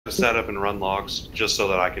set up and run logs just so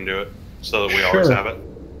that I can do it, so that we always have it.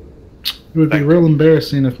 It would be real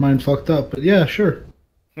embarrassing if mine fucked up, but yeah, sure.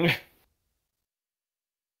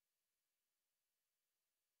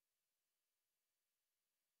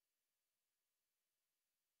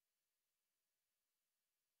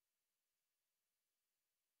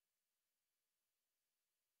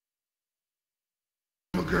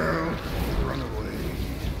 Girl, run away.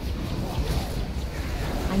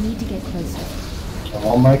 I need to get closer.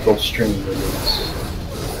 All Michael's streaming videos.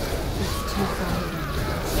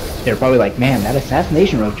 They're probably like, man, that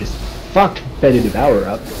assassination rope just fucked Fed to Devour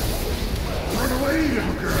up. Run away,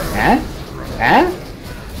 little girl. Huh? Huh?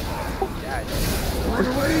 Run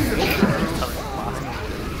away, little girl.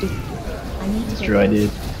 I need to Destroy, dude.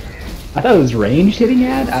 I thought it was ranged hitting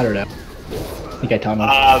ad? I don't know. I think I tunneled.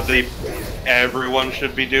 Everyone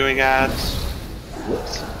should be doing ads.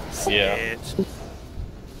 Whoops. Yeah.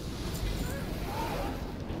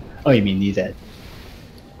 Oh, you mean these ads?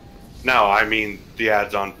 No, I mean the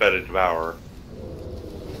ads on Fed to Devour.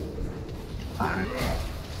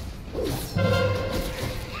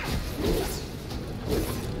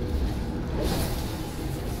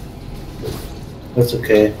 That's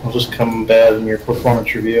okay. I'll just come bad in your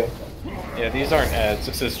performance review. Yeah, these aren't ads.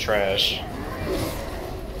 This is trash.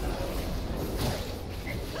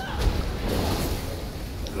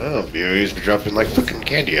 Oh, BOEs are dropping like fucking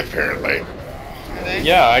candy, apparently.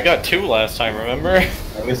 Yeah, I got 2 last time, remember?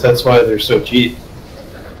 I guess that's why they're so cheap.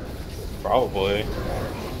 Probably.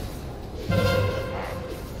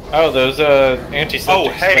 Oh, those antiseptic. Oh,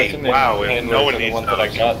 hey, wow! If no one the needs ones that I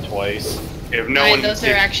got twice. If no one, those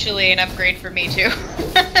are actually an upgrade for me too.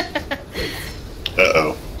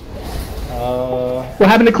 Uh-oh. What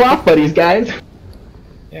happened to cloth buddies, guys?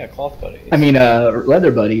 Yeah, cloth buddies. I mean,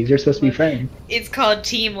 leather buddies. You're supposed to be friends. It's called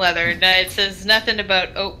Team Leather. No, it says nothing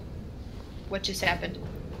about. Oh, what just happened?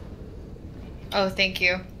 Oh, thank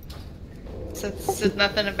you. So it says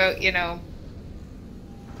nothing about, you know,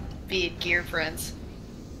 being gear friends.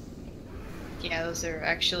 Yeah, those are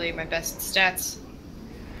actually my best stats.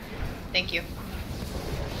 Thank you.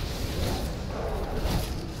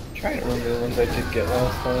 I'm trying to remember the ones I did get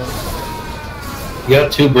last time. You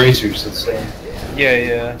got 2 bracers, let's say.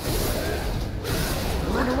 Yeah.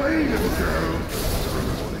 Run away, little girl.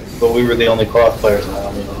 But we were the only cloth players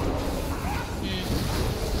now, you know.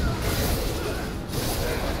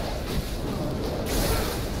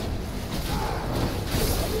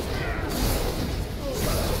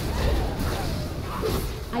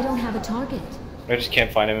 I don't have a target. I just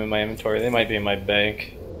can't find them in my inventory. They might be in my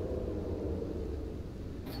bank.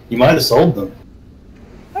 You might have sold them.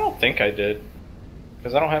 I don't think I did.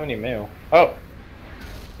 Because I don't have any mail. Oh!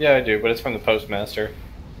 Yeah, I do, but it's from the postmaster.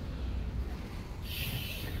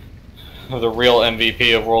 The real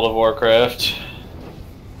MVP of World of Warcraft.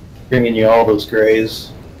 Bringing you all those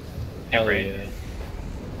grays. Hell yeah.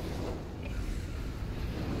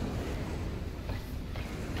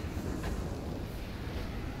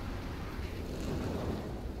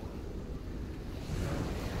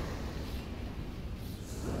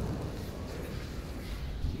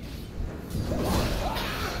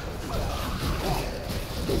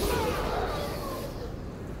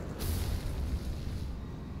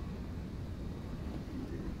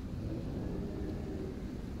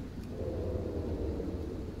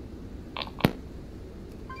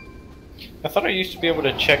 I thought I used to be able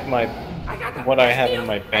to check what I have in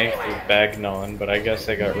my bank through Bagnon, but I guess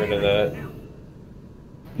I got rid of that.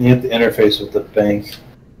 You have to interface with the bank.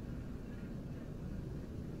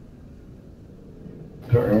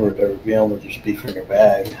 I don't remember ever being able to just be from your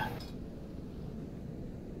bag.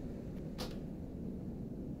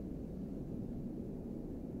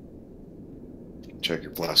 Check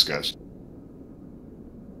your blast, guys.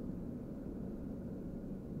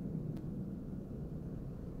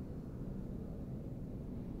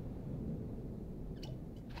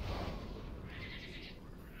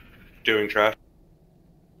 doing trash.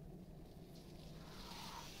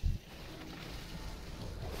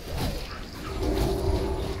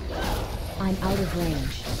 I'm out of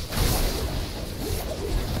range.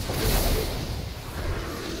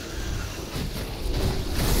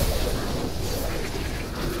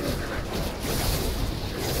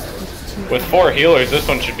 With 4 healers, this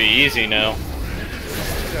one should be easy now.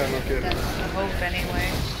 Yeah, no kidding. That's the hope anyway.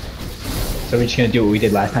 So we're just gonna do what we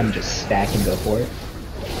did last time and just stack and go for it?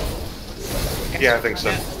 Yeah, I think so.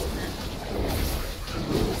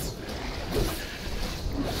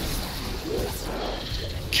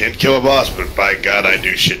 Can't kill a boss, but by God, I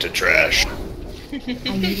do shit to trash. I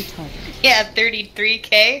need a target. Yeah,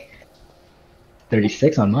 33k.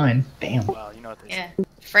 36 on mine. Damn. Well, you know what they Yeah. say.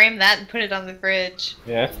 Frame that and put it on the fridge.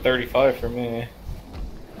 Yeah, it's 35 for me.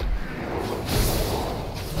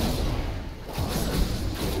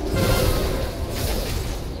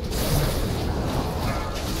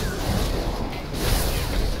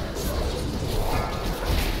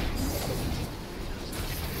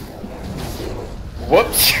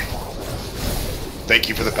 Whoops! Thank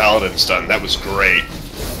you for the paladin stun. That was great.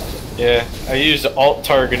 Yeah, I used alt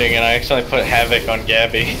targeting and I accidentally put Havoc on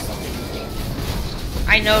Gabby.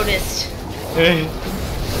 I noticed.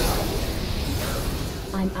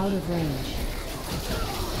 I'm out of range.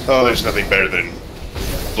 Oh, there's nothing better than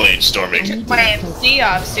blade storming. I need My to get closer. MC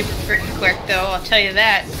off super freaking quick though, I'll tell you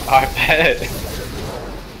that. I bet.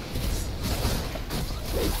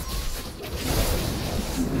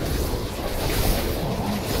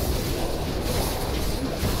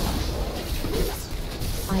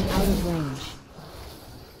 I'm out of range.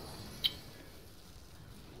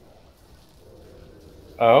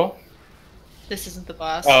 Oh? This isn't the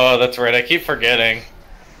boss. Oh, that's right. I keep forgetting.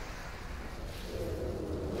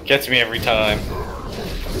 Gets me every time.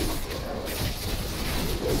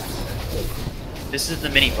 This is the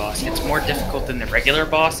mini boss. It's more difficult than the regular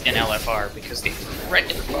boss in LFR because the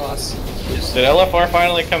regular boss is Did LFR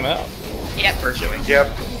finally come out? Yep. virtually.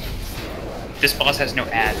 Yep. This boss has no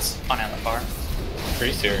ads on LFR.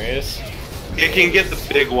 Pretty serious. It can get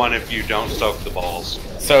the big one if you don't soak the balls.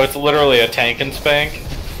 So it's literally a tank and spank?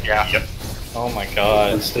 Yeah. Yep. Oh my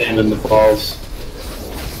god. And stand in the balls.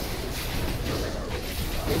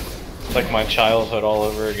 It's like my childhood all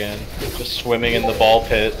over again. Just swimming in the ball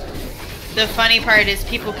pit. The funny part is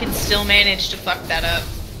people can still manage to fuck that up.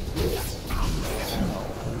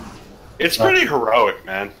 It's pretty heroic,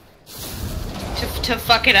 man. To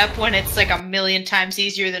fuck it up when it's like a million times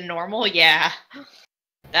easier than normal, yeah.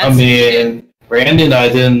 That's I mean, Randy and I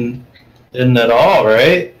didn't at all,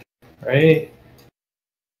 right? Right?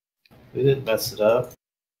 We didn't mess it up.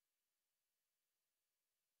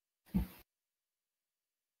 He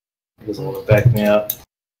doesn't want to back me up.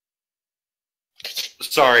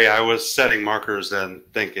 Sorry, I was setting markers and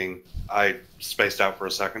thinking. I spaced out for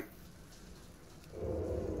a second.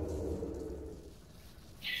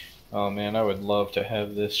 Oh man, I would love to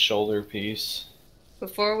have this shoulder piece.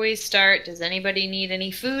 Before we start, does anybody need any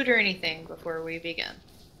food or anything before we begin?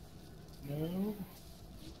 No.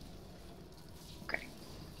 Okay.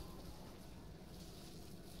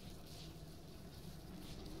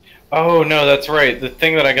 Oh no, that's right. The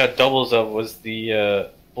thing that I got doubles of was the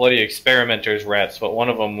Bloody Experimenter's rats, but one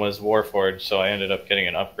of them was Warforged, so I ended up getting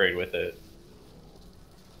an upgrade with it.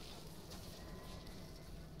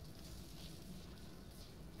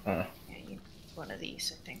 Huh. Yeah, you need one of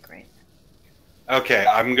these, I think, right? Okay,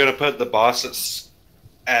 I'm gonna put the boss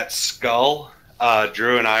at Skull.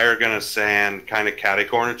 Drew and I are gonna stand kind of catty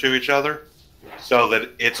corner to each other, so that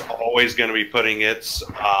it's always gonna be putting its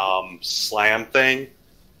slam thing,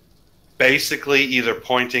 basically either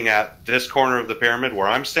pointing at this corner of the pyramid where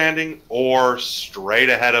I'm standing, or straight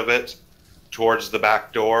ahead of it towards the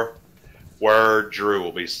back door, where Drew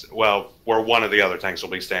will be. Well, where one of the other tanks will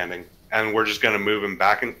be standing, and we're just gonna move him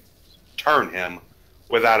back and turn him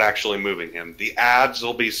without actually moving him. The ads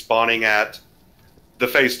will be spawning at the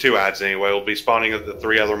phase 2 ads anyway. Will be spawning at the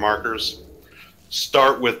 3 other markers.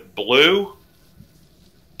 Start with blue.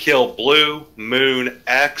 Kill blue. Moon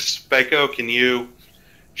X. Fako, can you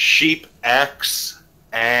sheep X?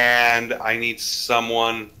 And I need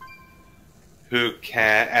someone who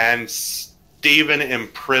can. And Steven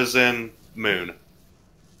imprison Moon.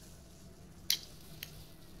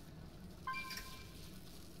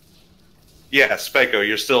 Yes, Fako,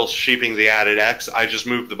 you're still sheeping the added X. I just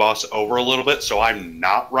moved the boss over a little bit, so I'm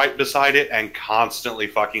not right beside it and constantly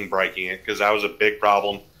fucking breaking it, because that was a big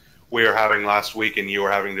problem we were having last week, and you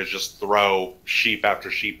were having to just throw sheep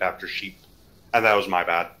after sheep after sheep. And that was my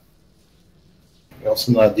bad. You're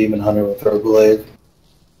also not a demon hunter with throw blade.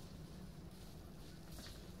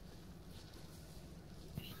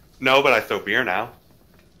 No, but I throw beer now.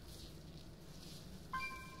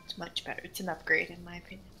 It's much better. It's an upgrade, in my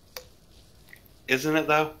opinion. Isn't it,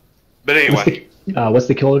 though? But anyway. What's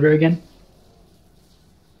the kill order again?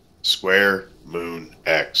 Square, moon,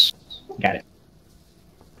 X. Got it.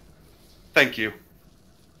 Thank you.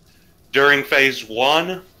 During phase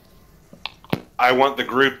 1, I want the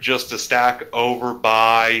group just to stack over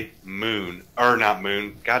by Moon. Or not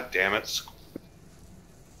Moon. God damn it.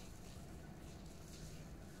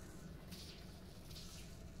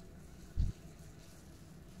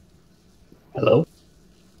 Hello?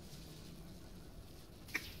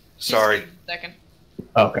 Sorry. Second.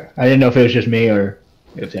 Oh, okay. I didn't know if it was just me or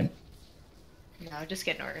it was him. No, just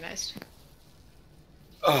getting organized.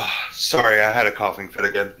 Oh, sorry, I had a coughing fit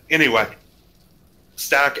again. Anyway,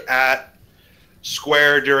 stack at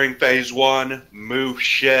square during phase 1. Move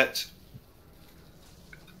shit.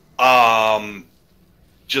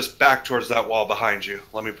 Just back towards that wall behind you.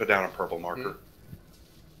 Let me put down a purple marker.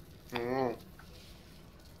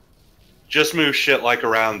 Just move shit like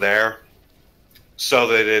around there, so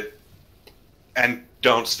that it, and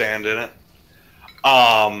don't stand in it.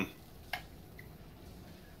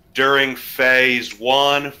 During phase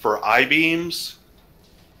 1 for I-beams,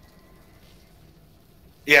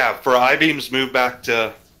 for I-beams, move back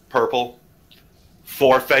to purple.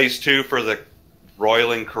 For phase 2 for the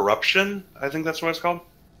roiling corruption, I think that's what it's called.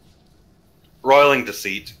 Roiling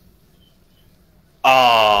deceit.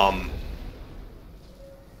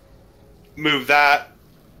 Move that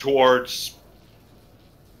towards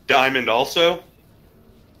diamond also.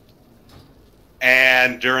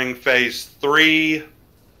 And during phase 3,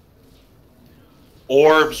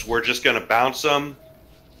 orbs, we're just going to bounce them.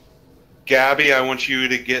 Gabby, I want you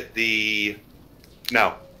to get the...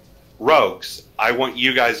 No. Rogues, I want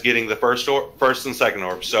you guys getting the first and second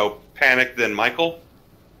orb. So Panic, then Michael.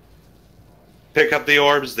 Pick up the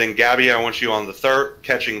orbs. Then Gabby, I want you on the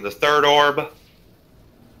catching the third orb.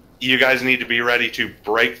 You guys need to be ready to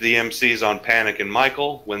break the MCs on Panic and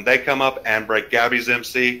Michael when they come up, and break Gabby's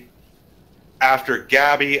MC. After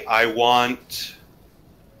Gabby, I want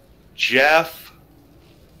Jeff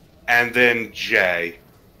and then Jay.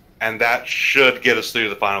 And that should get us through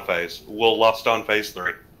the final phase. We'll lust on phase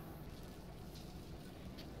 3.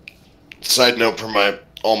 Side note for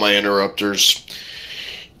all my interrupters.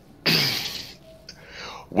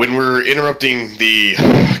 When we're interrupting the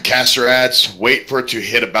caster ads, wait for it to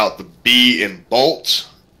hit about the B in bolt,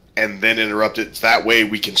 and then interrupt it. That way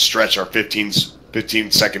we can stretch our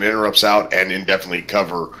 15-second interrupts out and indefinitely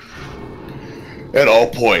cover at all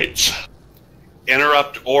points.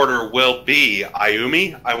 Interrupt order will be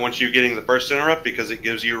Ayumi. I want you getting the first interrupt because it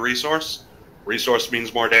gives you a resource. Resource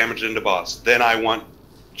means more damage into boss. Then I want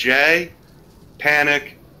Jay,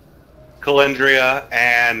 Panic, Calendria,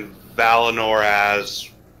 and Valinor as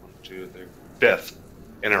 1, 2, 3, 5th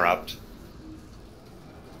interrupt.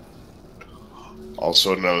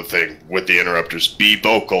 Also, another thing with the interrupters, be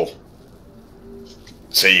vocal.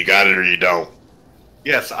 Say you got it or you don't.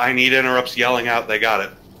 Yes, I need interrupts yelling out they got it.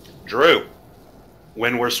 Drew,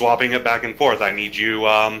 when we're swapping it back and forth, I need you,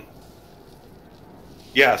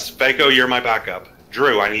 yes, Fako, you're my backup.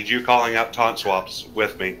 Drew, I need you calling out taunt swaps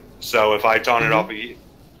with me. So if I taunt it off of you,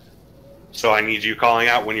 so I need you calling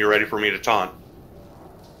out when you're ready for me to taunt.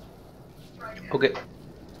 Okay.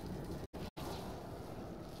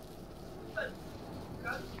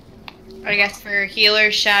 I guess for healer,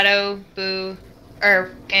 shadow, boo,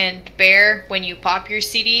 and bear, when you pop your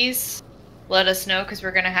CDs, let us know, because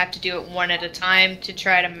we're gonna have to do it one at a time to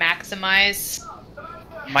try to maximize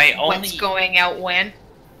what's going out when.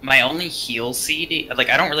 My only heal CD, like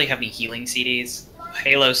I don't really have any healing CDs.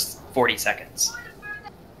 Halo's 40 seconds.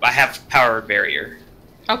 I have power barrier.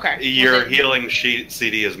 Okay. Your healing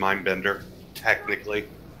CD is Mindbender, technically.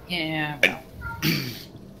 Yeah.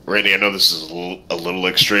 Randy, I know this is a little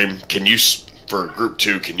extreme. Can you, for group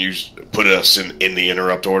 2, can you put us in the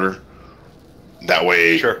interrupt order? That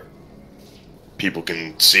way, sure, people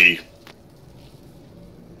can see.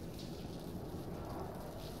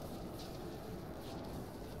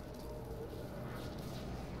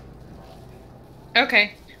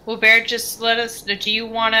 Okay. Well, Bear, just let us know. Do you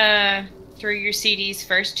want to throw your CDs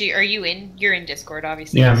first? Are you in? You're in Discord,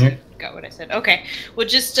 obviously. Yeah, I'm here. Got what I said. Okay. Well,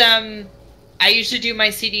 just, I usually do my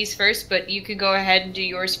CDs first, but you can go ahead and do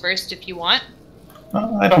yours first if you want.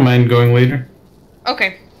 I don't mind going later.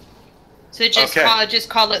 Okay. So just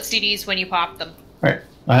call it CDs when you pop them. Alright.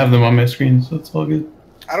 I have them on my screen, so it's all good.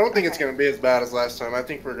 I don't think it's going to be as bad as last time. I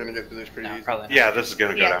think we're going to get through this pretty easy. Probably not. Yeah, this is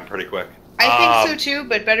going to go down pretty quick. I think so too,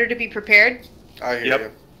 but better to be prepared. I hear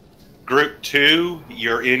you. Group 2,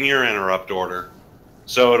 you're in your interrupt order.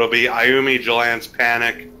 So it'll be Ayumi, Jelance,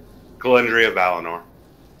 Panic, Calendria, Valinor.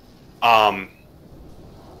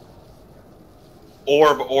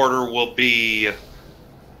 Orb order will be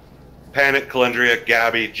Panic, Calendria,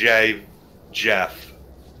 Gabby, Jay, Jeff.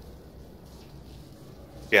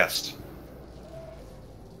 Yes.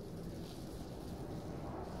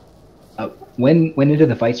 When into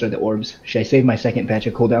the fights are the orbs? Should I save my second patch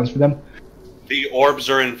of cooldowns for them? The orbs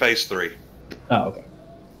are in phase 3. Oh, okay.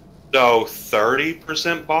 So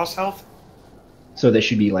 30% boss health? So there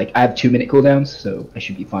should be like, I have 2-minute cooldowns, so I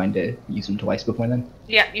should be fine to use them twice before then?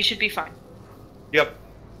 Yeah, you should be fine. Yep.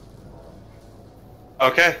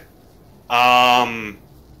 Okay.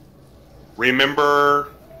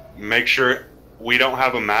 Remember, make sure we don't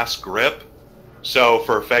have a mass grip. So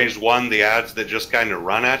for phase 1, the ads that just kind of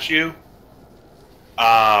run at you,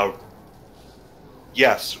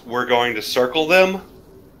 yes, we're going to circle them,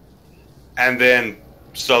 and then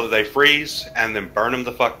so that they freeze, and then burn them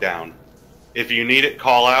the fuck down. If you need it,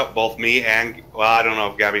 call out both me and, well, I don't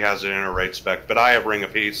know if Gabby has it in her raid spec, but I have Ring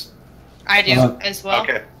of Peace. I do as well.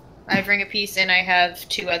 Okay. I have Ring of Peace, and I have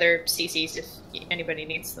 2 other CCs if anybody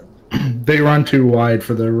needs them. They run too wide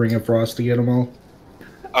for the Ring of Frost to get them all.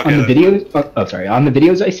 Okay, on the videos, on the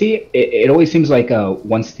videos I see, it always seems like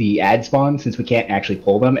once the ad spawn, since we can't actually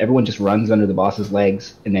pull them, everyone just runs under the boss's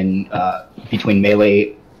legs, and then between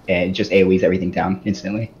melee and just AoEs everything down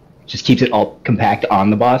instantly. Just keeps it all compact on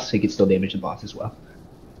the boss, so you can still damage the boss as well.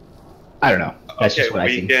 I don't know. That's just what I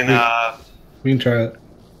think. We can try it.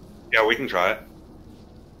 Yeah, we can try it.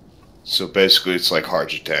 So basically, it's like hard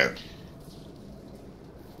to 10.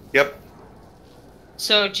 Yep.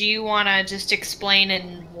 So do you want to just explain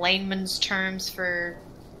in layman's terms for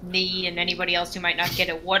me and anybody else who might not get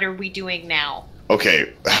it? What are we doing now?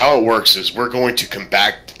 Okay, how it works is we're going to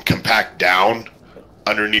compact down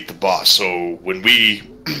underneath the boss. So when we,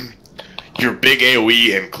 your big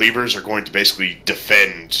AoE and cleavers are going to basically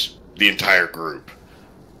defend the entire group.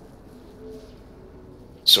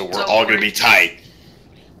 So we're all going to be tight,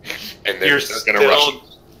 and then they're going to rush.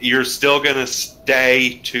 You're still going to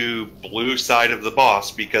stay to blue side of the boss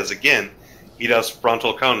because, again, he does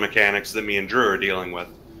frontal cone mechanics that me and Drew are dealing with.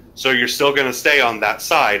 So you're still going to stay on that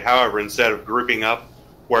side. However, instead of grouping up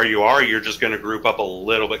where you are, you're just going to group up a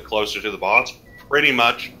little bit closer to the boss, pretty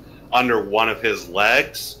much under one of his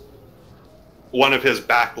legs, one of his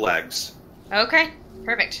back legs. Okay,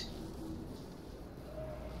 perfect.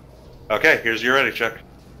 Okay, here's your ready check.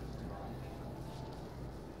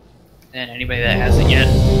 And anybody that hasn't yet,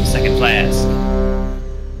 second flask.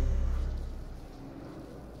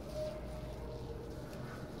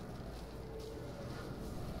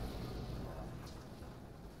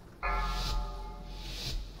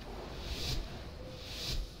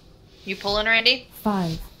 You pulling, Randy?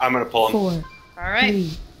 5. I'm gonna pull him. 4. All right.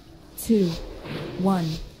 3, 2, 1.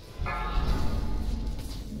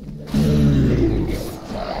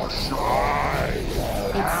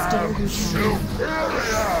 It's still recharging.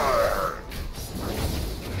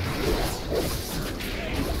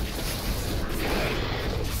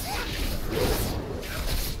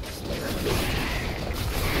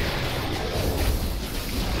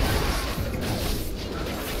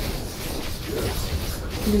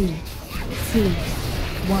 Three, 2,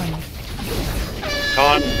 1.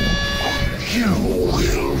 Con.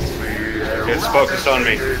 It's focused on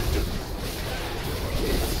me.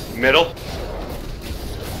 Middle.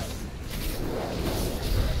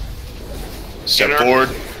 Step forward.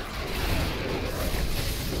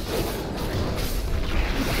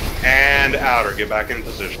 And outer. Get back in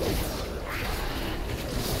position.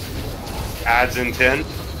 Adds in 10.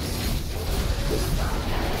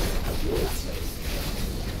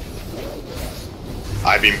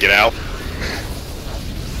 I-beam, get out.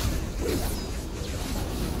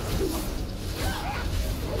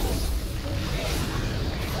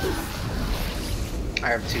 I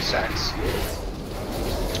have 2 sacks.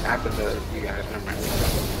 After you guys, never mind.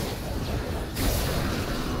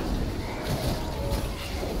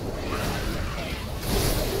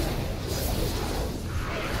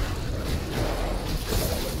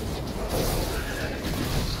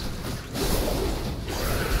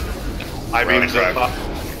 I-beam's up top.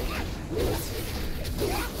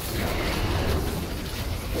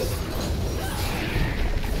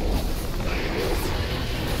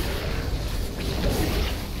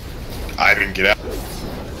 I-beam, get out.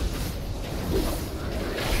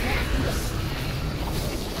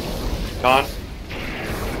 Con.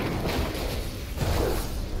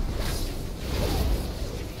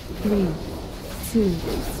 Three, 2,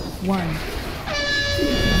 1.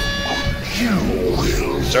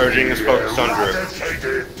 Surging is focused on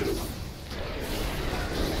Drew.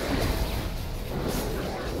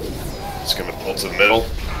 It's gonna pull to the middle.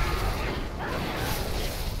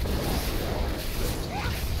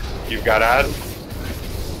 You've got Ad.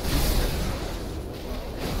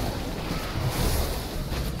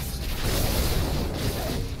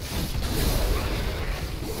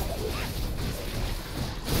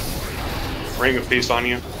 Ring of Peace on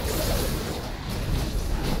you.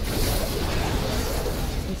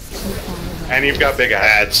 And you've got big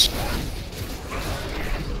ads.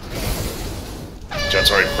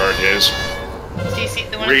 Jet's already burned his.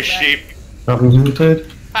 CC, the one Resheep.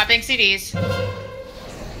 Popping CDs.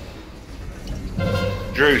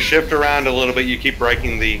 Drew, shift around a little bit. You keep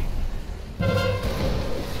breaking the...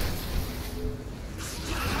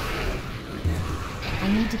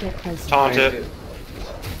 I need to get closer. Taunt it.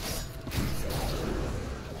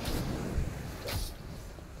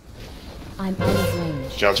 I'm out of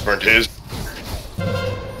range. John's burned his.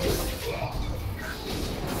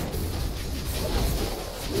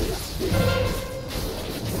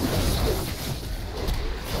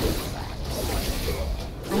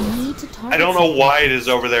 I need to target. I don't know why it is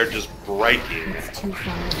over there just breaking. It's too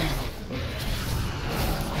far away.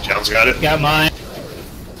 John's got it. Got mine.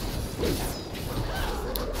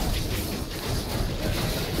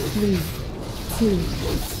 3, 2,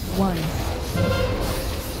 1.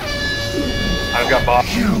 I've got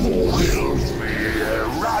boss. You will be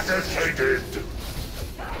eradicated.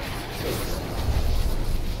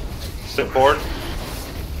 Step forward.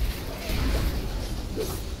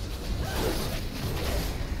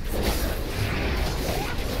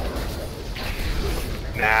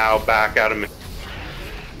 Now back out of me.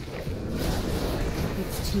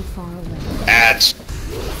 It's too far away. Ads.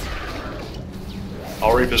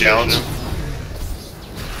 I'll reposition Challenge. him.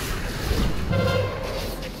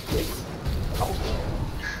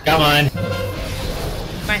 Got mine.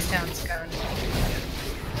 My sound's gone.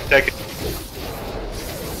 Take it.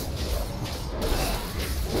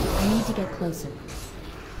 I need to get closer.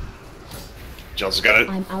 John's got it.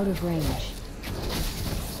 I'm out of range.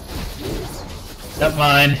 Got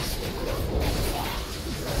mine.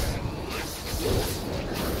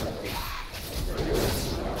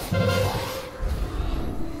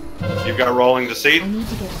 You've got rolling to I seat. need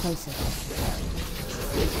to get closer.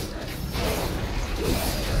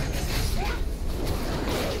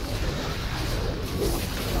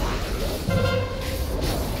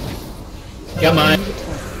 Got I mine. need a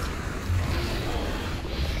target.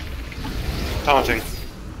 Taunting.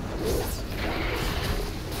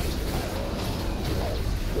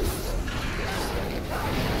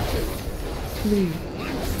 Three,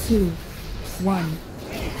 2, 1.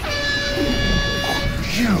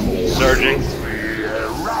 Surging. Be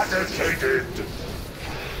eradicated.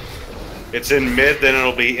 It's in mid, then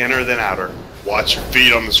it'll be inner, then outer. Watch your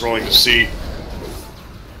feet on this rolling to seat.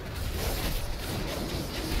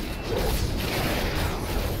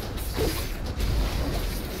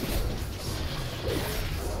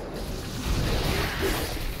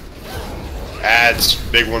 Ads,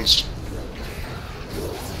 big ones.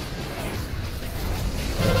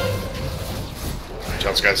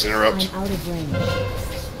 John's got his interrupt. I'm out of range.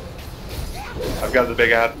 I've got the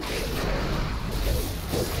big ad.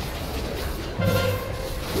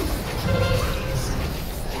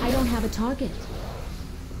 I don't have a target.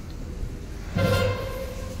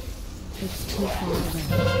 It's too far away.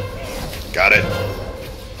 Got it.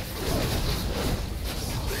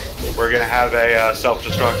 We're gonna have a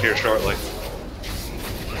self-destruct here shortly.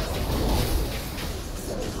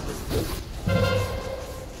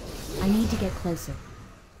 I need to get closer.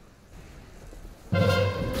 I'm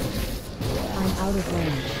out of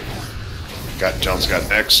range. Got John's got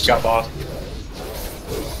next. Got boss.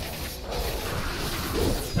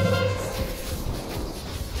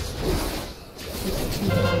 It's too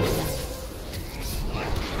far away.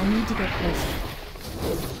 I need to get closer.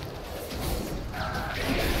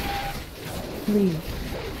 3,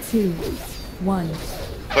 2, 1.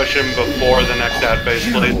 Push him before the next ad phase,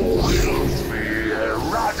 please. Will be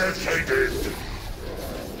eradicated.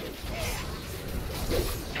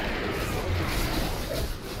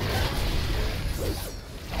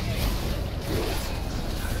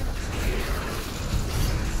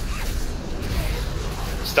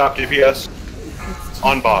 Stop DPS. It's too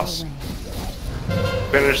On far boss. away.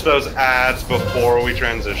 Finish those ads before we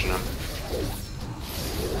transition them.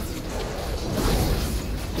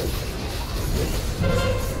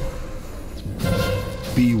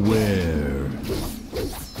 Beware.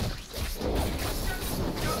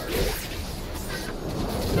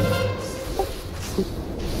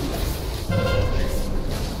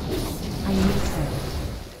 I need a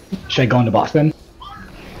target. Should I go into boss then?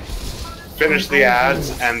 Finish the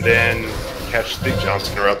ads and then catch the John's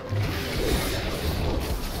interrupt.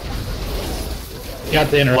 Got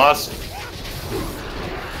the interrupt. Lust.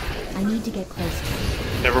 I need to get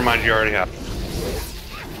closer. Never mind, you already have.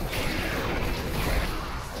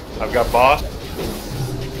 I've got boss.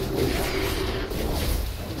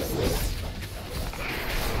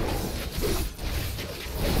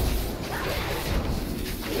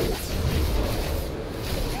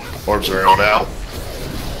 Orbs are on out.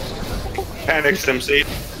 Panic stem seed.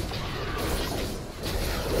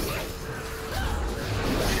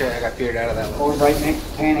 Shit, I got peered out of that one. Or right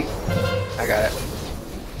next panic. I got it.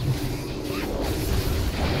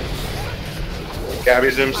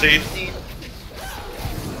 Gabby's MC.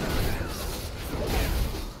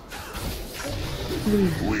 We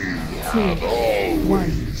have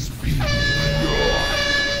always been yours.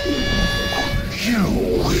 You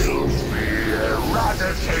will be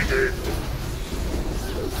eradicated.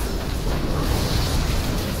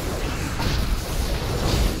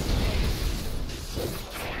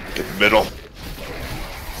 Get the middle.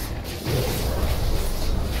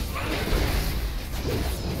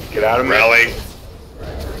 Get out of me. Rally.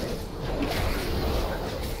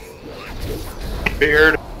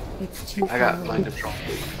 Beard. It's too I got far mind away. control.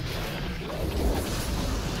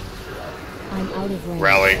 I'm out of range.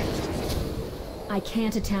 Rally. I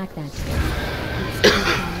can't attack that. It's too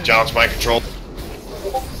far away. John's mind control.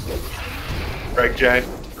 Greg J.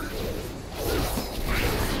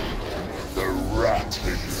 The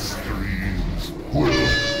rattling streams will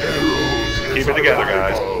herald. Keep it together,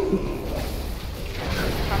 guys.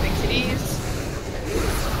 Popping cities.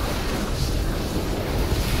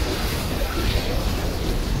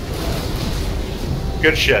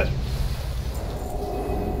 Good shit.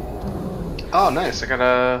 Oh, nice. I got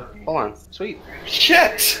a. Hold on. Sweet.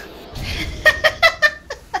 Shit!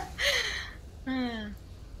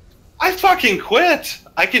 I fucking quit!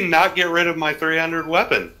 I cannot get rid of my 300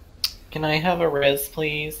 weapon. Can I have a res,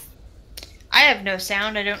 please? I have no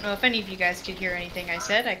sound. I don't know if any of you guys could hear anything I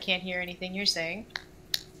said. I can't hear anything you're saying.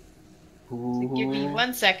 So give me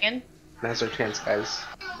 1 second. Now's our chance, guys.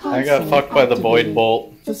 I got fucked by the Void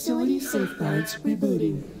Bolt. Facility safeguards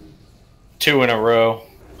rebooting. 2 in a row.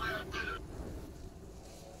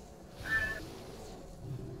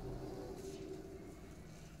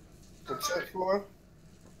 What's that for?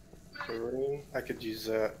 Chlorine? I could use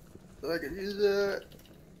that. I could use that.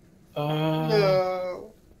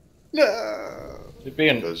 No. No. It'd be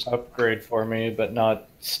an upgrade for me, but not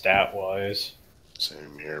stat-wise.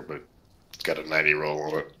 Same here, but it's got a 90 roll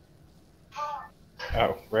on it.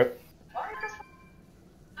 Oh, rip.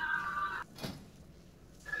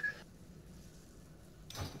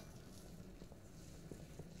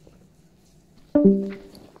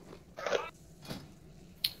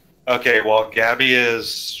 Okay, well, Gabby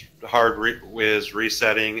is is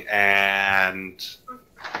resetting, and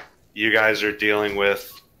you guys are dealing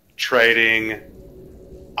with trading.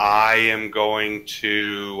 I am going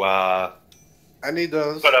to I need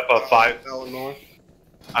those. put up a Eleanor.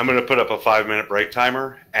 I'm going to put up a 5-minute break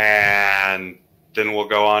timer, and then we'll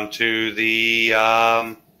go on to the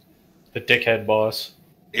dickhead boss.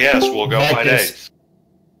 Yes, we'll go fight Magnus. Ace.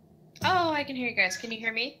 Oh, I can hear you guys. Can you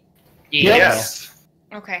hear me? Yes.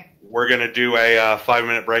 Okay. We're going to do a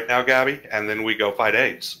 5-minute break now, Gabby, and then we go fight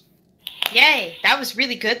AIDS. Yay! That was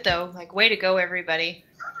really good, though. Like, way to go, everybody.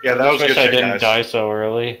 Yeah, that was Wish good I shit, didn't guys. die so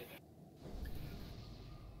early.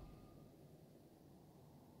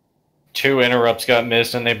 2 interrupts got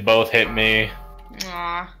missed, and they both hit me.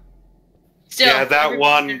 Aw. Still, Yeah, that everybody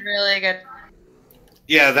one- did really good.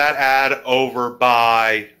 Yeah, that ad over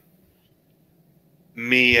by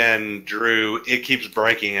me and Drew, it keeps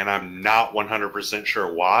breaking, and I'm not 100%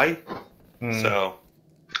 sure why. So,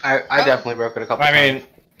 I definitely broke it a couple I times. mean,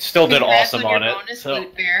 still did Congrats awesome on on your it. bonus So.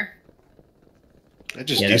 loot, Bear. I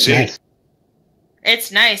just Yeah, that's DC. nice.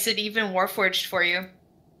 It's nice. It even warforged for you.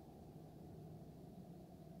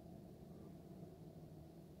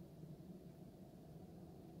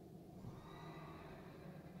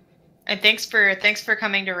 And thanks for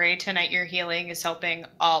coming to raid tonight. Your healing is helping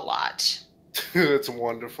a lot. It's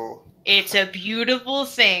wonderful. It's a beautiful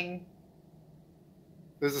thing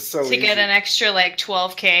This is so to easy. get an extra like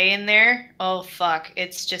 12k in there. Oh fuck!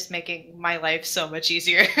 It's just making my life so much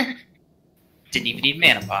easier. Didn't even need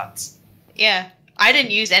mana pots. Yeah, I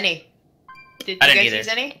didn't use any. Did I you didn't guys either. use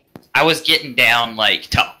any? I was getting down like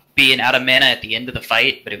to being out of mana at the end of the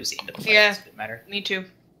fight, but it was the end of the fight. Yeah. So it didn't matter. Me too.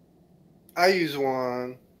 I use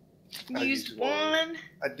one. You I used used one.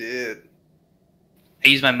 I did. I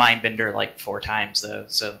used my mind bender like 4 times though,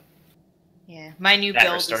 so Yeah, my new that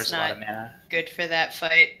build restores is a lot not of mana. good for that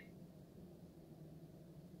fight.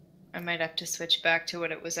 I might have to switch back to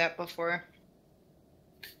what it was at before.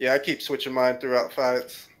 Yeah, I keep switching mine throughout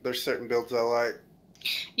fights. There's certain builds I like.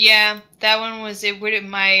 Yeah, that one was it. Would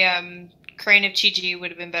my Crane of Chi-Ji would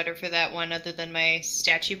have been better for that one, other than my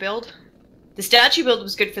statue build. The statue build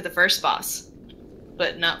was good for the first boss,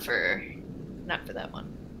 but not for that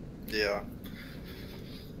one. Yeah.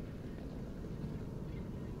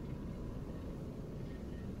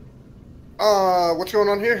 What's going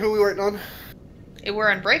on here? Who are we waiting on? We're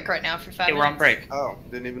on break right now for 5 Hey, minutes. we're on break. Oh,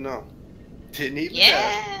 didn't even know. Didn't even know.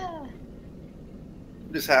 Yeah,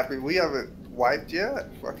 I'm just happy we haven't wiped yet.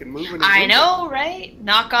 Fucking moving. and I moving. know, right?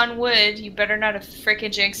 Knock on wood. You better not have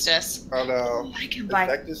freaking jinxed us. Oh no. I can buy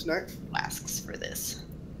Infectus next? flasks for this.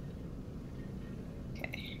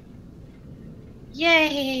 Okay.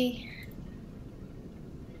 Yay!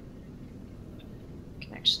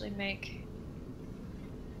 Can actually make.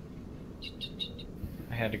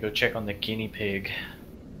 I had to go check on the guinea pig.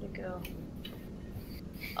 There we go.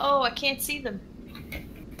 Oh, I can't see them.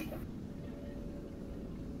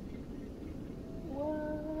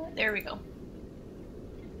 What? There we go.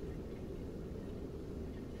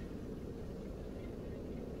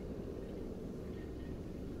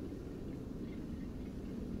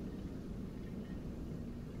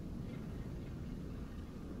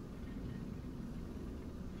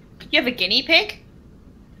 You have a guinea pig?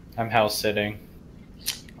 I'm house sitting.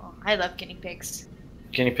 Oh, I love guinea pigs.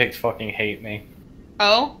 Guinea pigs fucking hate me.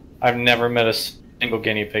 Oh? I've never met a single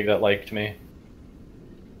guinea pig that liked me.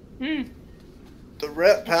 Hmm. The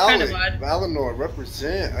Rep Pally. Kind of odd. Valinor,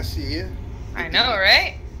 represent. I see you. I know,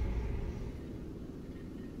 right?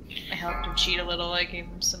 I helped him cheat a little. I gave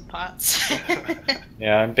him some pots.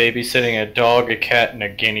 Yeah, I'm babysitting a dog, a cat, and a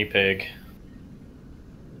guinea pig.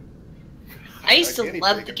 I used to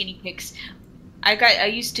love the guinea pigs. I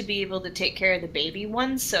used to be able to take care of the baby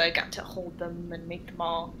ones, so I got to hold them and make them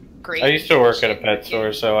all great. I used to work at a pet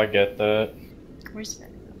store, so I get that. Where's that?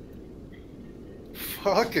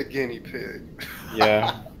 Fuck a guinea pig.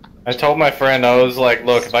 Yeah. I told my friend, I was like,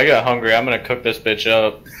 look, if I get hungry, I'm gonna cook this bitch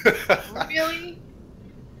up. Really?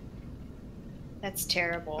 That's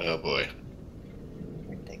terrible. Oh boy.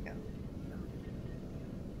 Where'd they go?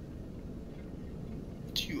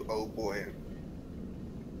 You oh boy.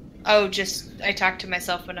 Oh, just I talk to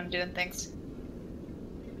myself when I'm doing things.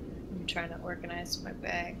 I'm trying to organize my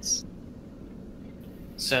bags.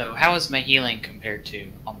 So, how is my healing compared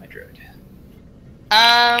to on my druid?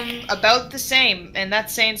 About the same, and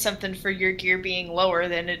that's saying something for your gear being lower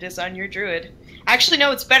than it is on your druid. Actually,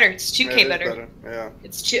 no, it's better. It's 2k Yeah, it is better. Yeah.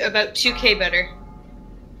 It's about 2k better.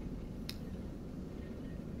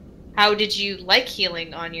 How did you like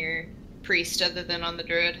healing on your priest other than on the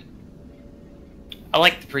druid? I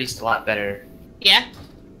like the priest a lot better. Yeah?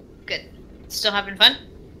 Good. Still having fun?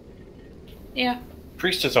 Yeah.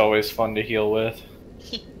 Priest is always fun to heal with.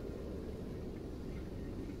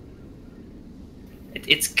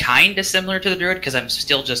 It's kind of similar to the druid because I'm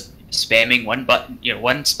still just spamming one button,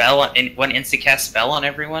 one spell and one instant cast spell on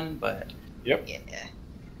everyone. But yep. Yeah.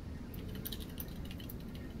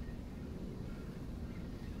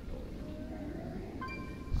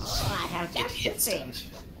 I have get just hit the thing.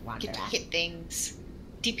 Get to hit things.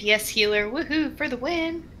 DPS healer, woohoo, for the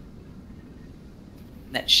win!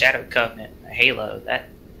 that Shadow Covenant Halo,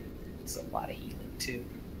 that's a lot of healing too.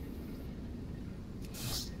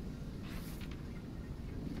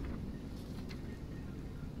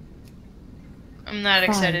 I'm not 5,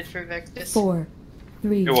 excited for Vectus. 4,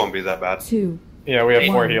 3. It won't be that bad. 2. Yeah, we have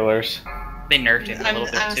 4 1. healers. They nerfed it a little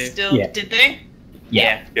bit I'm too. still. Yeah. Did they?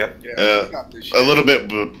 Yeah. Yep. A little bit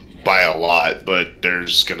by a lot, but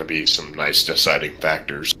there's going to be some nice deciding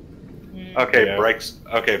factors. Okay, Yeah.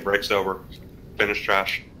 breaks over. Finish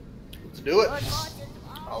trash. Let's do it.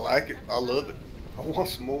 I like it. I love it. I want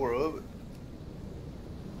some more of it.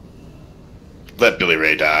 Let Billy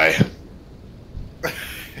Ray die.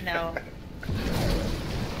 No.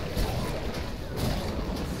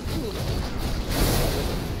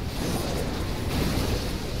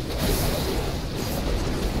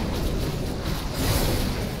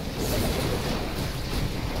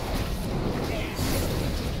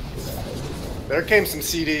 There came some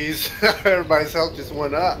CDs. Everybody's health just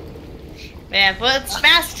went up. Man, but it's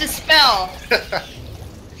Mass Dispel.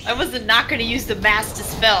 I wasn't not going to use the Mass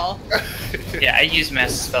Dispel. Yeah, I use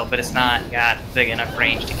Mass Spell, but it's not got big enough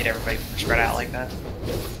range to get everybody spread out like that.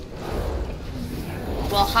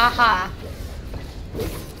 Well, haha.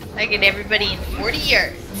 I get everybody in 40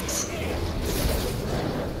 yards.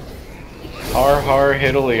 Har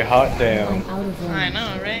hiddly hot I'm damn. out of range. I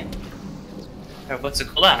know, right? Oh, what's a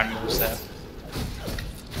cooldown on your stuff?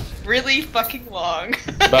 Really fucking long.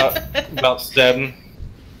 About 7.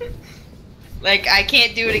 Like, I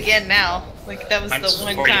can't do it again now. Like, that was Mine's the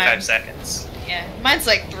one 45 time. seconds. Yeah, mine's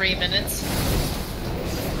like 3 minutes.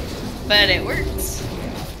 But it works.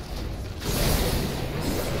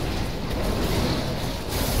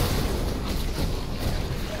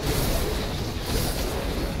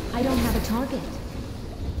 I don't have a target.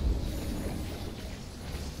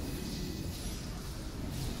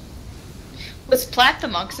 Was Plat the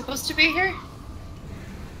monk supposed to be here?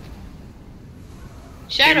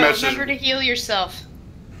 Shadow, messaged- remember to heal yourself.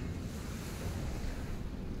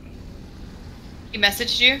 He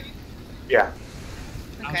messaged you? Yeah.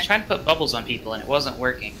 I was trying to put bubbles on people and it wasn't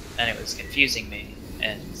working, and it was confusing me,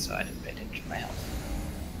 and so I didn't pay attention to my health.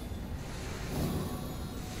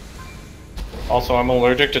 Also, I'm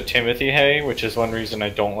allergic to Timothy hay, which is one reason I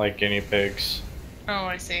don't like guinea pigs. Oh,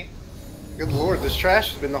 I see. Good lord, this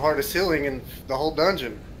trash has been the hardest healing in the whole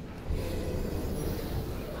dungeon.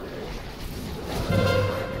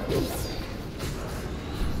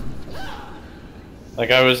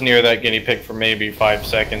 Like, I was near that guinea pig for maybe 5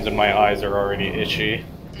 seconds and my eyes are already itchy.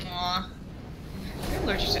 Aw. You're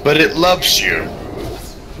allergic to But it loves you.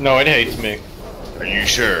 No, it hates me. Are you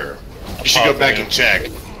sure? You should go back and check.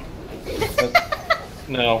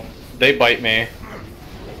 No, they bite me.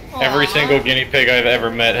 Every single guinea pig I've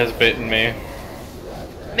ever met has bitten me.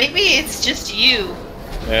 Maybe it's just you.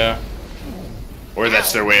 Yeah. Or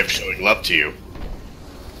that's their way of showing love to you.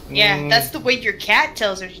 Yeah, that's the way your cat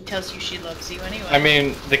tells you she loves you anyway. I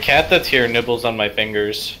mean, the cat that's here nibbles on my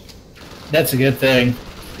fingers. That's a good thing.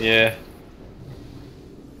 Yeah.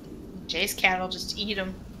 Jay's cat will just eat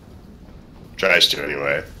him. Tries to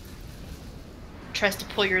anyway. Tries to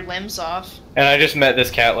pull your limbs off. And I just met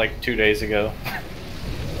this cat like 2 days ago.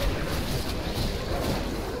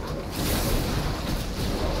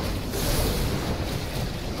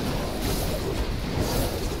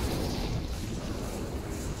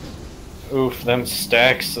 Oof, them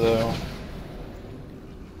stacks though.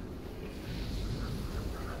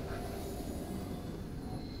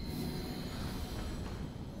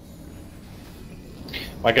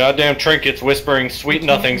 My goddamn trinket's whispering sweet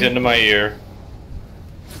nothings into my ear.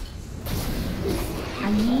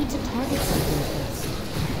 I need to target something first.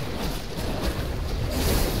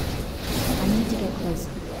 I need to get closer.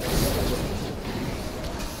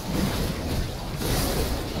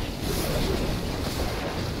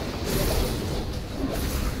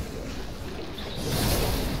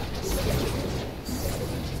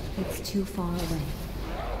 It's too far away.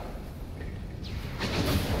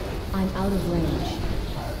 I'm out of range.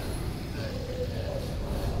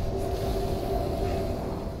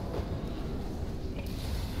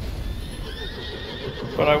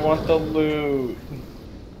 But I want the loot.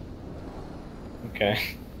 Okay.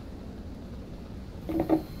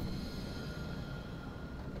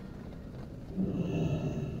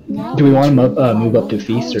 Do we want to move up to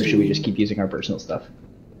feast, or should we just keep using our personal stuff?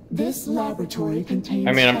 This laboratory contains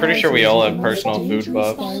I mean, I'm pretty sure we all have personal food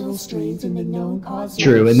buffs.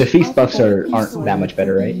 True, and the feast buffs aren't that much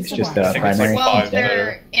better, right? It's just primary. Well,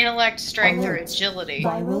 they're intellect, strength, or agility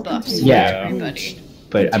buffs. Yeah. For everybody.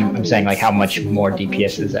 But I'm saying, like, how much more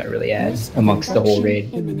DPS does that really add amongst the whole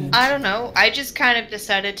raid? I don't know. I just kind of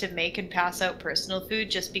decided to make and pass out personal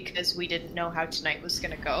food just because we didn't know how tonight was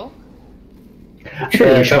gonna go.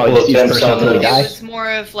 Sure, a couple of attempts on It that. was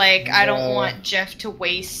more of like, I don't want Jeff to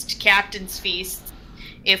waste Captain's Feast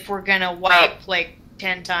if we're gonna wipe like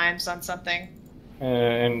 10 times on something.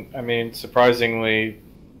 And I mean, surprisingly,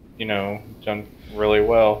 you know, done really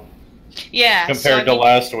well. Yeah, compared to I mean,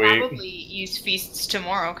 last we'll week. probably use feasts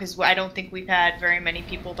tomorrow because I don't think we've had very many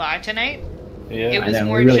people die tonight. Yeah, it was I know,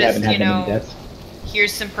 more we really just, haven't had you that know, many deaths.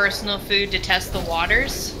 here's some personal food to test the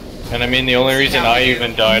waters. And I mean, the only reason I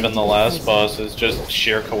even died on the last boss is just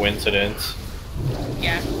sheer coincidence.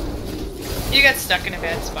 Yeah. You got stuck in a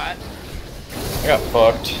bad spot. I got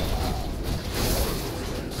fucked.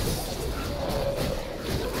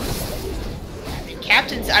 I mean,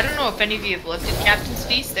 Captain's, I don't know if any of you have looked at Captain's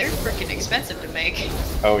Feast. They're freaking expensive to make.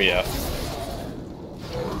 Oh, yeah.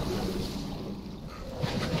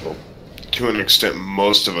 To an extent,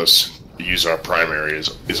 most of us use our primary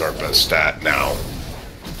is our best stat now.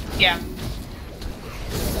 Yeah.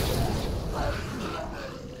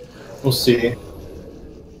 We'll see.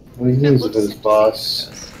 We can use it as boss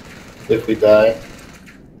if we die.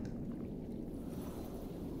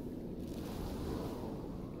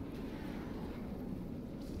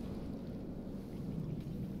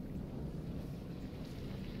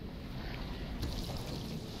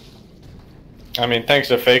 I mean, thanks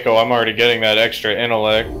to Faco, I'm already getting that extra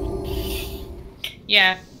intellect.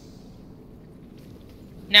 Yeah.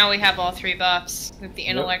 Now we have all 3 buffs. We have the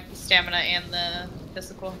intellect, the stamina, and the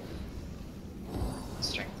physical.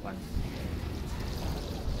 Strength one.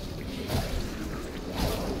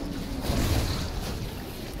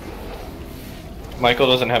 Michael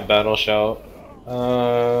doesn't have battle shout.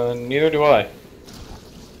 Neither do I.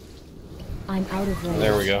 I'm out of range.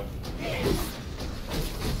 There we go.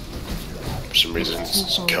 For some reason,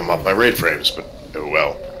 it's come up my raid frames, but oh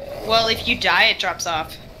well. Well, if you die, it drops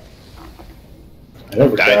off. I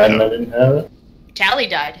never died and I didn't have it. Tally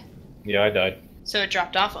died, Yeah, I died. so it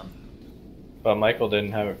dropped off him. But Michael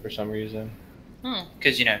didn't have it for some reason.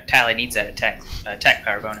 Because, you know, Tally needs that attack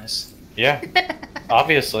power bonus. Yeah,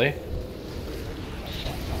 obviously.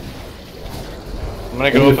 I'm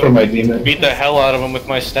gonna go for my demon. beat the hell out of him with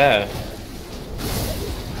my staff.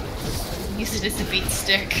 Use it as a beat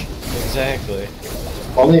stick. Exactly.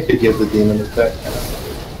 Only if you give the demon effect.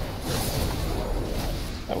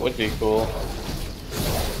 That would be cool.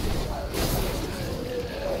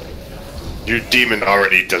 Your demon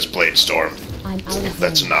already does Blade Storm. I'm out of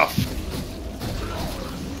That's range. enough.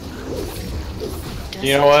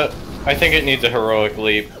 You know what? I think it needs a heroic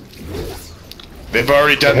leap. They've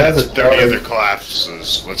already done It that has to a 30 dark- other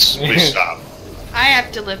classes. Let's please stop. I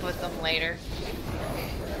have to live with them later.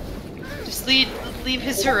 Just leave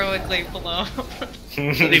his heroic leap alone.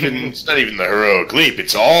 It's not even the heroic leap.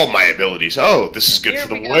 It's all my abilities. Oh, this is good Here for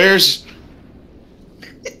the we go. warriors.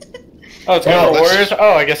 Oh, it's good Oh, for that's- warriors?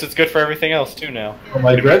 Oh, I guess it's good for everything else too now. For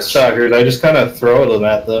my dread stalkers, I just kind of throw them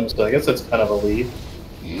at them, so I guess it's kind of a lead.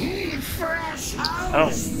 Oh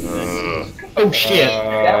shit!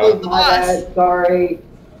 That was my bad, sorry.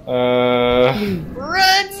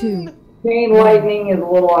 Run! 2. Chain lightning is a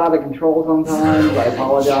little out of control sometimes. I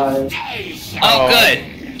apologize. Oh,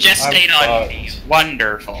 good. Just I'm stayed on fucked. me.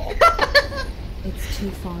 Wonderful. It's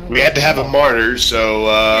too far. We had to have a martyr, so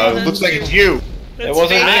looks like it's you. It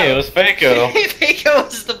wasn't me, it was Fako. Fako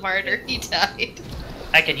was the martyr. He died.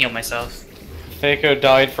 I can heal myself. Fako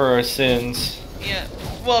died for our sins. Yeah.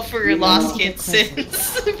 Well, for your lost kid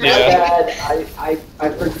sins. My bad. I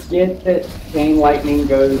forget that chain lightning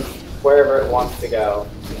goes wherever it wants to go.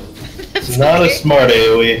 It's not a smart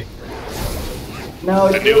AoE. No,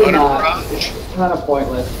 it's The new really Hunter not. Barrage. It's kind of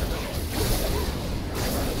pointless.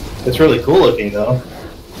 It's really cool looking though.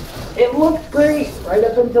 It looks great right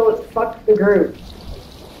up until it fucks the group.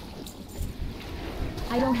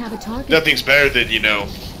 I don't have a target. Nothing's better than,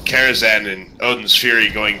 Karazhan and Odin's Fury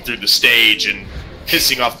going through the stage and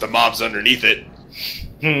pissing off the mobs underneath it.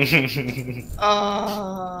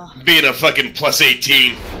 Being a fucking plus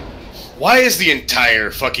 18. Why is the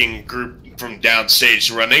entire fucking group from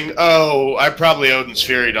downstage running? Oh, I probably Odin's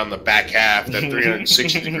Fury'd on the back half, that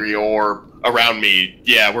 360-degree orb around me.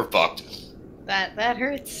 Yeah, we're fucked. That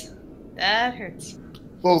hurts. That hurts.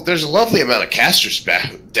 Well, there's a lovely amount of casters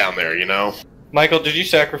back down there, Michael, did you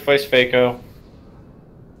sacrifice Fako?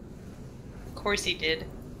 Of course he did.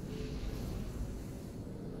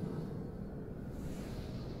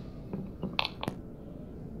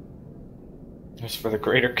 It's for the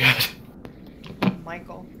greater good.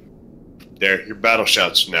 Michael. There, your battle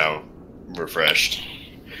shout's now refreshed.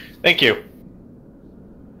 Thank you.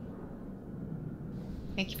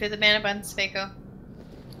 Thank you for the mana buns, Fako.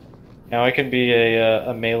 Now I can be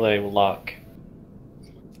a melee lock.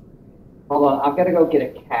 Hold on, I've got to go get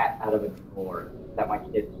a cat out of a drawer that my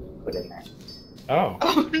kids put in there. Oh.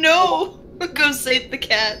 Oh no! Go save the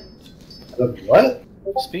cat. What?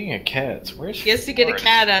 Speaking of cats, where's He has to get a Forrest?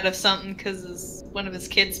 cat out of something because one of his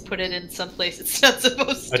kids put it in some place it's not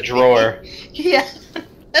supposed to A drawer. be. Yeah,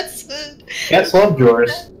 that's good. Cats love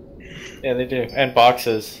drawers. Yeah, they do. And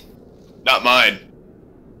boxes. Not mine.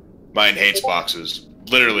 Mine hates boxes.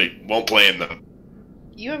 Literally, won't play in them.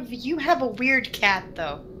 You have a weird cat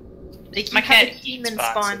though. Like, My you have cat a demon eats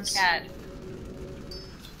spawn boxes. cat.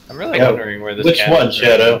 I'm really Yeah, wondering where this Which cat one, is.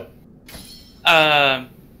 Shadow?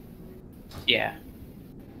 Yeah.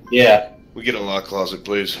 Yeah. We get a lock closet,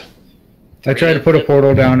 please. I tried to put a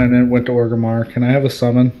portal down and it went to Orgrimmar. Can I have a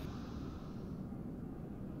summon?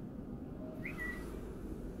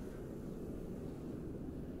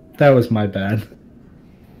 That was my bad.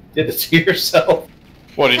 Did it to yourself.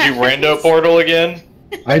 What, did you rando portal again?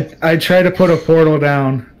 I tried to put a portal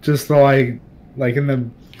down just so like in the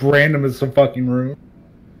randomest of fucking room,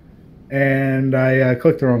 and I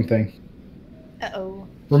clicked the wrong thing. Uh-oh.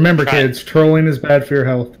 Remember, Try- kids, trolling is bad for your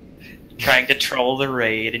health. Trying to troll the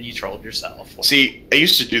raid and you trolled yourself. See, I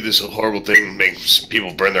used to do this horrible thing, make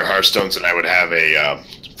people burn their hearthstones, and I would have a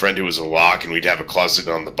friend who was a lock, and we'd have a closet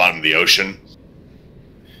on the bottom of the ocean.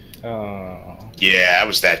 Oh. Yeah, I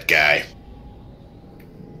was that guy.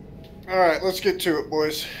 Alright, let's get to it,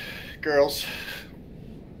 boys. Girls.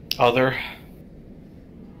 Other.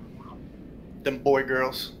 Them boy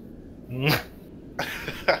girls. What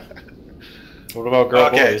about girl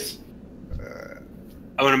Okay. boys?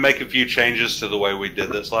 I'm going to make a few changes to the way we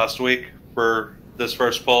did this last week for this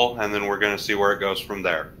first poll, and then we're going to see where it goes from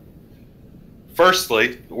there.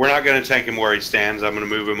 Firstly, we're not going to take him where he stands. I'm going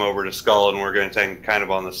to move him over to Skull, and we're going to take him kind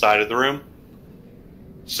of on the side of the room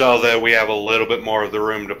so that we have a little bit more of the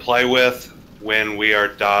room to play with when we are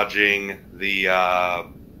dodging the...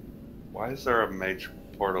 why is there a mage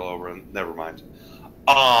portal over? Never mind.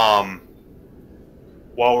 While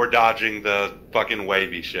we're dodging the fucking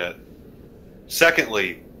wavy shit.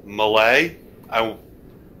 Secondly, melee. I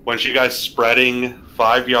want you guys spreading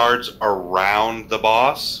 5 yards around the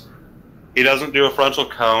boss. He doesn't do a frontal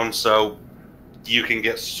cone, so you can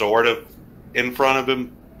get sort of in front of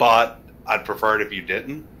him, but I'd prefer it if you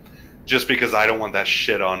didn't, just because I don't want that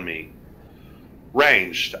shit on me.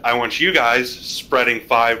 Ranged, I want you guys spreading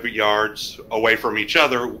 5 yards away from each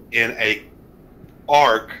other in a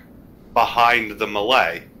arc behind the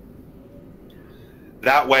melee.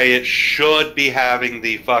 That way it should be having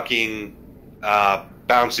the fucking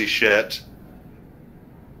bouncy shit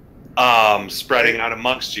spreading out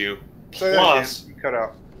amongst you. Plus, you cut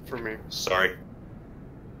out for me. Sorry.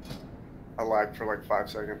 I lagged for like 5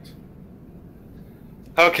 seconds.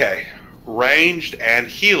 Okay. Ranged and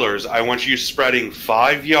healers, I want you spreading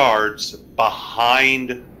 5 yards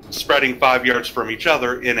behind, spreading 5 yards from each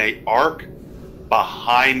other in a arc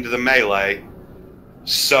behind the melee,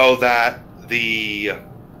 so that the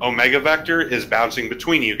Omega Vector is bouncing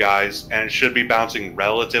between you guys, and it should be bouncing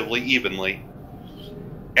relatively evenly.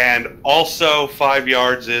 And also 5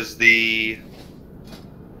 yards is the...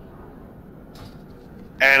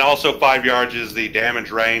 And also 5 yards is the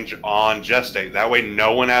damage range on Gestate. That way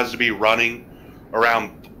no one has to be running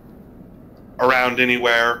around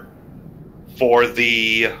anywhere for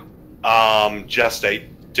the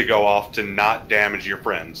Gestate to go off to not damage your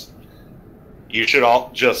friends. You should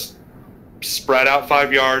all just spread out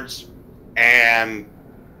 5 yards, and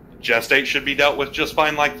Gestate should be dealt with just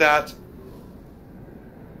fine like that.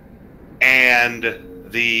 And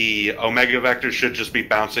the Omega Vector should just be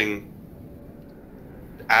bouncing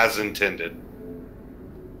as intended.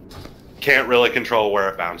 Can't really control where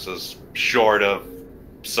it bounces, short of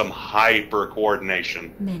some hyper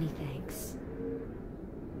coordination. Many thanks.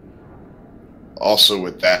 Also,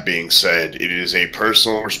 with that being said, it is a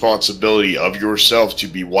personal responsibility of yourself to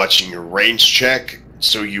be watching your range check,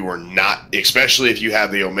 so you are not, especially if you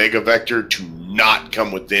have the Omega Vector, to not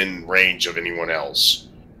come within range of anyone else.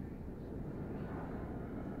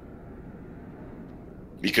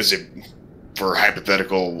 Because if, for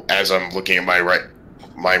hypothetical, as I'm looking at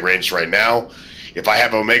my range right now, if I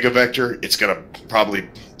have Omega Vector, it's gonna probably,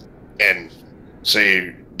 and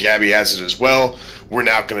say Gabby has it as well, we're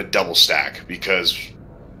now gonna double stack because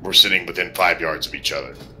we're sitting within 5 yards of each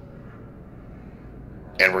other,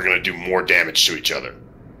 and we're gonna do more damage to each other.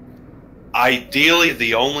 Ideally,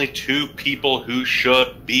 the only 2 people who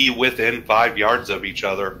should be within 5 yards of each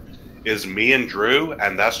other is me and Drew,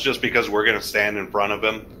 and that's just because we're gonna stand in front of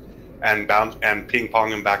him and bounce and ping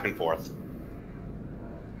pong him back and forth.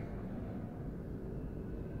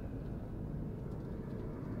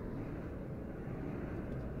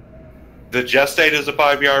 The Gestate is a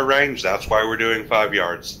 5 yard range. That's why we're doing 5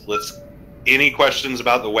 yards. Any questions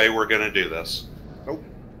about the way we're going to do this? Nope.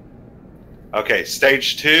 Okay,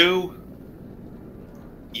 stage 2.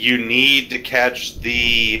 You need to catch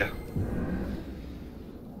the.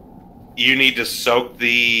 You need to soak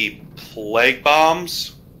the plague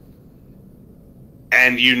bombs.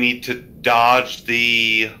 And you need to dodge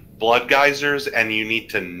the blood geysers, and you need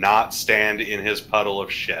to not stand in his puddle of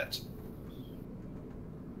shit.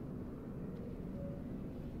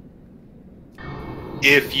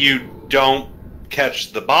 If you don't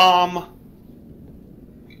catch the bomb,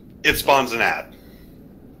 it spawns an ad.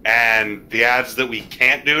 And the ads that we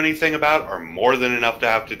can't do anything about are more than enough to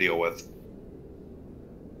have to deal with.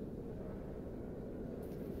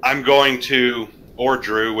 I'm going to, or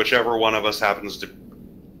Drew, whichever one of us happens to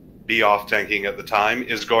be off tanking at the time,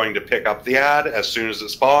 is going to pick up the ad as soon as it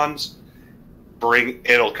spawns.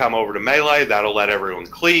 It'll come over to melee, that'll let everyone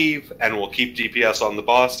cleave, and we'll keep DPS on the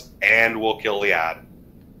boss, and we'll kill the ad.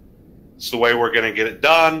 It's the way we're going to get it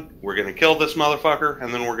done. We're going to kill this motherfucker,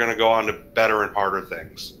 and then we're going to go on to better and harder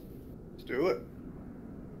things. Let's do it.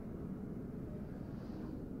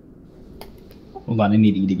 Hold on, I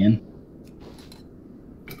need to eat again.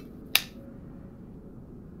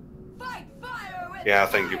 Yeah,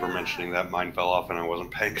 thank you for mentioning that. Mine fell off and I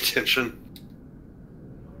wasn't paying attention.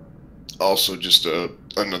 Also, just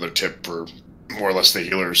another tip for more or less the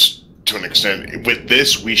healers to an extent. With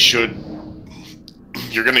this, you're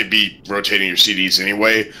going to be rotating your CDs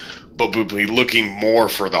anyway, but we'll be looking more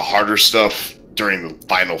for the harder stuff during the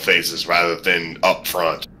final phases rather than up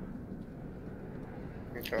front.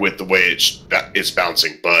 Okay. With the way it's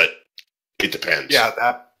bouncing, but it depends.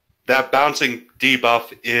 Yeah, that bouncing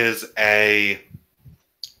debuff is a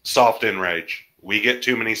soft enrage. We get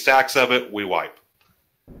too many stacks of it, we wipe.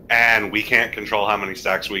 And we can't control how many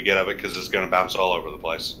stacks we get of it because it's going to bounce all over the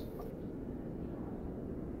place.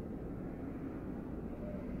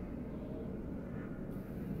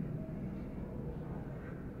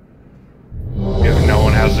 If no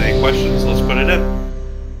one has any questions, let's put it in.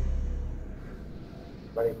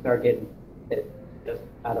 But start getting hit just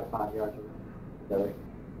out of 5 yards of each other.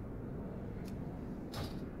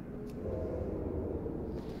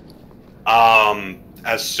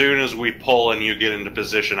 As soon as we pull and you get into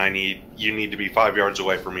position, you need to be 5 yards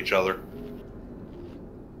away from each other.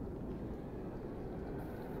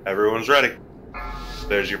 Everyone's ready.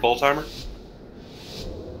 There's your pull timer.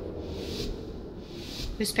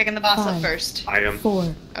 Who's picking the boss up 5, first? I am.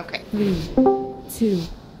 4, Okay. 3, 2,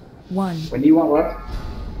 1. When do you want what?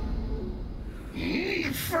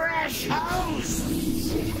 Fresh house.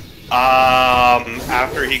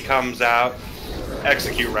 After he comes out,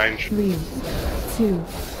 execute range. 3, 2,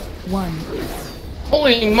 1.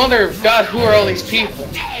 Holy mother of God, who are all these people?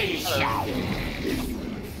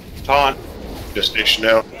 Taunt. Destination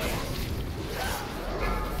now.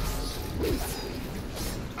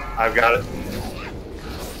 I've got it.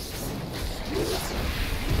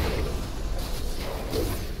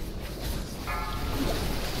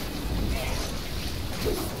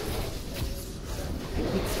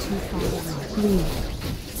 It's too far away.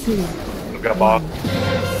 3, 2, I've got Bob.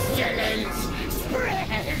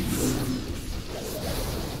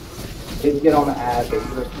 Please get on the ad.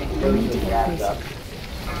 They're really the ads up.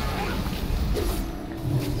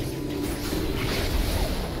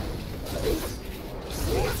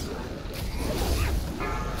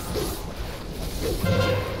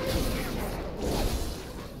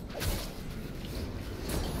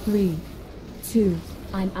 Three, 2,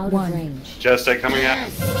 I'm out 1. Of range. Jessica coming out.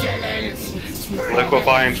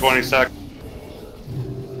 Liquefy in 20 seconds.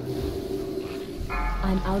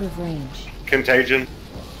 I'm out of range. Contagion.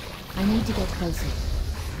 I need to get closer.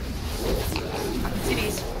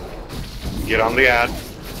 CDs. Get on the ad.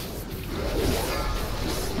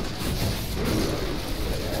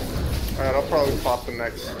 Alright, I'll probably pop the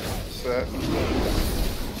next set.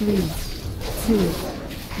 3, 2,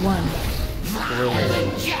 1.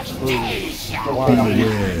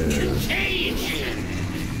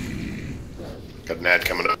 Got an ad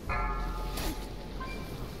coming up.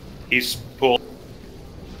 He's pulled.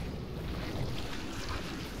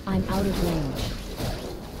 I'm out of range.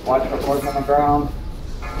 Watch the horse on the ground.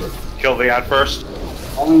 Kill the ad first.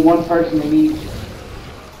 Only one person we need.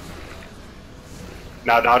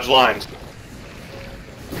 Now dodge lines.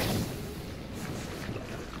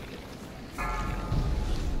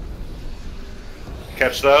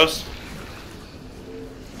 Catch those.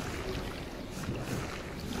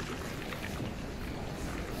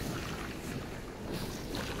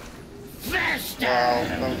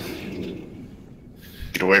 Wow.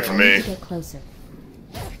 Get away from I need me. to get closer.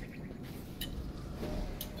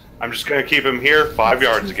 I'm just gonna keep him here 5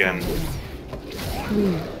 yards again.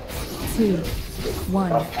 3, 2,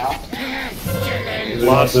 1.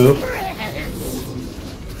 Lost.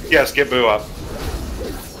 Yes, get Boo up.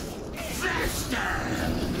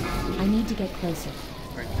 I need to get closer.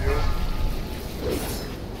 Thank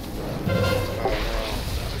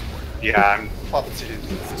you. Yeah, I'm Pop the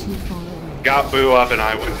CDs. It's too far away. got Boo up and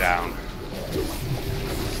I went down.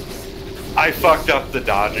 I fucked up the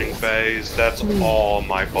dodging phase. That's all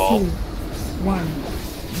my 2, fault. 1.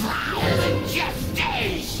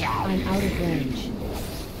 I'm out of range.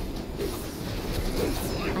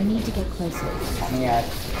 I need to get closer. On the ad.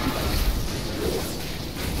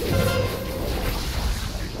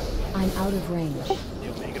 I'm out of range.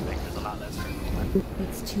 You'll make a picture a lot less.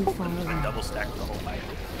 It's too far away. Double stack the whole fight.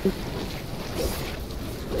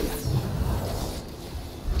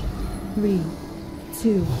 3,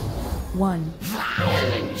 2, 1.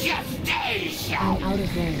 I'm out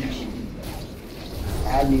of range.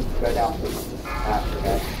 Ad needs to go down after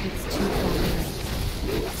that. It's too far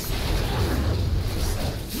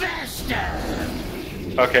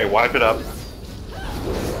away. Okay, wipe it up.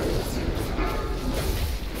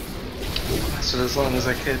 So as long as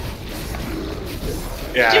I could.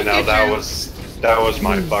 Yeah, no, that was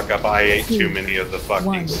my fuck up. I ate too many of the fucking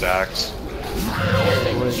 1. stacks.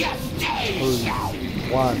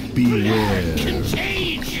 1. Beware.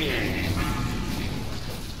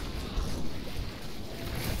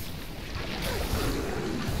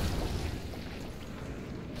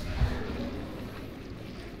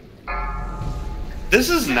 This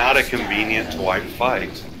is not a convenient to wipe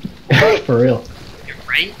fight. For real. You're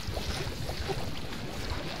right.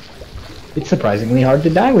 It's surprisingly hard to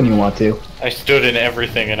die when you want to. I stood in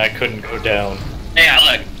everything and I couldn't go down. Yeah,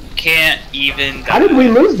 look, can't even. How did we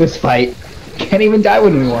lose this fight? Can't even die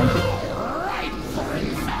when we want to.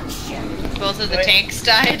 Both of the tanks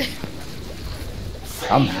died.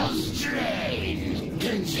 Somehow.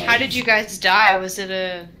 How did you guys die? Was it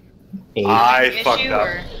a I issue fucked up.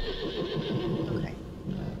 or?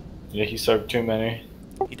 Yeah, he served too many.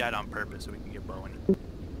 He died on purpose so we can get Bowen.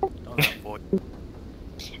 Don't avoid.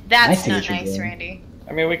 That's I see not what you're nice, doing. Randy.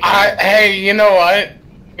 I mean, we can. Hey, you know what?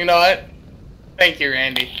 You know what? Thank you,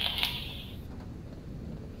 Randy.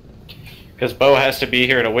 Because Bo has to be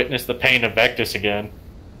here to witness the pain of Vectus again.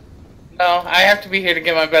 No, I have to be here to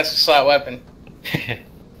get my best in slot weapon.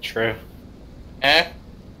 True. Eh?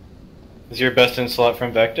 Is your best in slot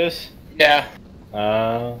from Vectus? Yeah.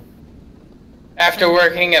 After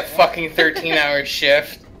working a fucking 13-hour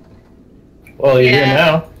shift. Well, you're here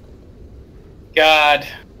now. God,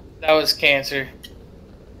 that was cancer.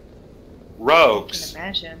 Rogues,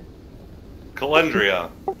 Imagine. Calendria,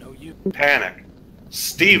 Panic,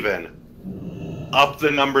 Steven, up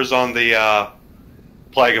the numbers on the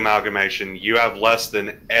Plague Amalgamation. You have less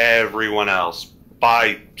than everyone else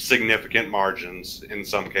by significant margins in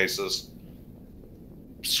some cases.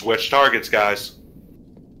 Switch targets, guys.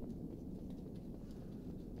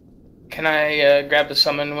 Can I grab the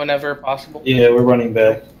summon whenever possible? Yeah, we're running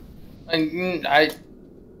back.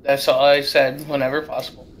 That's all I said, whenever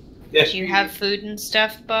possible. Do you have food and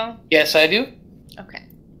stuff, Bo? Yes, I do. Okay.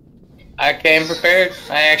 I came prepared.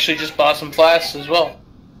 I actually just bought some flasks as well.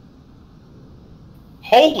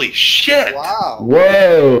 Holy shit! Wow.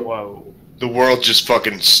 Whoa. The world just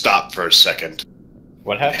fucking stopped for a second.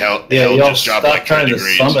 What happened? Hell y'all just dropped stop like trying 10 to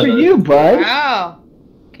degrees. summon For us. you, bud. Wow.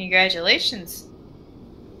 Congratulations.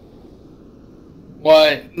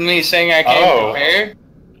 What? Me saying I came prepared?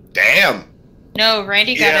 Damn. No,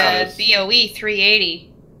 Randy got Yes. a BOE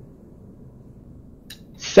 380.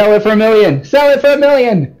 Sell it for $1 million. Sell it for $1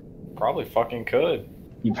 million. Probably fucking could.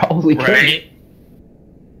 You probably could. Right?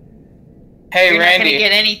 Hey, You're Randy. not gonna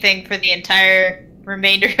get anything for the entire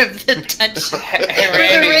remainder of the dungeon. Hey,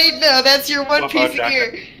 Randy. No, that's your one What piece about of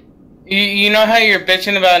gear. You know how you're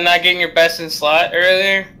bitching about not getting your best in slot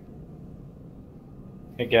earlier?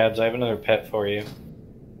 Hey Gabs, I have another pet for you.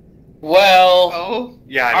 Well, Oh.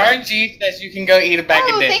 Yeah, I know. RNG says you can go eat a bag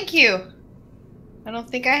Oh, of dick. thank you. I don't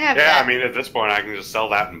think I have Yeah, that. I mean, at this point, I can just sell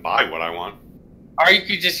that and buy what I want. Or you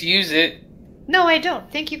could just use it. No, I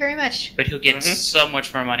don't. Thank you very much. But he'll get so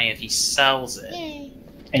much more money if he sells it. Yay.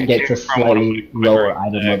 And gets a slightly lower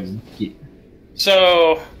item of gear.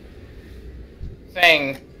 So,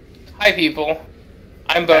 thing. Hi, people.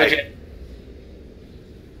 I'm Bojack. Hey.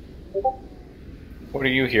 What are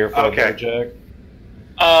you here for, Okay. Bojack?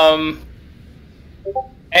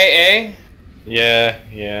 AA?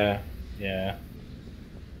 Yeah.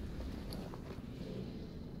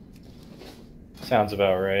 Sounds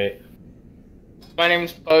about right. My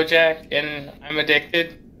name's Bojack, and I'm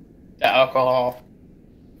addicted to alcohol.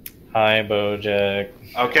 Hi, Bojack.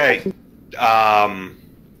 Okay.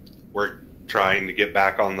 We're trying to get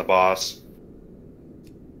back on the boss.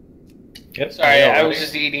 Yep. Sorry, I was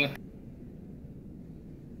just eating.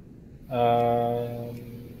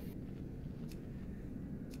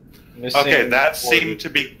 Okay, that seemed to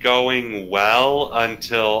be going well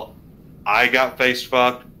until I got face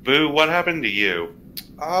fucked. Boo, what happened to you?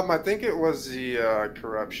 I think it was the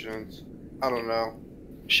corruptions. I don't know.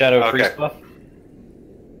 Shadow Okay. Priest buff?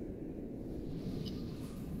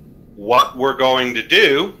 What we're going to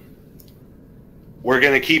do, we're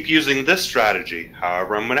going to keep using this strategy.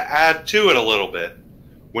 However, I'm going to add to it a little bit.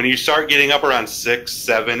 When you start getting up around 6,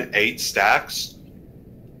 7, 8 stacks,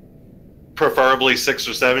 preferably 6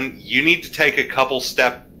 or 7, you need to take a couple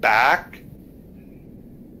step back.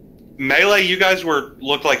 Melee, you guys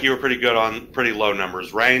looked like you were pretty good on pretty low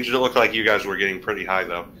numbers. Ranged, it looked like you guys were getting pretty high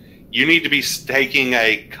though. You need to be taking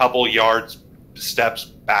a couple steps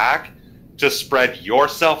back to spread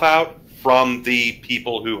yourself out from the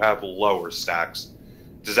people who have lower stacks.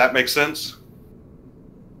 Does that make sense?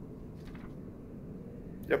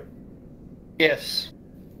 Yep. Yes.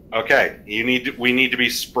 Okay, we need to be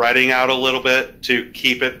spreading out a little bit to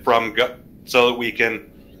keep it from so that we can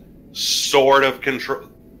sort of control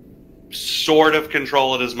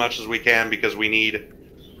it as much as we can, because we need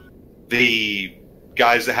the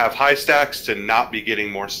guys that have high stacks to not be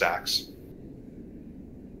getting more stacks.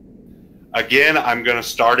 Again, I'm going to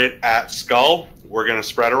start it at Skull. We're going to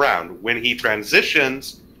spread around. When he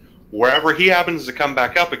transitions, wherever he happens to come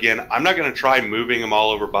back up again, I'm not going to try moving him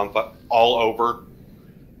all over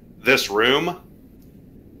this room.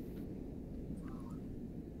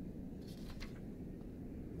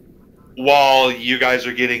 While you guys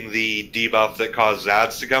are getting the debuff that caused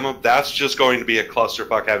Zads to come up, that's just going to be a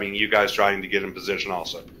clusterfuck having you guys trying to get in position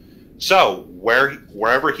also. So,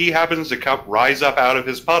 wherever he happens to rise up out of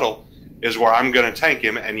his puddle is where I'm going to tank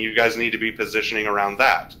him, and you guys need to be positioning around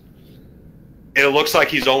that. It looks like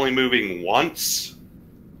he's only moving once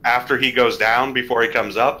after he goes down before he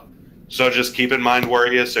comes up, so just keep in mind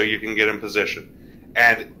where he is so you can get in position.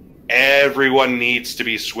 And everyone needs to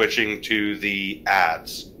be switching to the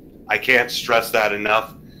ads. I can't stress that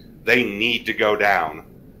enough. They need to go down.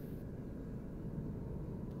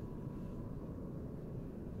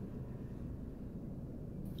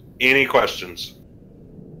 Any questions?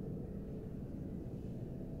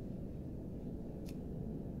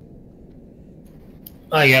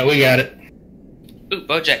 We got it. Ooh,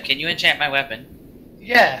 Bojack, can you enchant my weapon?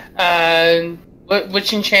 Yeah.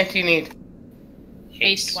 Which enchant do you need?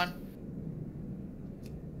 Haste one.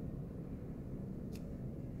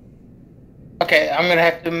 Okay, I'm gonna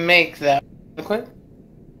have to make that quick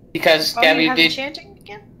because Oh, Gabby you have did enchanting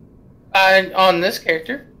again? on this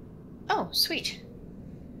character. Oh, sweet.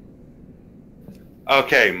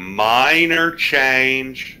 Okay, minor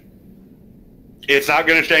change. It's not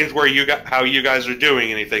going to change where how you guys are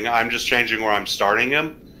doing anything. I'm just changing where I'm starting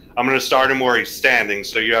him. I'm going to start him where he's standing,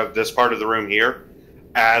 so you have this part of the room here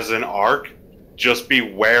as an arc. Just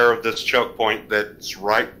beware of this choke point that's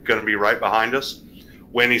going to be right behind us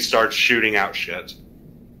when he starts shooting out shit.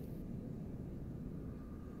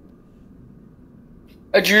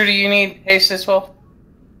 Drew, do you need haste as well?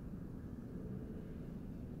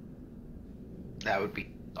 That would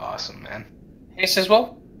be awesome, man. Haste as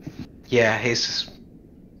well? Yeah, haste is...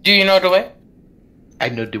 Do you know the way? I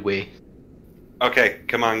know the way. Okay,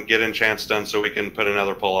 come on, get enchants done so we can put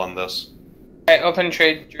another pull on this. Alright, open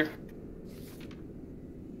trade, Drew.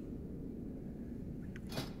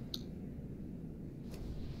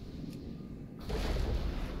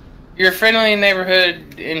 Your friendly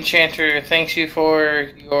neighborhood enchanter thanks you for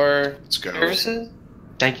your services.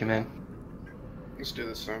 Thank you, man. Let's do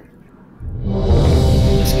this, sir.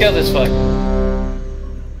 Let's kill this fuck.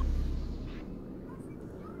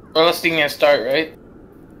 We're lusting at start, right?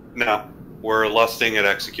 No, we're lusting at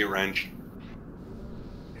execute range.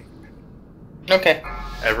 Okay.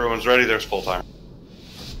 Everyone's ready, there's full time.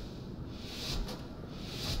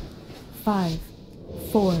 5,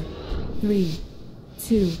 4, 3,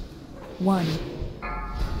 2, 1.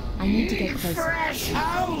 I need to get closer. Fresh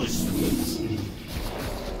hosts!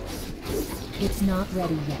 It's not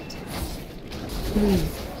ready yet. 3,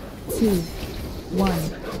 2, 1.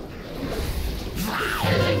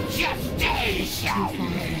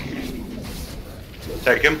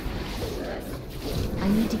 Take him. I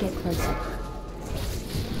need to get closer.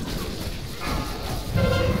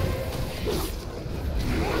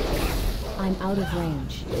 I'm out of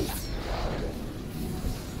range.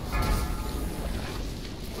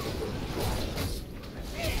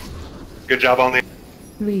 Good job on the...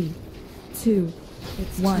 3, 2,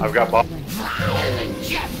 1. I've got Bob.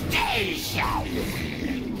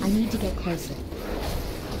 I need to get closer.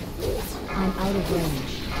 I'm out of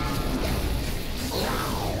range.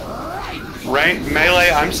 Melee,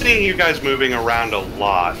 I'm seeing you guys moving around a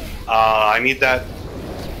lot. I need that.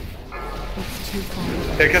 It's too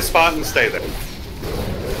far. Pick a spot and stay there.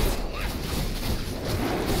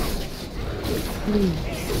 3,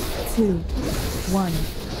 2, 1.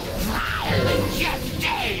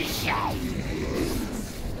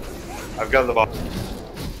 I've got the ball.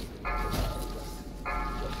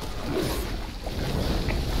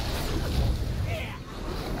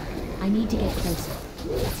 I need to get closer.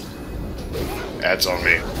 That's on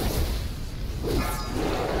me.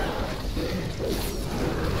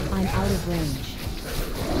 I'm out of range.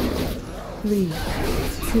 3,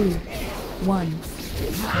 2, 1.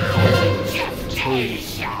 2,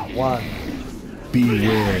 1.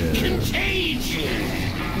 Beware. It's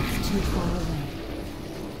too far away.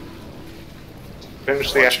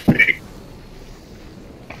 Finish the action.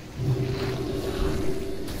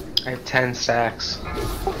 I have 10 stacks.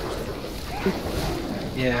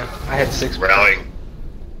 Yeah, I had 6. Rally.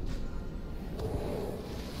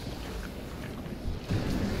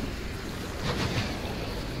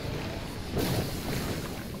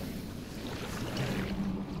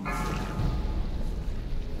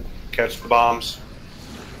 Catch the bombs.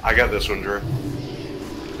 I got this one, Drew.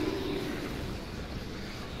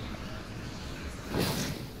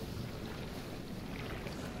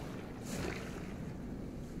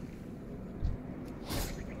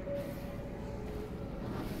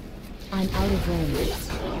 I'm out of range.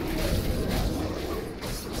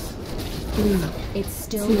 3. It's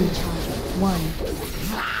still recharging. 1.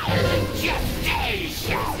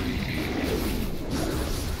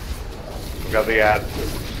 Got the ad.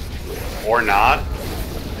 Or not.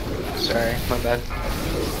 Sorry, my bad.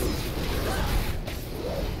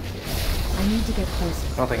 I need to get closer.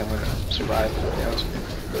 I don't think I'm gonna survive, to be honest with you.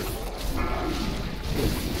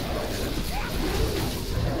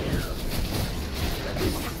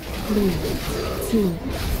 3, 2,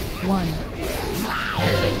 1.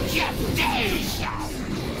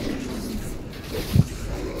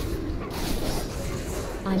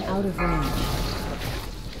 I'm out of range.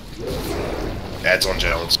 That's on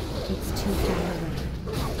Jones. It's too far away.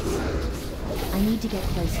 I need to get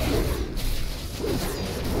closer.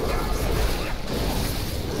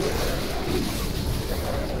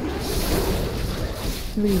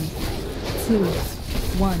 Three, two,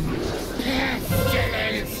 one.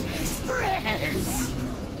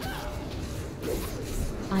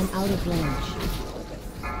 I'm out of range.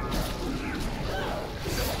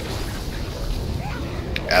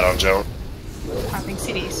 Add on Joan. Popping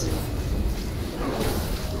CDs.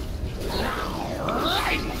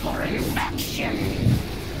 Life for infection.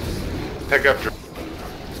 Pick up.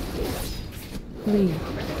 3,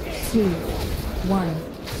 2, 1.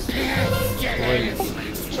 3,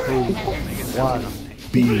 2, 1.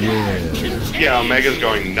 Beware. Yeah, Omega's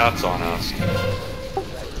going nuts on us.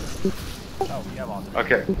 Oh, we have all the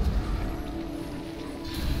Okay.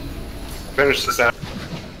 Finish this out.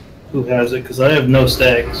 Who has it? Because I have no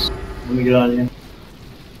stacks. Let me get on you.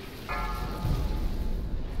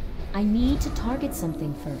 I need to target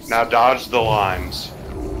something first. Now dodge the limes.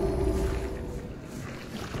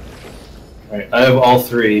 Alright, I have all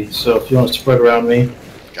three, so if you want to spread around me,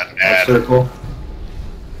 Got an add. circle.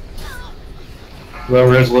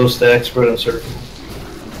 Whoever has low stack, spread in circle.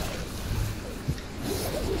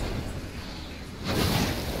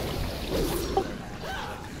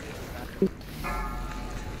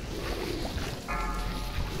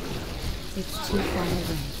 It's too far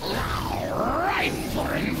away. Ripe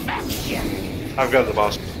for infection. I've got the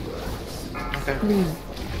boss. Okay. 3,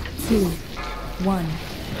 2, 1.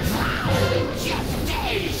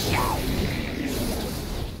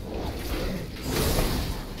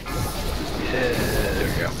 There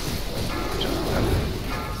we go.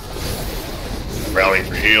 Rallying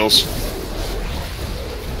for heals.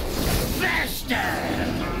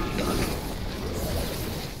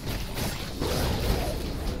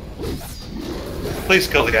 Please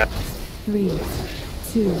kill the guy. 3,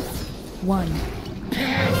 2, 1.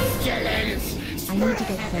 I need to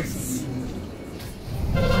get closer.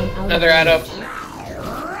 I'm out Another of add up.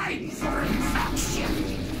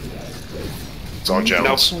 It's on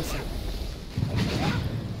Jones. closer. I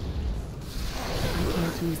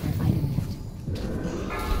can't use that item yet.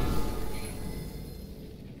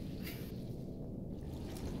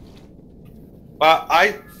 But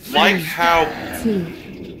I like how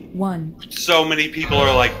 2, 1. so many people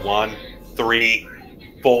are like 1, 3,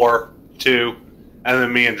 4, 2, and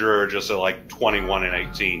then me and Drew are just at like 21 and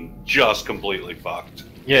 18, just completely fucked.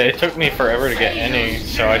 Yeah, it took me forever to get any,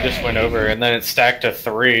 so I just went over, and then it stacked to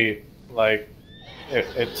 3. Like,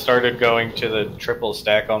 it started going to the triple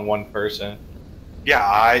stack on one person.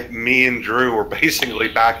 Yeah, me and Drew were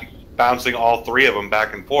basically bouncing all 3 of them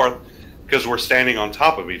back and forth because we're standing on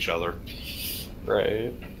top of each other.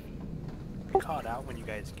 Right. call it out when you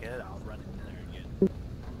guys get it. I'll run in there again.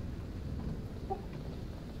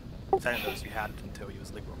 I didn't notice you had it until he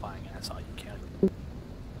was liquefying and I saw you can.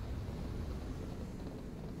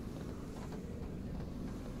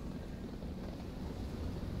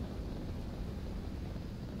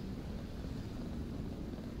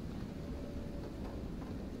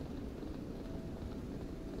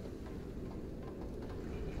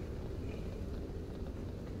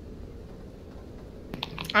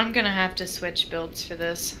 I'm gonna have to switch builds for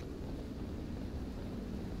this.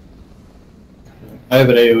 I have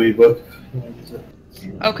an AoE book.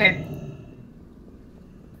 Okay.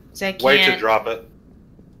 So I Wait to can't. drop it.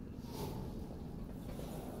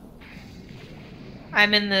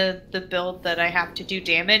 I'm in the build that I have to do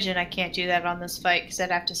damage, and I can't do that on this fight because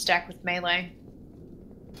I'd have to stack with melee.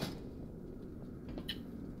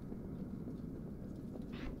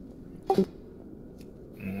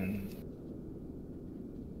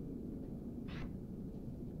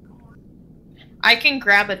 I can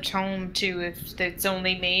grab a tome too if it's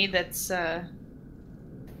only me that's that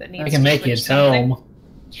needs. I can to make you a switch something. tome.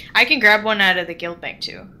 I can grab one out of the guild bank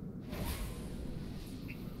too.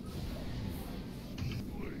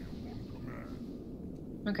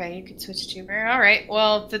 Okay, you could switch to her. All right.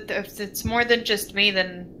 Well, if it's more than just me,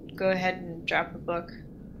 then go ahead and drop a book.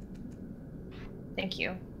 Thank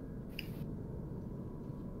you.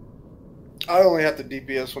 I only have to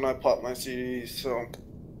DPS when I pop my CDs, so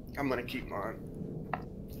I'm gonna keep mine.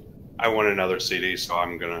 I want another CD, so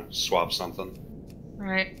I'm gonna swap something. All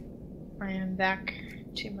right. I am back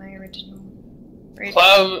to my original.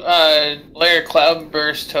 Layer cloud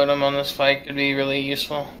burst totem on this fight could be really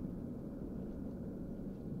useful.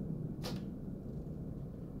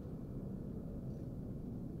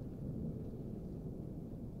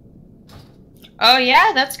 Oh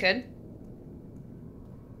yeah, that's good.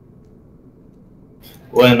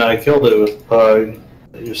 When I killed it with Pug,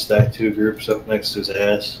 I just stacked 2 groups up next to his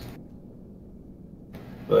ass.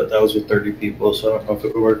 But that was with 30 people, so I don't know if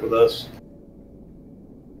it would work with us.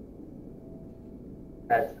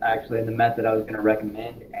 That's actually the method I was going to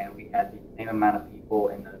recommend, and we had the same amount of people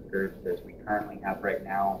in those groups as we currently have right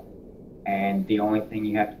now. And the only thing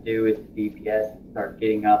you have to do is the DPS start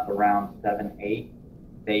getting up around 7, 8.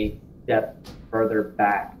 They step further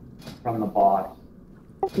back from the boss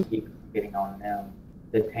to keep getting on them.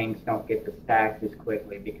 The tanks don't get the stacks as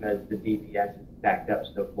quickly because the DPS is stacked up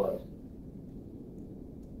so close.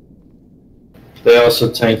 They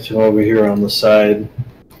also tanked him over here on the side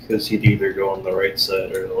because he'd either go on the right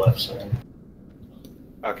side or the left side.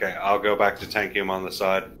 Okay, I'll go back to tanking him on the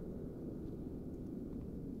side.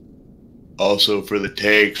 Also, for the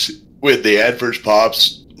tanks, with the adverse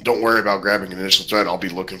pops, don't worry about grabbing an initial threat. I'll be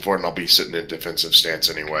looking for it, and I'll be sitting in defensive stance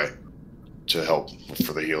anyway to help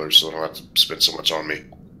for the healers, so I don't have to spend so much on me.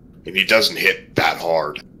 And he doesn't hit that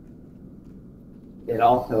hard. It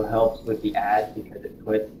also helps with the ad because it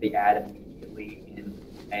puts the ad immediately in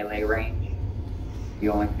melee range. The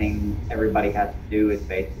only thing everybody has to do is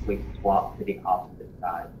basically swap to the opposite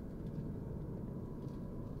side.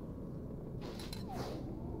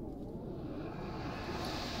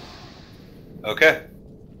 Okay.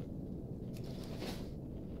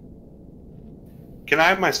 Can I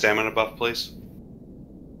have my stamina buff, please?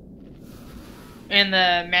 And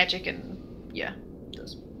the magic and yeah,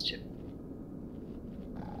 those shit.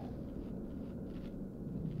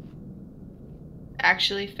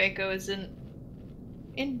 Actually, Fako isn't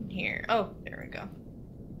in here. Oh, there we go.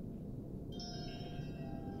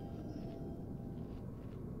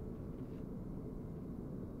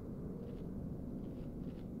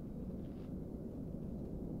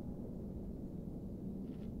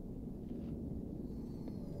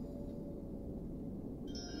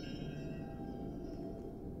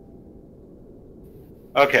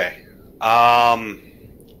 Okay.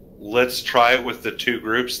 Let's try it with the 2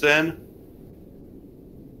 groups then.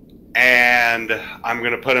 And I'm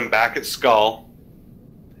going to put him back at Skull.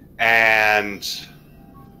 And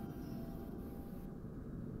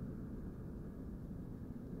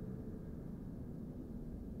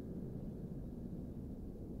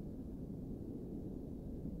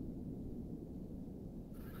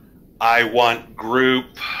I want group...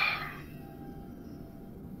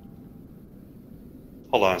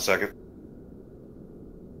 Hold on a second.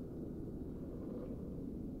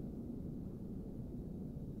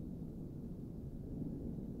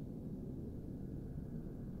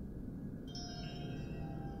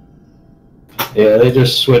 Yeah, they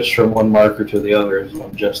just switched from one marker to the other as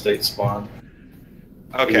one gestate spawn.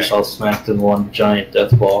 Okay. They just all smacked in one giant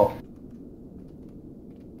death ball.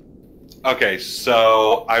 Okay,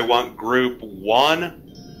 so I want group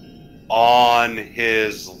 1 on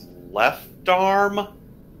his left arm.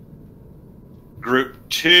 Group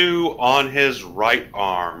 2 on his right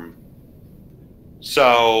arm.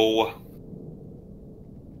 So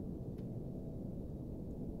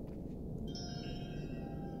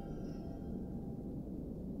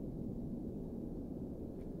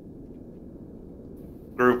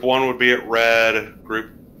group 1 would be at red, group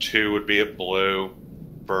 2 would be at blue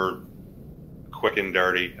for quick and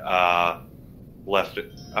dirty. Left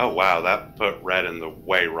it. Oh wow, that put red in the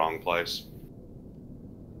way wrong place.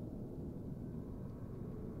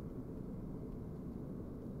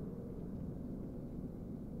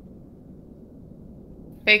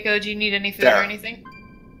 Fako, do you need any food or anything?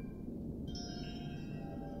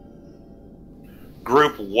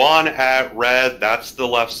 Group 1 at red, that's the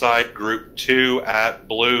left side. Group 2 at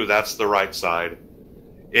blue, that's the right side.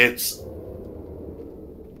 It's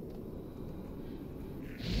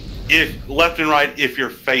if left and right if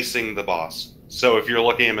you're facing the boss. So if you're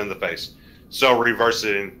looking him in the face. So reverse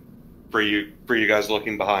it in for you guys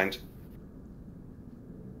looking behind.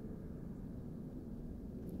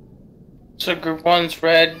 So group 1's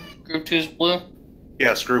red, group 2's blue?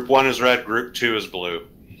 Yes, group 1 is red, group 2 is blue.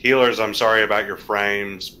 Healers, I'm sorry about your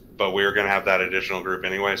frames, but we're going to have that additional group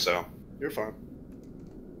anyway, so. You're fine.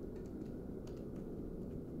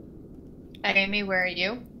 Amy, where are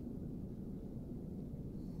you?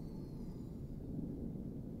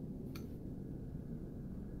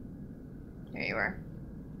 There you are.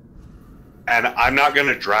 And I'm not going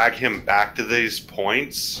to drag him back to these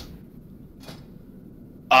points.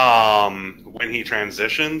 When he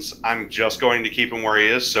transitions, I'm just going to keep him where he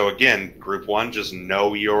is. So again, group 1, just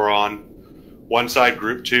know you're on one side.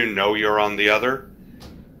 Group 2, know you're on the other.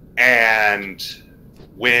 And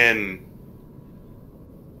when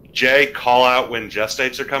Jay, call out when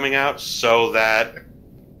gestates are coming out so that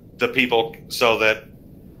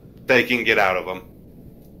they can get out of them.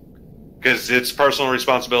 Because it's personal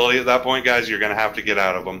responsibility at that point, guys. You're going to have to get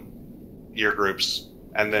out of them, your groups,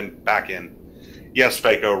 and then back in. Yes,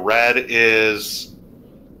 Fako, red is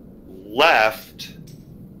left,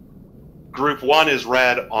 Group 1 is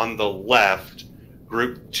red on the left.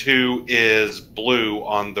 Group 2 is blue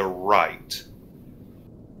on the right.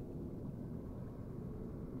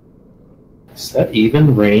 Is that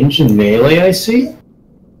even range and melee I see?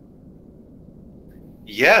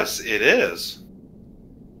 Yes, it is.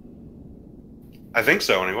 I think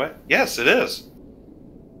so, anyway. Yes, it is.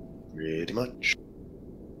 Pretty much.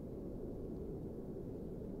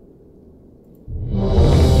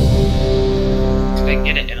 Did I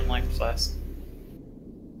get it in a life flask?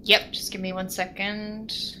 Yep, just give me 1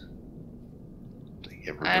 second. I'm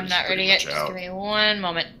Everybody's not ready pretty yet. much Just out. give me 1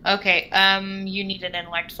 moment. Okay, you need an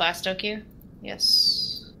intellect flask, don't you?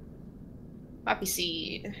 Yes. Poppy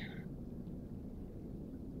seed.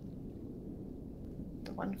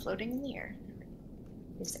 The one floating in the air.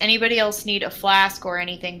 Does anybody else need a flask or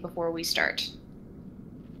anything before we start?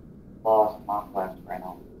 Lost my flask right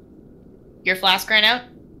now. Your flask ran out?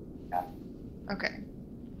 Yeah. Okay.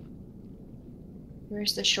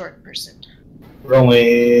 Where's the short person? We're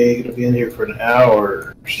only going to be in here for an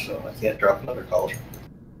hour, so I can't drop another cauldron.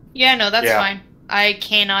 Yeah, no, that's Yeah. fine. I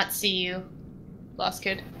cannot see you, Lost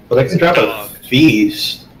Kid. But I can drop a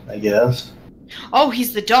feast, I guess. Oh,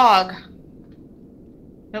 he's the dog.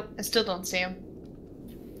 Nope, I still don't see him.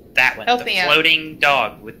 That one, Help the me out. floating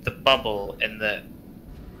dog with the bubble and the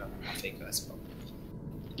fake ice bubble.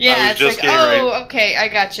 Yeah, I was it's just like, getting oh, ready. okay, I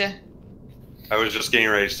gotcha. I was just getting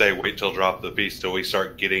ready to say, wait till drop the piece till we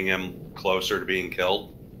start getting him closer to being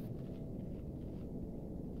killed.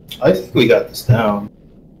 I think we got this down.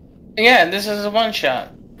 Yeah, this is a one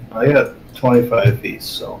shot. I got 25 feet,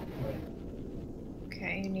 so.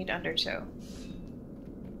 Okay, you need undertow.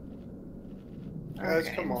 Guys,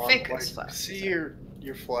 Okay, come on. fake Like, ice flask. see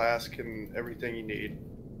your flask and everything you need.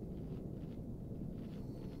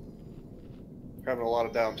 Having a lot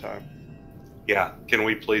of downtime. Yeah, can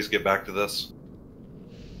we please get back to this?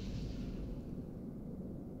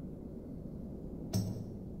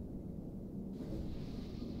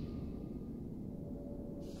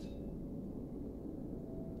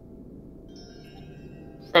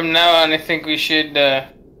 From now on, I think we should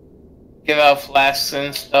give out flasks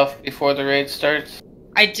and stuff before the raid starts.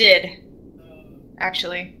 I did,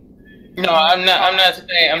 actually. No, I'm not.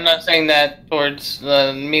 I'm not saying that towards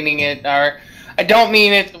meaning it. Or I don't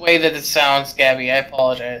mean it the way that it sounds, Gabby. I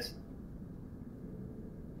apologize.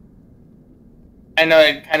 I know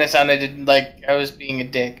it kind of sounded like I was being a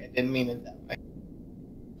dick. I didn't mean it that way.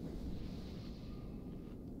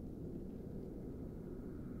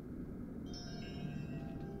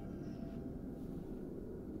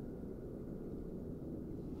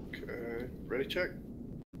 Okay, ready, check.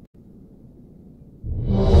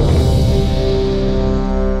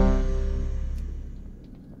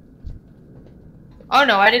 Oh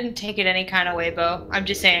no, I didn't take it any kind of way, Bo. I'm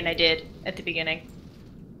just saying I did at the beginning.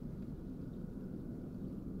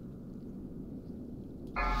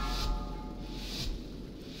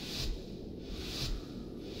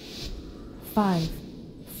 Five,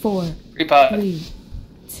 four, Repot. 3,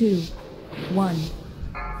 2, 1.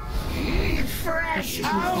 Fresh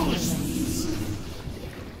house!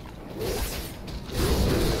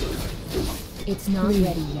 It's not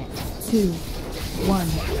ready yet. 2, 1.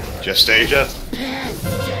 Just stay. Just.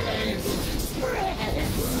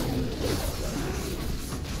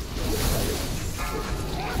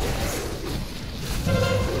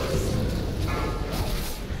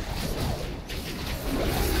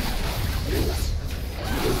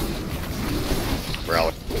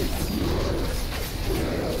 Rally.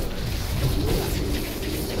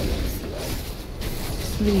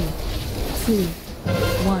 Three, 2,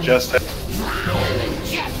 1. Just.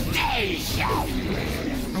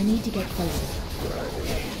 I need to get closer.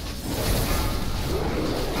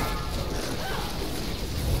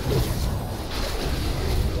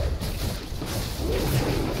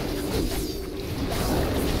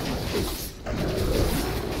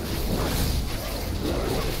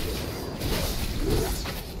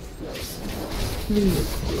 Three,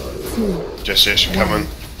 2. Just ish coming.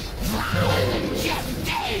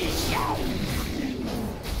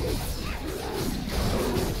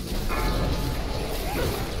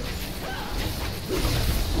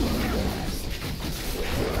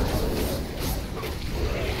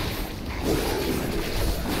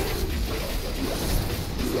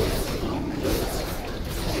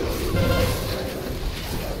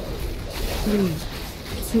 Three,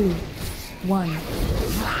 2, 1. 3,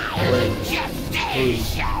 2,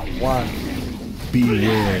 1.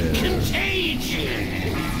 Beware.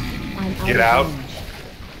 I'm Get of out. range.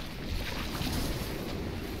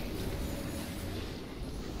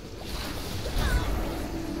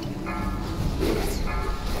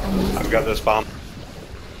 I've got this bomb.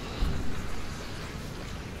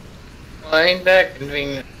 Well, ain't that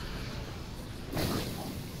convenient?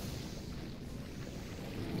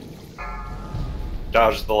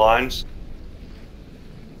 Dodge the lines.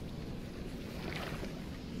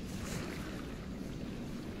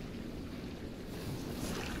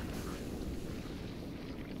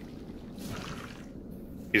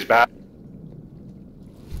 He's back.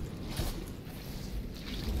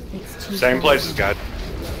 Same places, guys.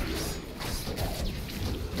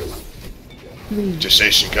 3,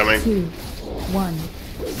 Gestation coming. 2, 1.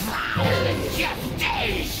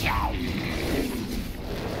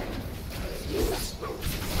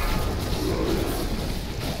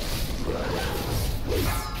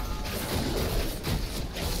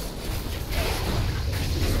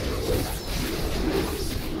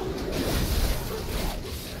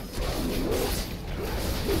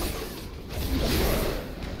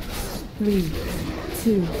 Three,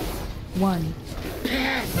 2, 1.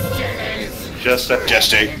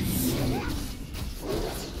 Gestate.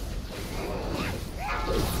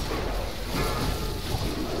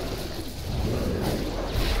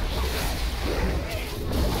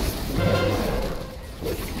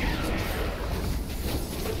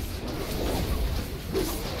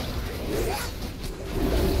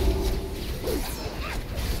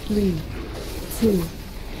 Three, 2,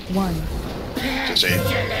 1.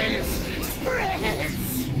 Gestate.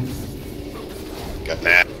 Got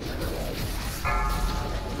that.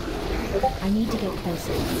 I need to get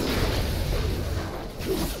closer.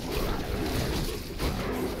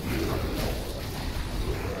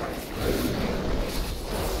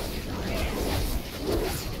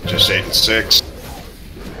 Gestate in 6.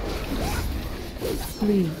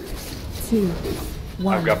 3, 2,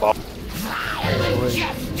 1. I've got ball.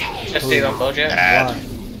 Just stay on Bojack. Add.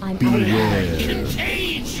 I'm Beware.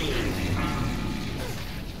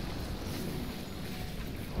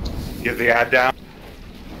 Get the ad down.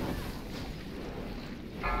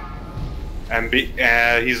 And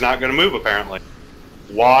he's not going to move, apparently.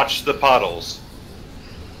 Watch the puddles.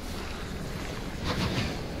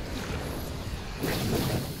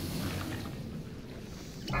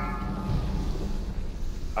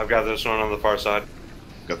 I've got this one on the far side.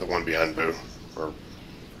 Got the one behind Boo. Or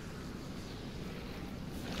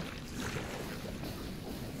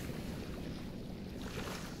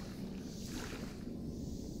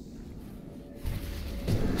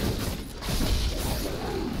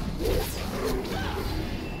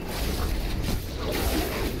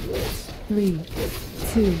 3,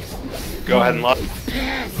 2. Go ahead and lock.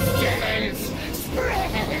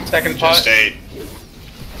 Second pot. Gestate.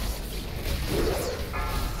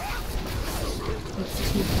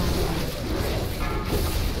 It's too far.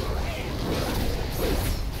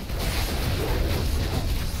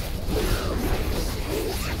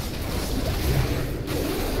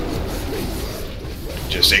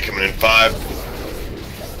 Gestate coming in 5.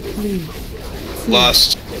 3, 2,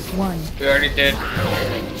 Lust. 1. We already did.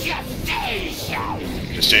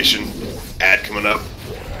 Gestation. Add coming up.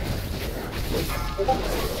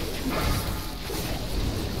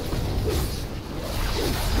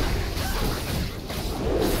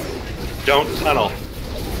 Don't tunnel.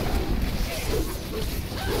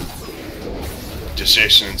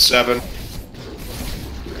 Gestation in 7.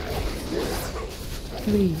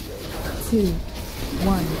 3, 2,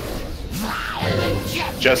 1.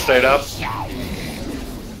 Just stayed up.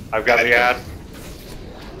 I've got the ad.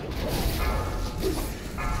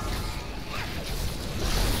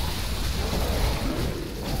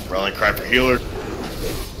 Rallying cry for healer.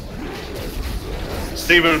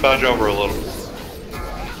 Steven, budge over a little.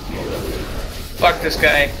 Fuck this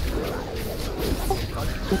guy. I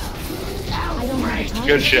don't have the time.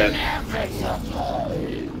 Good shit.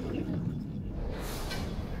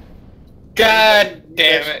 God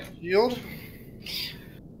damn it. Yield?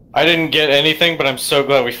 I didn't get anything, but I'm so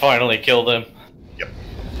glad we finally killed him. Yep.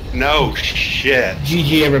 No shit.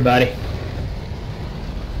 GG, everybody.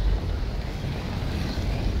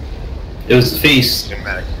 It was a feast.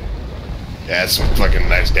 Cinematic. Yeah, it's some fucking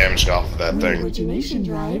nice damage off of that thing. Origination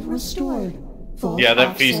drive restored. Vault Yeah,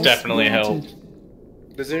 that feast access definitely granted. helped.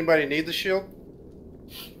 Does anybody need the shield?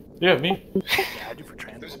 Yeah, me. Yeah, I do for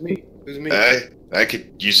transport. Who's me? Who's me? I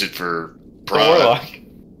could use it for The Warlock.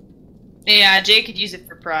 Yeah, Jay could use it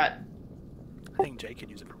for prot. I think Jay could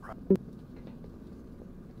use it for prop.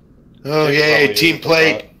 Oh Jake yay, probably team uses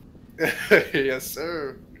plate. Yes,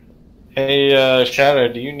 sir. Hey, Shadow,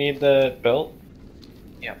 do you need that belt?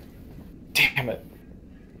 Yep. Damn it.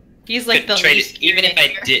 He's like the Trade least it, even if I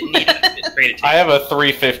here. didn't need it, I'd trade it to I you. have a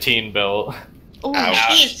 315 belt. Oh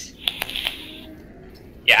Ouch. shit!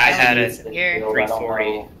 Yeah, I had Use it. Here. I don't know. 340.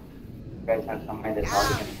 You guys have somebody that's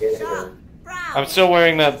already gonna get it, or I'm still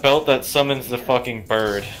wearing that belt that summons the fucking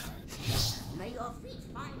bird. May your feet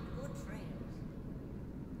find good trails.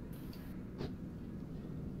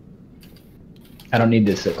 I don't need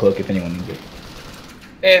this cloak if anyone needs it.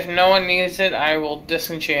 If no one needs it, I will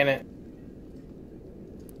disenchant it.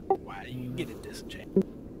 Why do you get it disenchanted?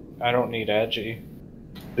 I don't need Agi.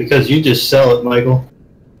 Because you just sell it, Michael.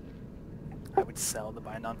 I would sell the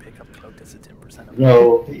buy non-pickup cloak as a 10% of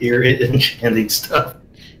No, you're enchanting stuff.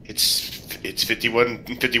 It's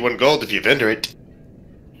 51 gold if you vendor it.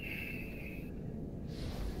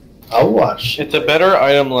 I'll watch. It's a better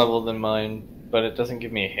item level than mine, but it doesn't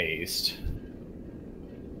give me haste.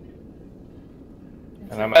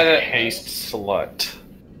 And I'm a haste slut.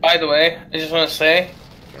 By the way, I just want to say,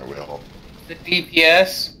 I will. the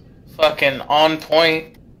DPS, fucking on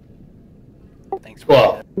point. Thanks for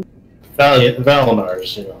Well,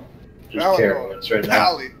 Valinar's, you know, just Valinor, carrying us right now.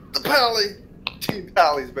 Pally, the Pally, Team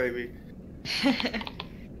Pallies, baby.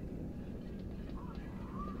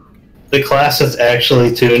 The class is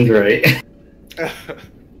actually tuned right.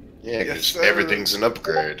 Yeah, because everything's an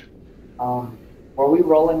upgrade. Were we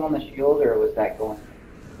rolling on the shield or was that going?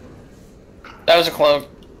 That was a cloak.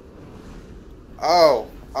 Oh.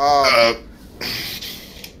 Uh-oh.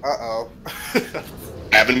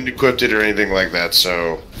 Haven't equipped it or anything like that,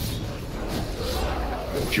 so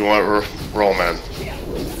if you want, roll, man.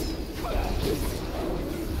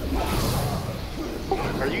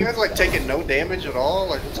 Are you guys like taking no damage at all?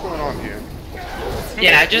 Like, what's going on here?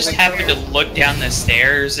 Yeah, I just happened to look down the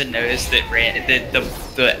stairs and notice that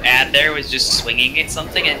the ad there was just swinging at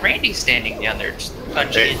something, and Randy's standing down there just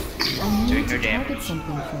punching it, doing no damage.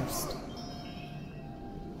 Something first.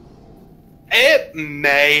 It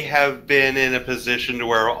may have been in a position to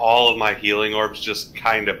where all of my healing orbs just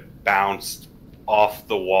kind of bounced off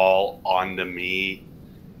the wall onto me.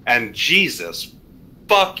 And Jesus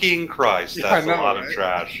fucking Christ, that's a lot of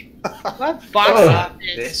trash. What box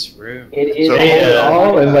office? This room. It is.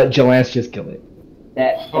 Oh, and let Jelance just kill it.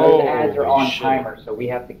 Those ads are on timer, so we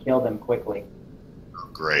have to kill them quickly.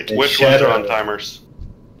 Great. Which ones are on timers?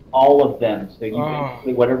 All of them. So you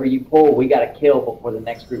basically, whatever you pull, we got to kill before the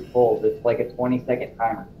next group pulls. It's like a 20-second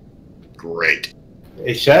timer. Great.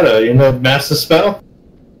 Hey, Shadow, you know Master Spell?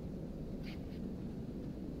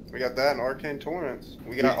 We got that in Arcane Torrents.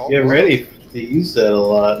 We got all. Get ready to use that a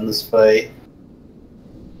lot in this fight.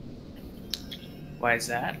 Why is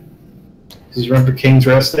that? Because you remember King's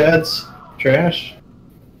Rest ads? Trash?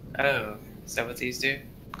 Oh, is that what these do?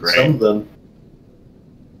 Great. Some of them.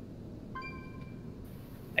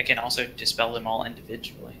 I can also dispel them all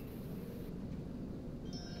individually.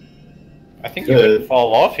 I think you can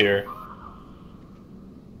fall off here.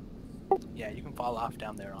 Yeah, you can fall off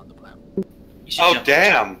down there on the platform. Oh,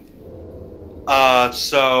 damn.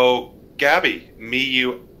 So, Gabby, me,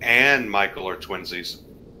 you, and Michael are twinsies.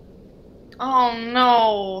 Oh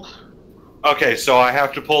no. Okay, so I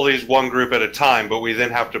have to pull these one group at a time, but we then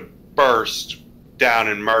have to burst down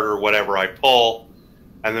and murder whatever I pull,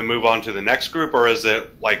 and then move on to the next group, or is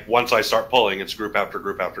it like once I start pulling, it's group after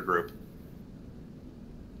group after group?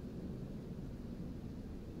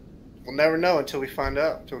 We'll never know until we find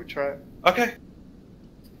out, until we try it. Okay.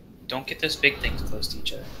 Don't get those big things close to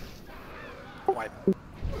each other.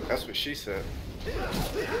 That's what she said.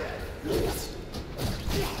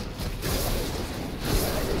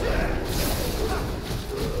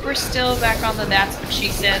 We're still back on the that's what she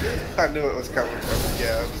said. I knew it was coming from the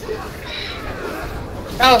Gabs.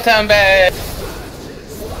 Oh, time bad.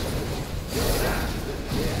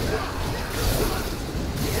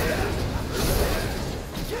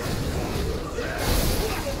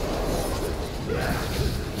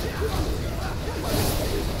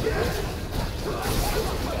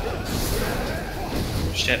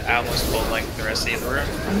 Shit, I almost pulled like the rest of the room.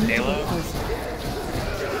 Halo.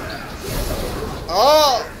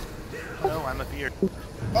 Oh! No, I'm a beard.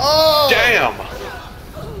 Oh! Damn!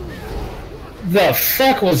 The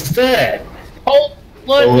fuck was that? Hold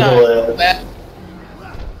blood.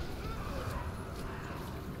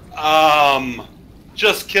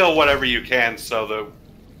 Just kill whatever you can so the...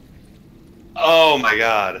 Oh my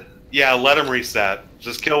god. Yeah, let him reset.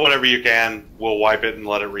 Just kill whatever you can, we'll wipe it and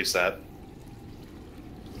let it reset.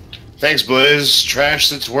 Thanks, Blizz. Trash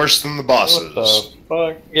that's worse than the bosses. What the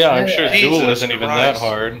fuck? Yeah, I'm sure Jesus Duel isn't even that Christ.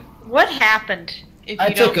 hard. What happened? If I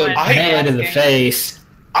you took don't a mind hand in the asking? face.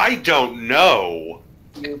 I don't know.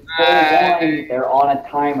 You pull one, they're on a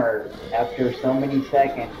timer. After so many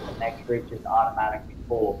seconds, the next group just automatically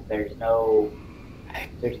pulls. There's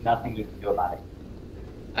nothing you can do about it.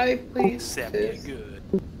 I please. Except you're good.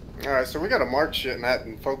 Alright, so we gotta mark shit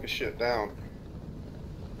and focus shit down.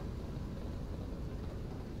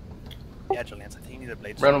 Yeah, Lance, I think you need a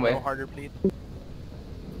blade. Run away. A little harder, please.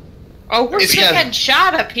 Oh, we're It's still got- getting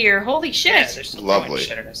shot up here. Holy shit. Yeah, there's still Lovely. throwing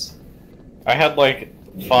shit at us. I had like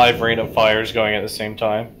 5 random fires going at the same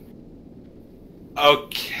time.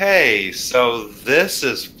 Okay, so this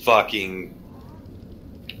is fucking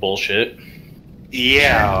bullshit.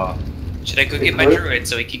 Yeah. Should I go get my druid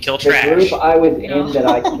so he can kill The trash? group I was in that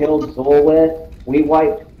I killed Zul with, we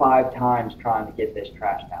wiped 5 times trying to get this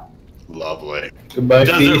trash down. Lovely. Goodbye,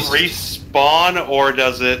 Does peace. it respawn or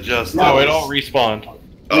does it just? No, it all respawned. No,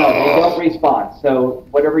 they don't respawn, so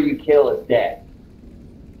whatever you kill is dead.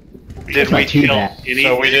 Did we too kill bad. anything?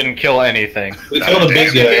 So we didn't kill anything. We killed a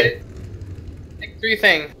big guy. Like 3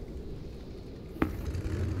 things.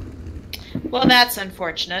 Well, that's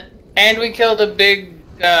unfortunate. And we killed a big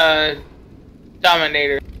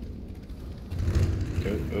Dominator.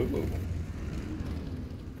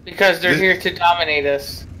 Because they're here to dominate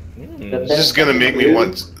us. This is gonna make me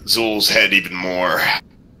want Zul's head even more.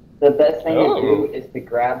 The best thing to do is to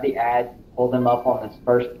grab the ads, pull them up on this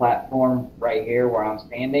first platform right here where I'm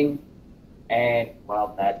standing, and,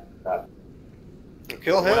 well, that sucks.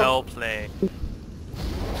 Kill him. Well played.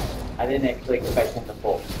 I didn't actually expect him to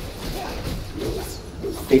pull.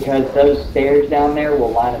 Because those stairs down there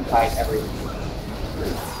will line of sight everything.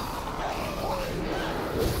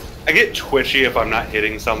 I get twitchy if I'm not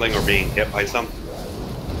hitting something or being hit by something.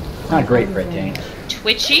 Not great for a tank.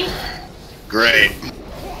 Twitchy? Great.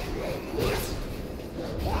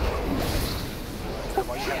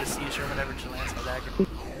 Why you have a seizure whenever Lance has dagger?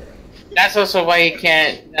 That's also why you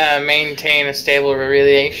can't maintain a stable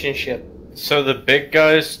relationship. So the big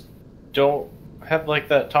guys don't have like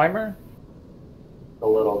that timer? The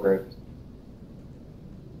little groups.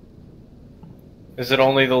 Is it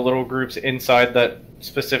only the little groups inside that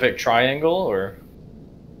specific triangle, or?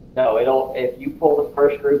 No, if you pull the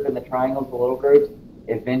first group in the triangles, the little groups,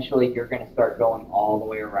 eventually you're going to start going all the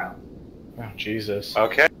way around. Oh, Jesus.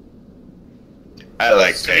 Okay. I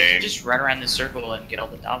like So we can pain. just run around the circle and get all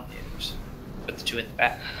the dominators. Put the 2 in the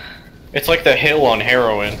back. It's like the hill on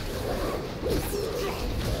heroin.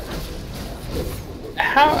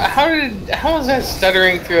 How was that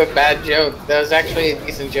stuttering through a bad joke? That was actually a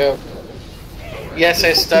decent joke. Yes,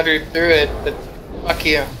 I stuttered through it, but fuck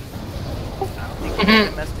you.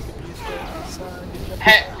 Domestic abuse judges, good job.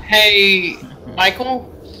 Hey,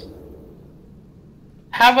 Michael?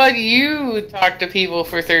 How about you talk to people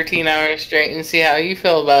for 13 hours straight and see how you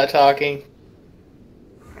feel about talking?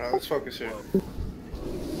 Alright, let's focus here.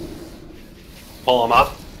 Pull them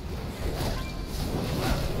up.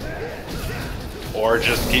 Or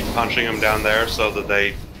just keep punching them down there so that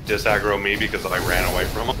they disaggro me because I ran away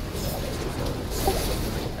from them.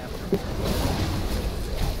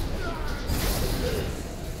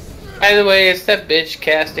 By the way, it's that bitch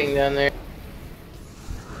casting down there.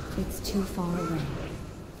 It's too far away.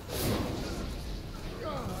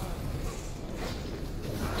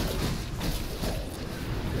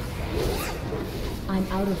 I'm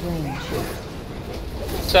out of range.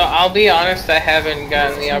 So I'll be honest, I haven't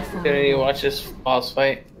gotten the opportunity to watch this boss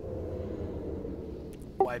fight.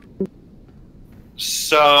 Why?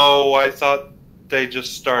 So I thought they just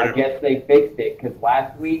I started. guess they fixed it, because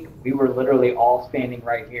last week we were literally all standing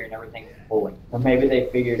right here and everything was pulling. So maybe they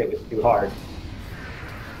figured it was too hard.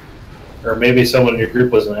 Or maybe someone in your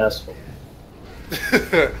group was an asshole.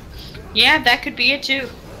 Yeah, that could be it too.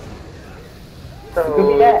 It could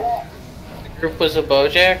be that. The group was a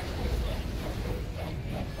Bojack?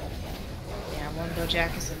 Yeah, one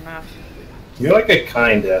Bojack is enough. You're like a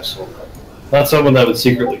kind asshole. Not someone that would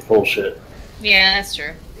secretly pull shit. Yeah, that's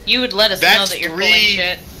true. You would let us know That's that you're 3 pulling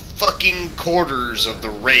shit. fucking quarters of the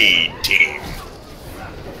raid team.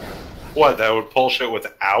 What, that would pull shit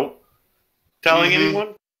without telling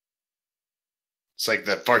anyone? It's like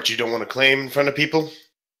that part you don't want to claim in front of people.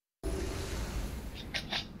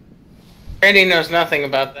 Randy knows nothing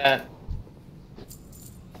about that.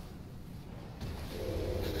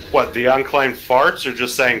 What, the unclaimed farts or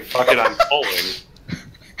just saying, fuck it, I'm pulling?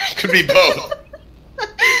 Could be both.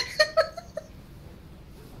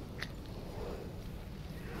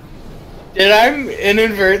 Did I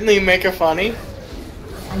inadvertently make a funny?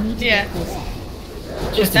 Yeah.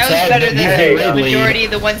 Just That a was tad better bit than more the deadly. majority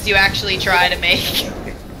of the ones you actually try to make.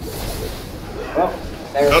 Well,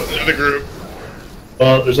 there. Oh, another group.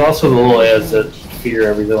 Well, there's also the little ads that fear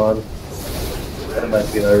everyone. That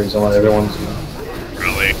might be another reason why everyone's.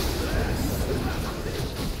 Really?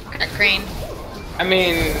 Crane. I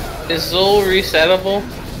mean, is Zul resettable?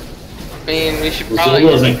 I mean, we should Zul probably...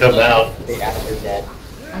 doesn't come out. The after dead.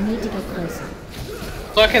 I need to get closer.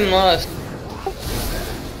 Fucking lust.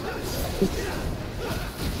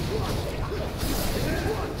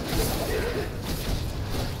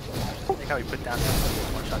 how we put down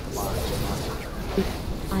one shot the boss.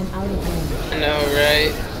 I'm out of range. I know,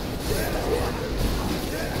 right?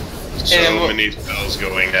 So And many spells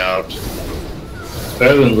going out. It's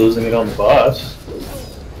better than losing it on the boss.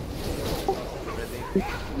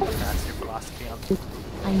 That's your philosophy on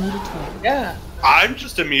I need a toy. Yeah. I'm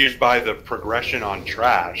just amused by the progression on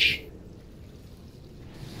trash.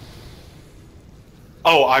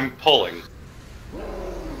 Oh, I'm pulling.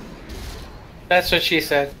 That's what she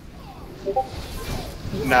said.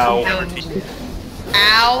 No.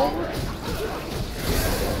 Ow.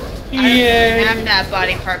 I don't Yay. have that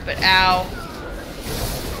body part, but ow.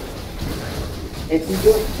 If you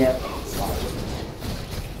do it, yeah.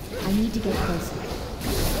 I need to get closer.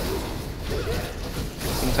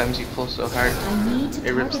 Sometimes you pull so hard, I need to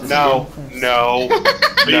it rips the No. skin. No.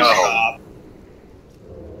 Please No. stop.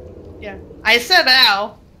 Yeah. I said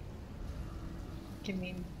ow. I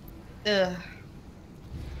mean, ugh.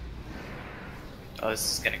 Oh,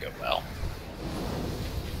 this is gonna go well.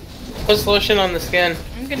 Put lotion on the skin.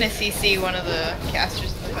 I'm gonna CC one of the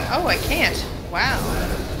casters in the back. Oh, I can't. Wow.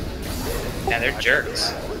 Yeah, they're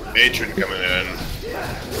jerks. Matron coming in.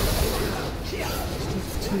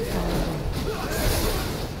 It's too far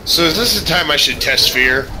away. So is this the time I should test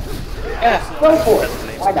fear? Yeah. Go for it.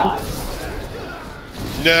 Why not?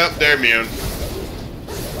 Nope, they're immune.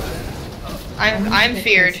 I'm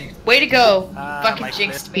feared. Way to go. You fucking Mike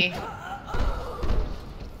jinxed me.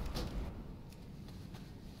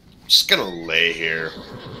 Just gonna lay here.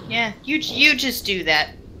 Yeah, you just do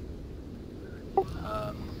that.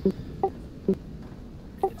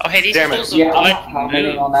 Oh, hey, these Damn it. pools of Yeah, I'm blood not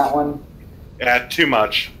commenting move. on that one. Yeah, too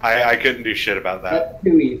much. I couldn't do shit about that. That's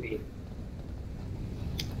too easy.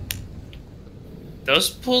 Those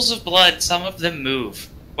pools of blood, some of them move.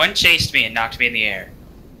 One chased me and knocked me in the air.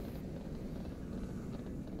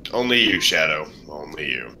 Only you, Shadow. Only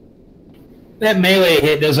you. That melee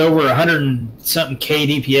hit does over 100 and something K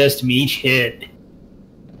DPS to me each hit.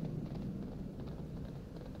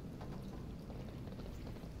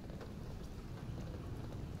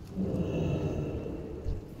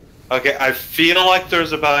 Okay, I feel like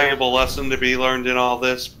there's a valuable lesson to be learned in all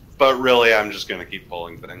this, but really I'm just gonna keep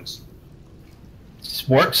pulling things. It's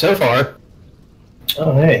worked so far.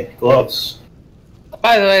 Oh, hey, gloves.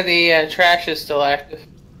 By the way, the trash is still active.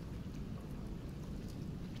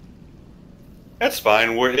 That's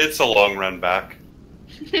fine. It's a long run back.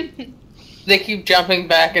 They keep jumping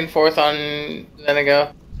back and forth on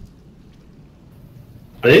Venego.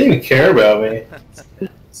 They didn't even care about me.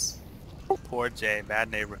 Poor Jay, bad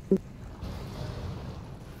neighbor.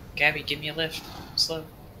 Gabby, give me a lift. I'm slow.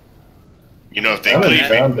 You know if they I'm in leave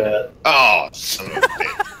it. combat. Oh, son of a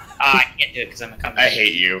bitch. I can't do it because I'm a company. I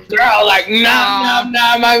hate you. They're all like, nom,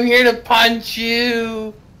 I'm here to punch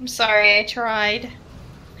you. I'm sorry, I tried.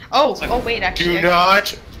 Oh, oh wait, actually. Do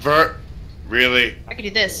not really. I could do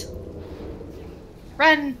this.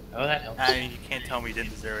 Run. Oh, that helps. You can't tell me you didn't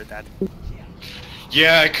deserve it. That.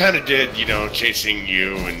 Yeah, I kind of did, you know, chasing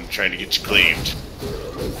you and trying to get you cleaved.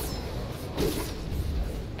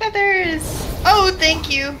 Feathers. Oh,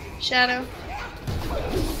 thank you, Shadow.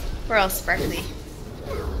 We're all sparkly.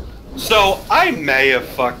 So I may have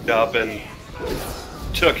fucked up and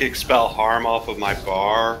took Expel Harm off of my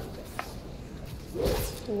bar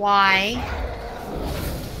Why?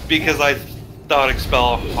 because I thought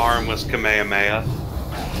Expel Harm was Kamehameha.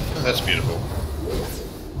 That's beautiful.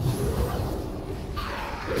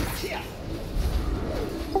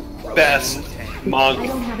 Best monk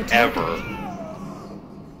ever.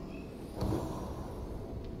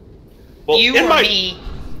 Well, You in or my me?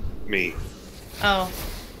 me. Oh.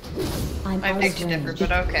 I'm I out beg of to differ, range.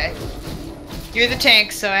 but okay. You're the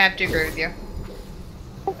tank, so I have to agree with you.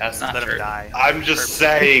 That's not Let him true. die. I'm just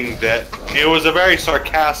saying that it was a very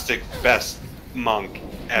sarcastic best monk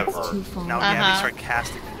ever. Too far. Now Gabby's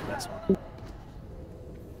sarcastic in the best one.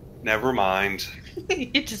 Never mind.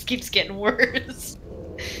 It just keeps getting worse.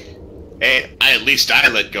 Hey, at least I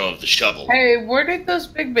let go of the shovel. Hey, where did those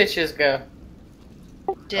big bitches go?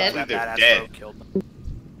 Dead? They're Badass dead. rogue killed them.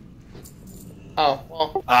 Oh,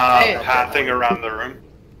 well. Hey, Pathing around the room.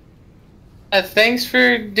 thanks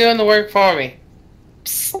for doing the work for me.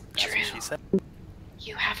 Psst, That's Drew. what she said.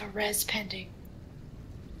 You have a res pending.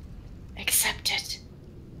 Accept it.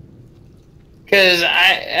 Because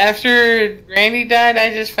after Randy died,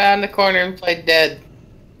 I just found the corner and played dead.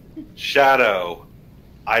 Shadow.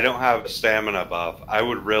 I don't have a stamina buff. I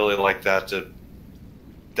would really like that to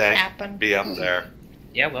Happen. be up there.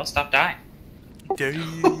 Yeah, well, stop dying.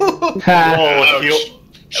 Well, heal,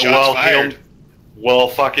 Shots fired. well,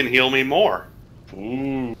 fucking heal me more.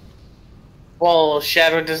 Ooh. Well,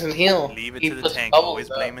 Shadow doesn't heal. Leave it He to the puts tank. bubbles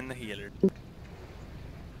Always up. blaming the healer.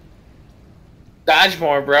 Dodge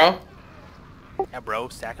more, bro. Yeah, bro.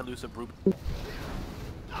 Stack elusive brew.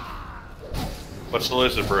 What's the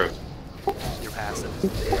elusive brew? Your passive.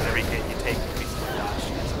 Every hit you take increases your dodge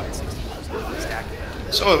chance by 60%. Stack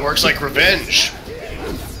it. So it works like revenge.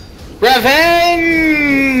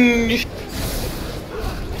 Revenge!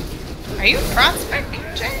 Are you prospect,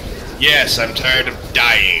 Jay? Yes, I'm tired of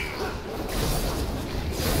dying.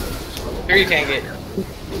 3 tank it.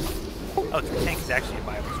 Oh, the tank is actually a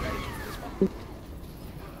viable strategy for this one.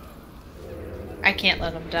 I can't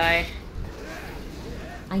let him die.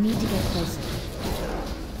 I need to get closer.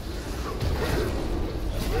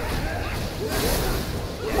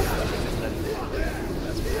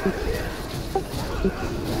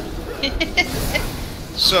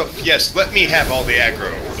 So, yes, let me have all the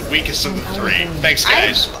aggro. The weakest of the 3. Thanks,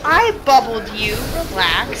 guys. I bubbled you.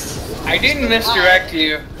 Relax. I didn't misdirect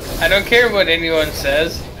you. I don't care what anyone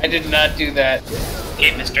says. I did not do that.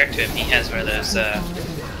 Okay, misdirect him. He has one of those,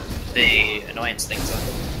 the annoyance things on.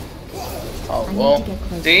 Oh, well,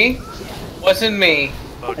 see? Wasn't me.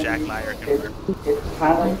 Bojack liar confirmed. It's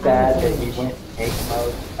kind of sad that he went tank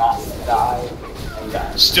mode, not die, and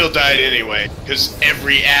died. Still died anyway, because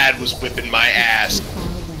every ad was whipping my ass.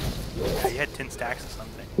 Yeah, you had 10 stacks or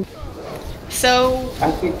something. So,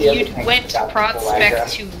 you went to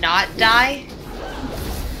prospect to not die?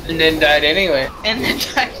 And then died anyway. And then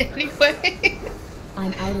died anyway?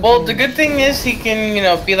 Well, the good thing is he can, you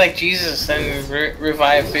know, be like Jesus and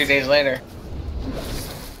revive 3 days later.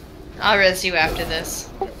 I'll res you after this.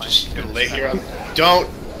 Just gonna lay here. Don't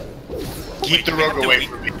keep the rogue away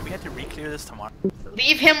from me. Do we have to re-clear this tomorrow?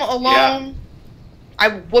 Leave him alone. I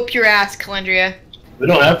whoop your ass, Calendria. We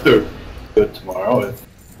don't have to do it tomorrow if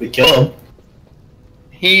we kill him.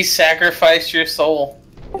 He sacrificed your soul.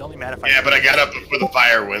 It only matters if Yeah, but I got up before the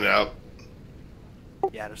fire went out.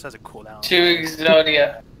 Yeah, this has a cooldown. To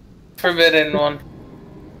Exodia. Forbidden one.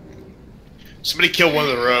 Somebody kill one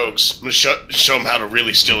of the rogues. I'm gonna show them how to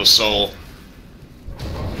really steal a soul.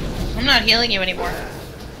 I'm not healing you anymore.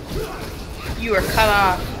 You are cut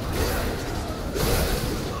off.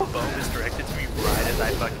 Bo misdirected to me right as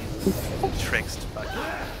I fucking tricked fucking.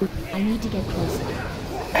 I need to get closer.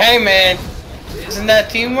 Hey man, isn't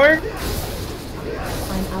that teamwork?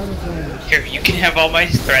 I'm out of range. Here, you can have all my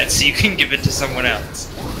threats, so you can give it to someone else.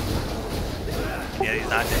 Yeah, he's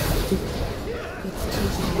not dead.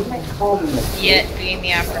 Yet being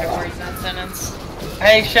the operative word in that sentence.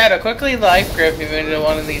 Hey Shadow, quickly life grip him into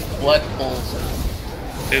one of these blood pools.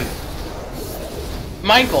 Who?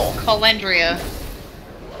 Michael. Calendria.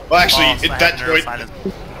 Well, actually, that toy.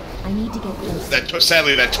 I need to get closer.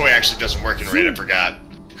 Sadly, that toy actually doesn't work in Raid. I forgot.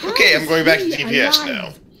 Okay, I'm going back to DPS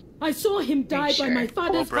now. I saw him die by my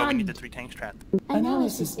father's Bro, we need hand. the 3 tank strat.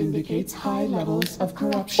 Analysis indicates high levels of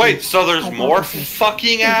corruption. Wait, so there's more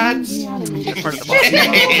fucking ads?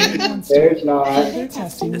 There's not.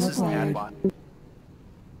 This is an ad bot.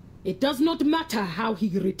 It does not matter how he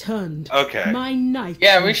returned. Okay. My knife.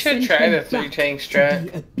 Yeah, we should sent try him the 3 back tank to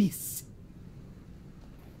strat. the abyss.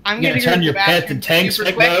 I'm You gonna gonna go to turn the your pet bathroom to tank super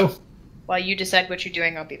spec, quick. bro? While you decide what you're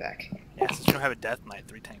doing, I'll be back. Yeah, since you don't have a death knight,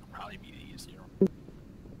 3 tank will probably be easier.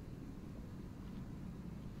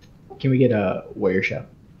 Can we get a warrior shot?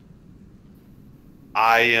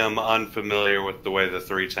 I am unfamiliar with the way the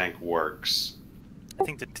 3 tank works. I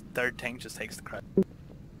think the 3rd tank just takes the credit.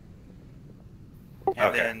 And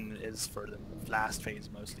Okay. then is for the last phase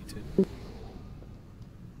mostly too.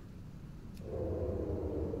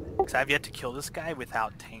 Because I've yet to kill this guy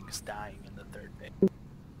without tanks dying in the 3rd phase.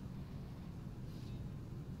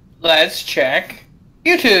 Let's check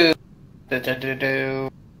YouTube. Do-do-do-do.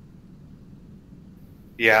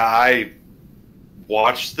 Yeah, I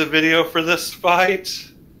watched the video for this fight,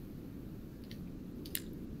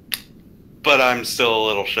 but I'm still a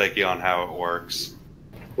little shaky on how it works.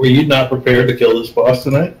 Were you not prepared to kill this boss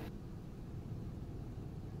tonight?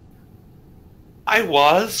 I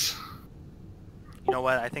was. You know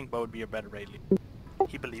what? I think Bo would be a better raid leader.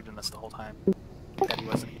 He believed in us the whole time. That he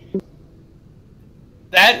wasn't.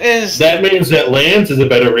 That means that Lance is a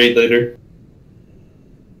better raid leader.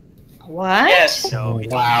 What? Yes. No, he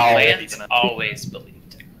Wow. Lance always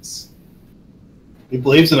believed in us. He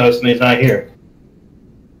believes in us and he's not here.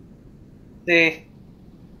 See,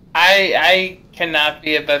 I cannot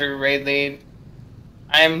be a better raid lead.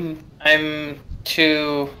 I'm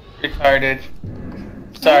too retarded.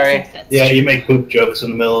 Sorry. Yeah, you make poop jokes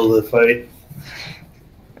in the middle of the fight.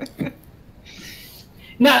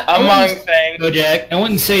 Not Among things. Bojack, I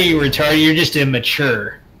wouldn't say you're retarded, you're just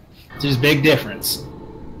immature. There's a big difference.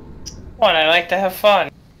 One, I like to have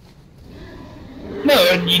fun.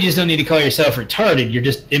 No, you just don't need to call yourself retarded. You're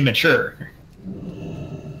just immature.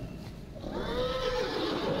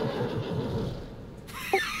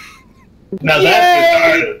 Now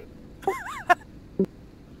that's retarded.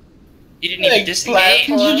 You didn't even disengage.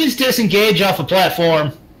 Did you just disengage off a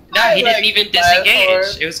platform? No, he didn't even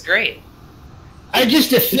disengage. It was great. I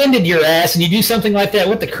just defended your ass, and you do something like that?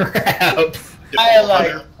 What the crap? I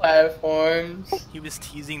like platforms. He was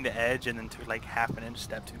teasing the edge and then took like half an inch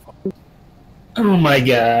step too far. Oh my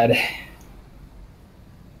god.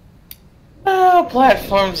 Oh,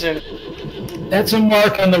 platforms are... That's a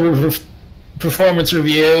mark on the performance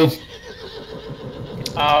review.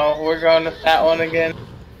 Oh, we're going with that one again.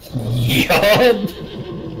 Yup.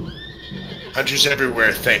 Hunters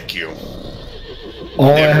everywhere, thank you.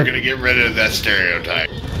 All I Never have- gonna get rid of that stereotype.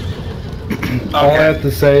 All I have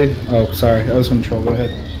to say... Oh, sorry. I was in trouble. Go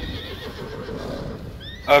ahead.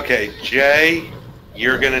 Okay, Jay,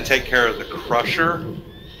 you're going to take care of the Crusher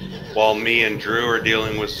while me and Drew are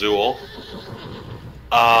dealing with Zool.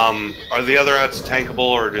 Are the other ads tankable,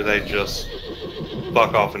 or do they just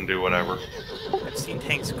fuck off and do whatever? I've seen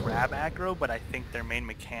tanks grab aggro, but I think their main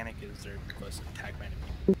mechanic is their close attack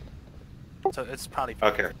enemy. So it's probably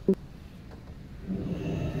Okay.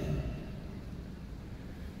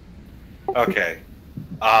 Okay.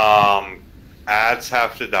 Ads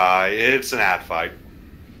have to die. It's an ad fight.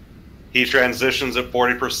 He transitions at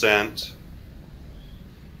 40%.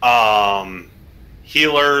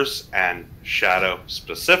 Healers and Shadow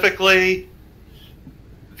specifically.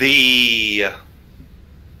 The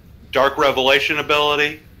Dark Revelation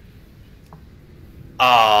ability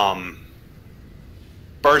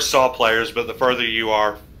bursts all players, but the further you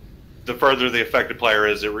are, the further the affected player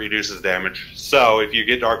is, it reduces damage. So if you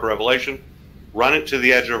get Dark Revelation, run it to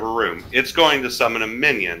the edge of a room. It's going to summon a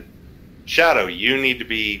minion. Shadow, you need to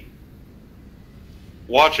be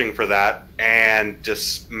watching for that and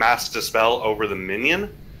mass dispel over the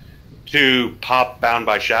minion to pop Bound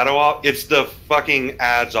by Shadow off. It's the fucking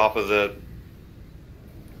ads off of the...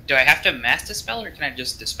 Do I have to mass dispel, or can I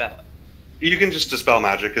just dispel it? You can just dispel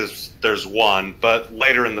magic because there's one, but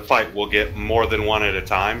later in the fight we'll get more than one at a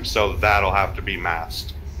time, so that'll have to be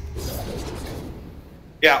masked.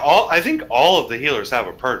 Yeah, I think all of the healers have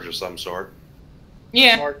a purge of some sort.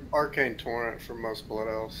 Yeah. Arcane Torrent for most Blood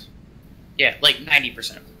Elves. Yeah, like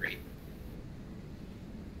 90% of the rate.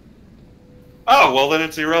 Oh, well then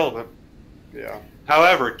it's irrelevant. Yeah.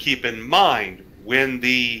 However, keep in mind, when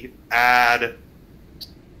the ad...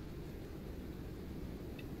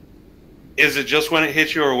 Is it just when it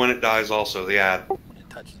hits you or when it dies also, the ad? when it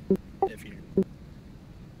touches. If you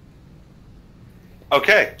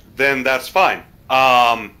Okay, then that's fine.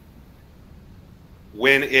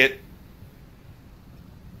 When it...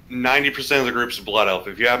 90% of the group's a Blood Elf.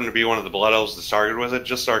 If you happen to be one of the Blood Elves that's targeted with it,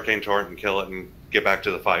 just Arcane Torrent and kill it and get back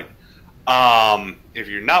to the fight. If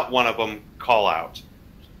you're not one of them, call out.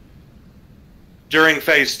 During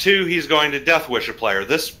Phase 2, he's going to Death Wish a player.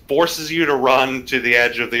 This forces you to run to the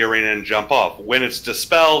edge of the arena and jump off. When it's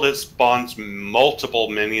dispelled, it spawns multiple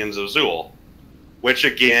minions of Zool. Which,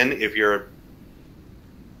 again, if you're a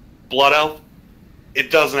Blood Elf,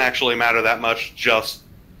 it doesn't actually matter that much, just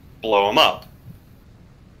blow them up.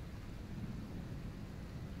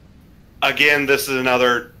 Again, this is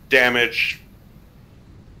another damage.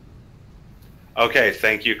 Okay,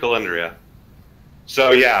 thank you, Calendria.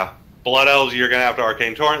 So yeah, Blood Elves, you're going to have to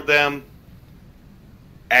Arcane Torrent them.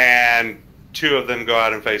 And 2 of them go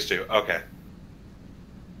out in Phase 2. Okay.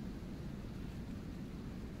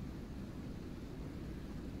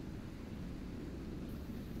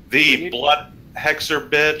 The Blood Hexer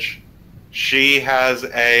bitch, she has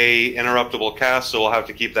a interruptible cast, so we'll have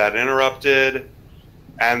to keep that interrupted.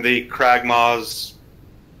 And the Kragmaws,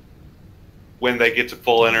 when they get to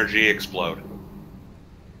full energy, explode.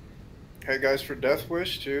 Hey guys, for Death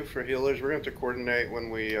Wish too, for healers, we're going to have to coordinate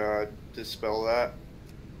when we dispel that.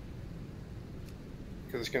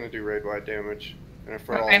 Because it's going to do raid-wide damage. And if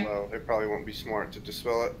we're all low, it probably won't be smart to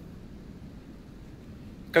dispel it.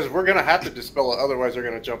 Because we're going to have to dispel it, otherwise they're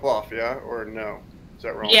going to jump off, yeah? Or no? Is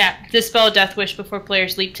that wrong? Yeah, dispel Death Wish before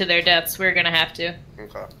players leap to their deaths. We're gonna have to.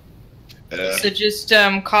 Okay. So just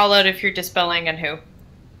call out if you're dispelling and who.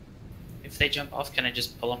 If they jump off, can I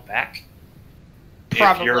just pull them back?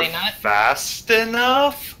 Probably if you're not. Fast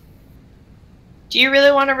enough? Do you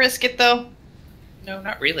really want to risk it though? No,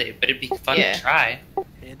 not really, but it'd be fun Yeah. to try.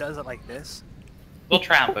 It does it like this. We'll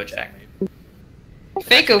try on Bojack.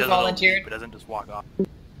 Fako volunteered. It doesn't just walk off.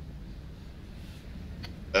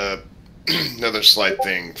 Another slight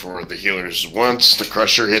thing for the healers. Once the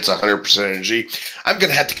Crusher hits 100% energy, I'm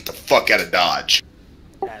going to have to get the fuck out of Dodge.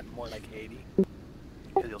 At more like 80.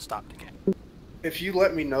 Because you'll stop decaying. If you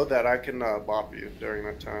let me know that, I can bop you during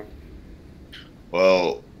that time.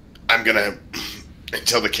 Well, I'm gonna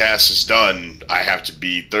until the cast is done. I have to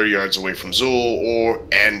be 30 yards away from Zool or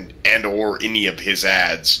any of his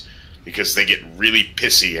ads because they get really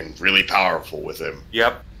pissy and really powerful with him.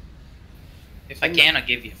 Yep. If I can, I'll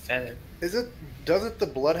give you a feather. Doesn't the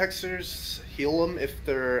blood hexers heal them if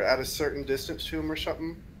they're at a certain distance to him or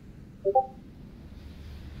something?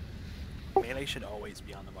 Melee should always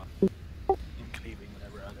be on the boss. And cleaving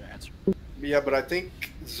whenever other ads are. Yeah, but I think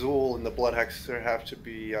Zool and the blood hexer have to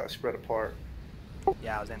be spread apart.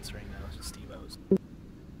 Yeah, I was answering those, Steve-O's.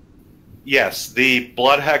 Yes, the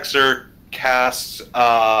blood hexer casts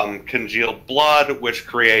congealed blood, which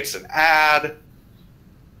creates an ad.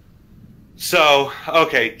 So,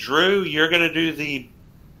 okay, Drew, you're gonna do the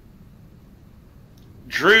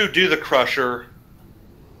crusher.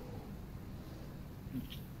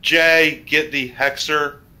 Jay, get the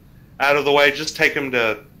hexer out of the way. Just take him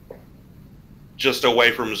to just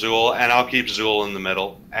away from Zool, and I'll keep Zool in the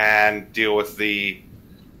middle and deal with the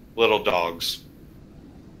little dogs.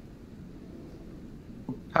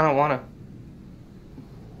 I don't want to.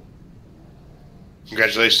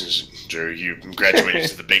 Congratulations, Drew. You graduated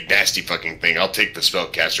to the big nasty fucking thing. I'll take the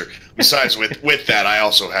spellcaster. Besides, with that, I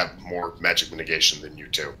also have more magic mitigation than you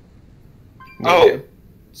two. Oh,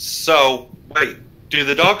 so wait, do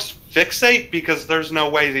the dogs fixate? Because there's no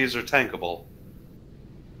way these are tankable.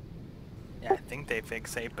 Yeah, I think they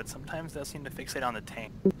fixate, but sometimes they'll seem to fixate on the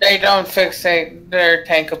tank. They don't fixate. They're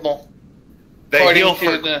tankable. They heal for...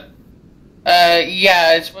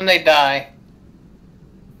 yeah, it's when they die.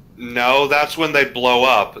 No, that's when they blow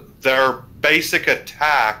up. Their basic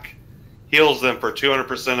attack heals them for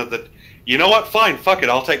 200% of the... You know what? Fine, fuck it.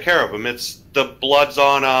 I'll take care of them. It's the blood's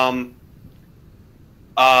on,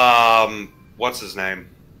 what's his name?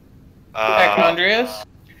 Echondrius?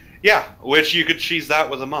 Yeah, which you could cheese that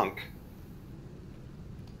with a monk.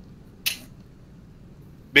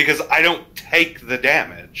 Because I don't take the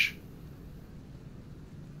damage.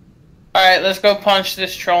 Alright, let's go punch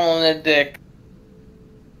this troll in the dick.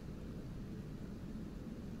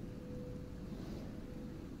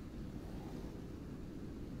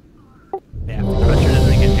 Yeah, if the crusher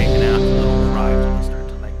doesn't get taken out, the little tribes will start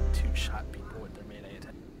to like two-shot people with their melee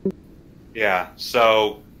attack. Yeah,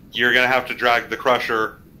 so you're going to have to drag the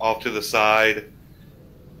crusher off to the side.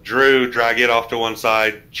 Drew, drag it off to one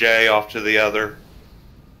side. Jay off to the other.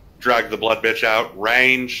 Drag the blood bitch out.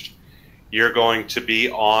 Ranged, you're going to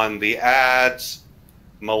be on the ads.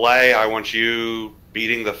 Melee, I want you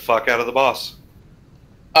beating the fuck out of the boss.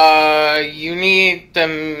 You need the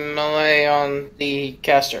melee on the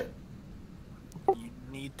caster. You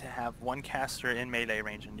need to have one caster in melee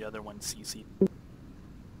range and the other one CC.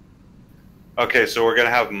 Okay, so we're going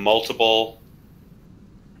to have multiple...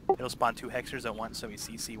 It'll spawn 2 hexers at once, so we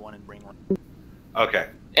CC one and bring one. Okay.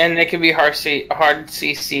 And they can be hard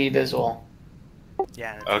CC'd as well.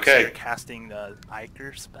 Yeah, and if okay. you're casting the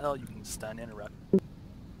Iker spell, you can stun interrupt.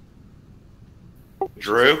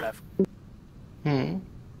 Drew? Hmm.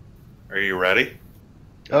 Are you ready?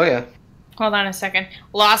 Oh, yeah. Hold on a second.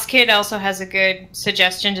 Lost Kid also has a good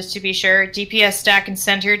suggestion, just to be sure. DPS stack and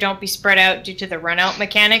center don't be spread out due to the run-out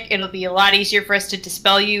mechanic. It'll be a lot easier for us to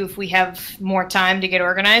dispel you if we have more time to get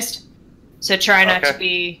organized. So try not to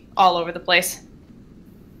be all over the place.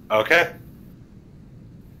 Okay.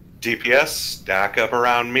 DPS, stack up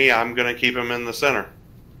around me. I'm going to keep him in the center.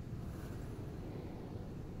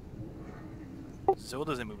 Zool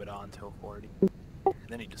doesn't move it on until 40. And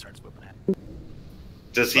then he just starts whipping at.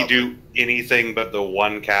 Does he do anything but the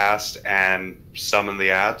one cast and summon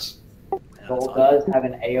the ads? Soul does have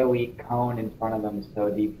an AoE cone in front of them,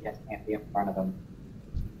 so DPS can't be in front of them.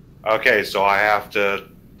 Okay, so I have to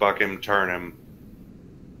fuck him, turn him.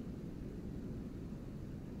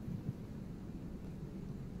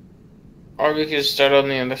 Or we could start on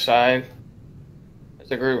the other side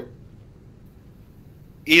as a group.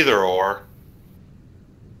 Either or.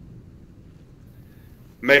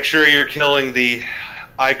 Make sure you're killing the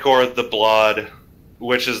Ichor, the blood,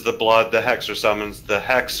 which is the blood the Hexer summons, the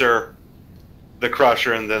Hexer, the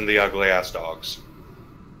Crusher, and then the ugly ass dogs.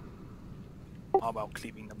 All about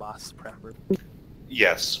cleaving the boss, preferably.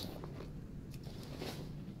 Yes.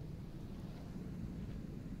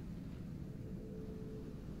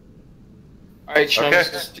 Alright,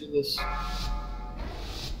 Chunks, let's do this.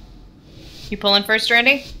 You pulling first,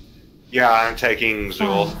 Randy? Yeah, I'm taking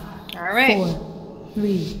Zool. Alright. 4,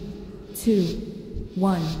 3, 2,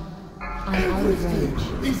 1. I'm out of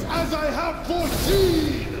range. Is as I have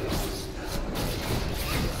foreseen!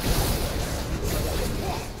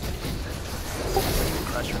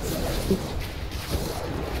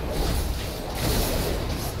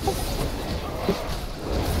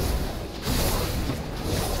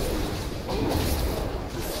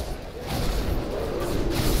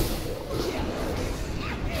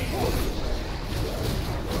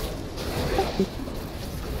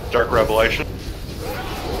 Dark Revelation.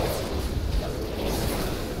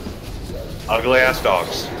 Ugly ass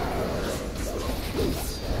dogs.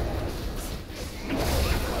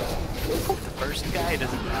 The first guy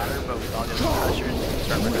doesn't matter, but with all the other pressures,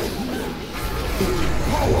 start running.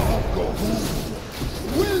 Power of God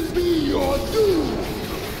will be your doom.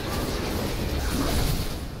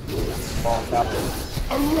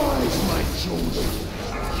 Arise, my children.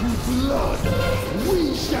 Through blood, we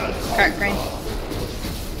shall conquer.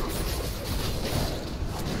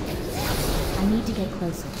 I need to get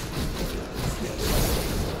closer.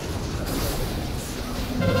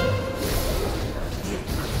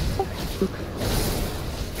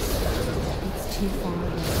 It's too far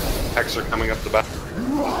away. Hex are coming up the back.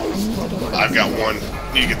 I've got one.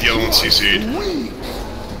 Need to get the other one CC'd.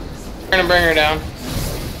 We're gonna bring her down.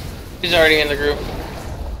 She's already in the group.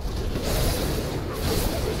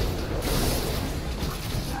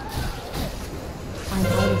 I'm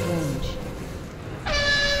out of range.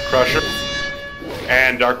 Crusher.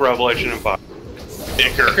 And Dark Revelation and 5.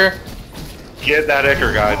 Icker. Get that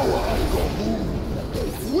Icker guide.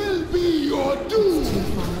 Will be your doom.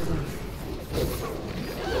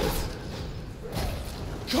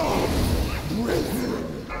 Come, brethren.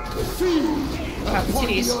 Feed upon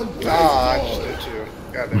the unfaithful. Ah, I just did too.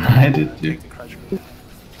 God damn it. I did too.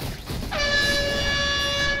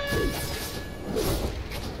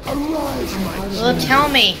 Arise, my Well, tell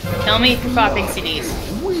me if you're popping CDs.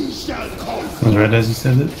 we shall conquer. Was right as you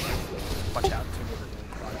said it. Watch out.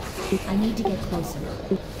 I need to get closer.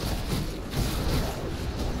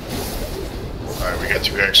 Alright, we got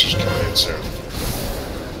 2 extras coming in soon.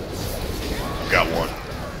 Got one.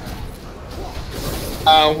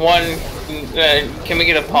 Can we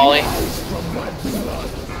get a poly?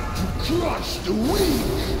 Crush the weak.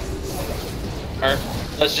 Or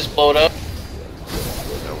let's just blow it up.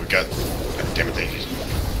 No, we got. God damn it, they.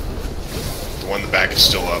 The one in the back is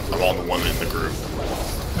still up. I'm on the one in the group.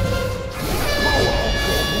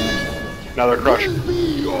 Another Crusher.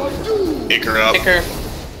 Icker up. Icker.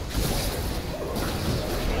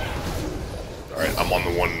 Alright, I'm on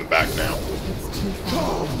the one in the back now.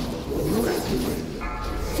 Come, brethren.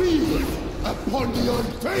 Feed upon the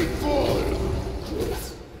unfaithful.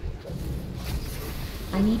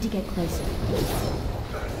 I need to get closer.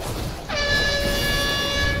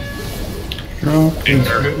 Drop.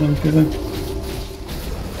 Icker.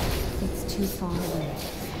 It's too far away.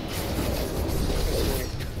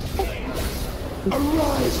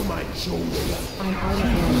 Arise, my children. I'm out of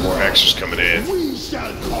range. More extras coming in. We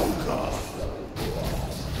shall conquer.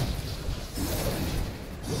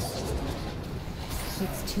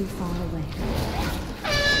 It's too far away.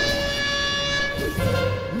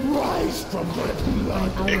 Rise from the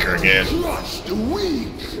blood. Icker again. Crush the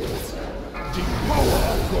weak. The power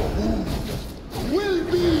of Gahul will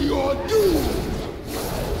be your doom.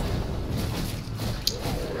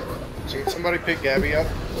 Can somebody pick Gabby up?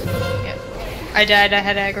 Yeah. I died. I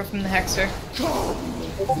had aggro from the Hexer.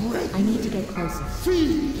 I need to get closer.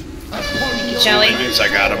 Feed upon Shelly. Yes, I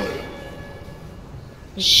got him.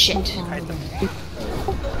 Shit.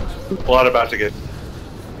 Blood about to get.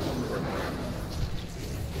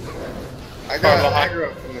 I got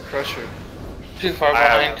aggro from the Crusher. Too far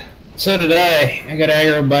behind. So did I. I got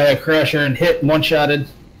aggroed by a crusher and hit one-shotted.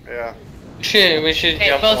 Yeah. Shit, we should Okay,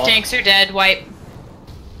 jump both off. tanks are dead. Wipe.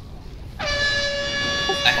 I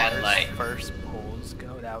had like First pulls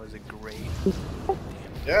go. That was a great.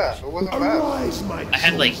 Yeah, it wasn't bad. Arise, my I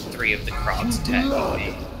had like 3 of the crocs attack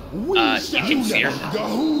me. You can fear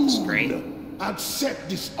them. It's great. Accept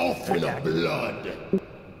this offering of blood.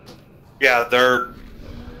 Yeah, the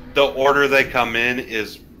order they come in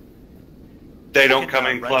is they don't come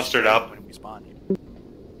in clustered up. When we spawn here.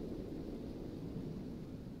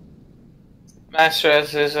 Master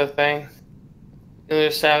S is a thing. You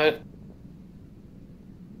just have it.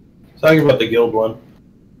 Talking about the guild one.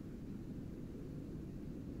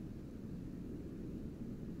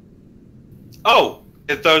 Oh,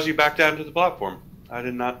 it throws you back down to the platform. I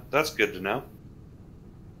did not. That's good to know.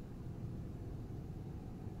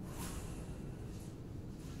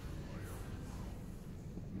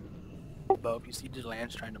 Bo, if you see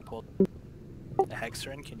Delance trying to pull the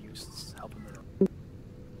Hexer in, can you help him out?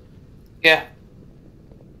 Yeah.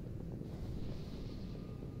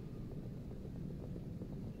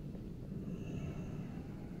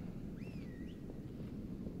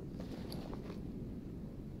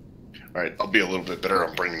 Alright, I'll be a little bit better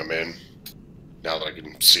on bringing them in. Now that I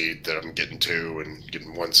can see that I'm getting 2 and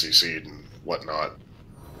getting 1 CC'd and whatnot.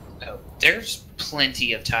 Oh, there's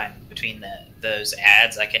plenty of time between those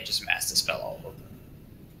ads. I can just mass dispel all of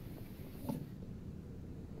them.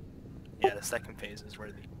 Yeah, the second phase is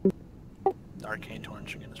where the arcane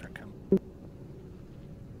torrents are going to start coming.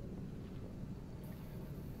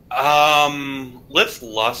 Let's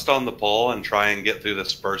lust on the pull and try and get through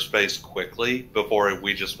this first phase quickly before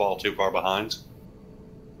we just fall too far behind.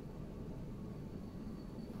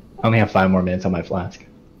 I only have 5 more minutes on my flask.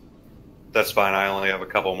 That's fine. I only have a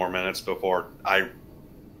couple more minutes before I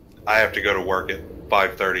have to go to work at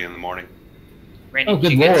 5:30 in the morning. Randy, Oh, did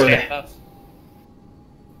good you get lord. stat buff?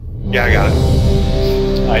 Yeah, I got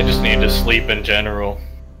it. I just need to sleep in general.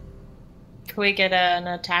 Can we get an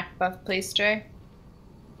attack buff, please, Jay?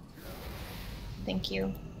 Thank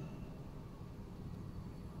you.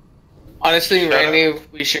 Honestly, Randy,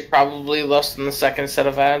 we should probably lust in the second set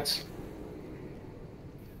of ads.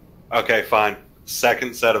 Okay, fine.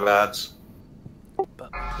 Second set of ads.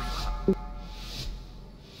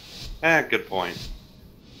 Good point.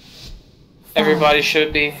 Everybody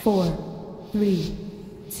should be. 4, 3,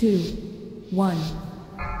 2, 1.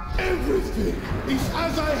 Everything is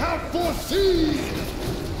as I have foreseen!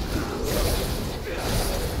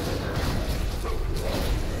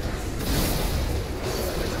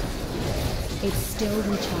 It still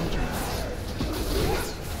recharges.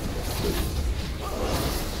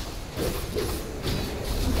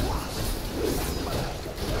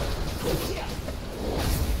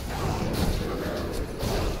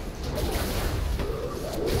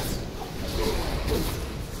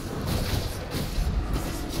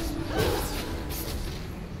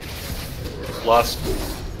 Lust.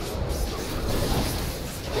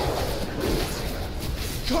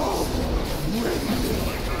 Come, Randy!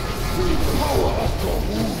 The power of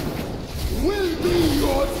Gahul will be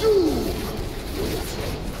your doom!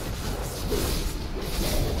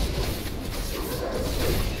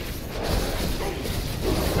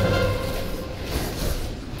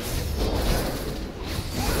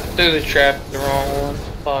 Threw the trap, the wrong one.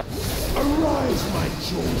 Fuck. Arise, my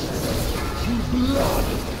chosen! Through blood,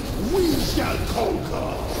 we shall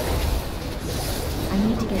conquer! I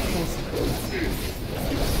need to get closer.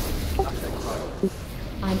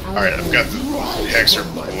 I'm out Alright, of I've got range. the Hexer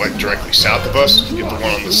went directly south of us. Get the one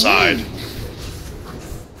on the side.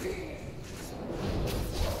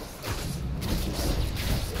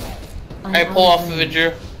 I pull off of it,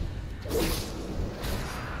 Drew.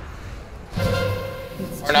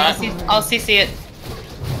 Or not? I'll CC it.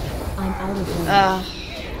 I'm out of range.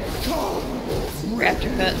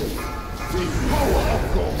 Raptor cut. The power of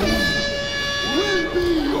Gahul will be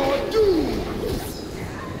your doom!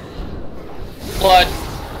 Blood.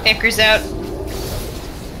 Anchor's out.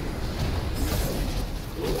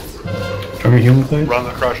 Are we healing plate? Run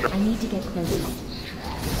the crusher. I need to get closer.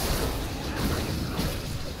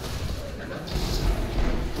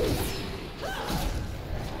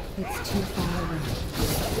 It's too far away.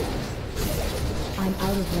 I'm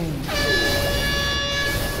out of range.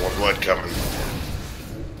 More blood coming.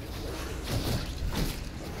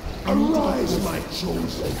 Arise, my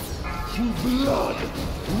chosen! Through blood,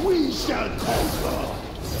 we shall conquer!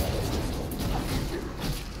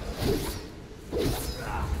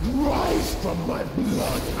 Rise from my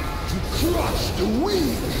blood to crush the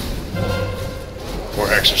weak! More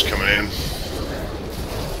Hexers coming in.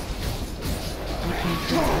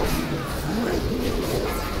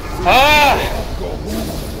 Ah!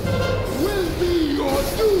 Will be your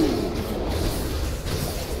doom!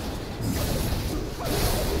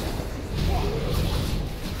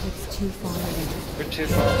 It's too far away. We're too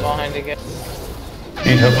far behind again.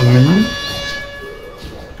 Need help with minion?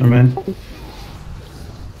 I'm in.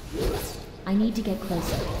 I need to get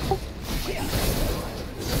closer.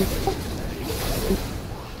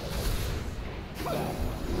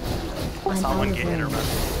 I'm out Someone of get hit or range. run.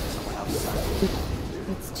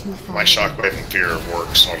 It's too far My away. Shockwave and Fear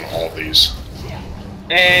works on all these.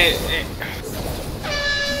 I'm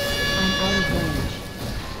out of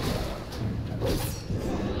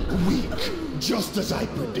range. Weak, just as I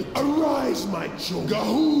predict. Arise, my chosen!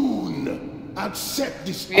 Gahul! Accept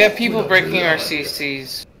this. We have people offering of breaking our blood.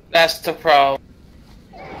 CCs. That's the problem.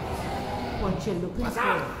 What you looking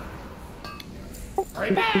for?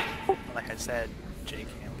 Like I said, Jake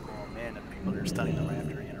can't pull them in if people are stunning the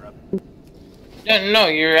Raptor and interrupt. No,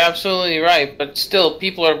 you're absolutely right, but still,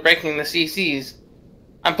 people are breaking the CCs.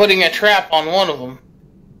 I'm putting a trap on one of them.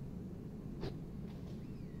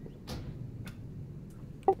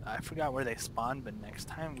 I forgot where they spawn, but next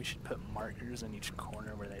time we should put markers in each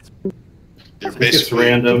corner where they spawn. They're It's basically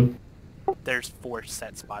random. There's 4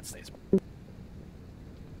 set spots they spawn.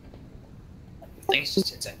 I think it's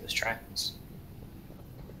just inside those triangles.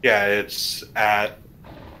 Yeah, it's at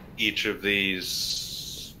each of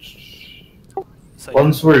these. So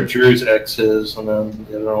One's where Drew's X is, and then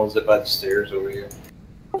the other one's by the stairs over here.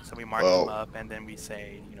 So we mark them up, and then we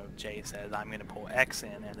say, you know, Jay says, I'm going to pull X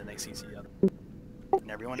in, and then they CC the other.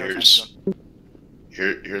 And everyone knows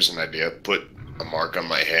Here's an idea. Put a mark on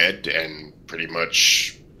my head, and pretty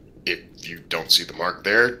much, if you don't see the mark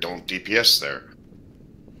there, don't DPS there.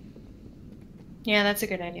 Yeah, that's a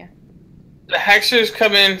good idea. The hexers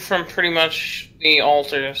come in from pretty much the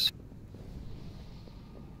altars.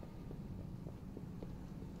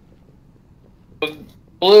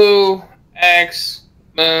 Blue, X,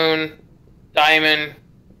 moon, diamond,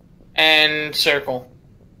 and circle.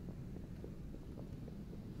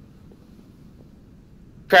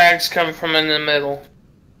 Cracks come from in the middle.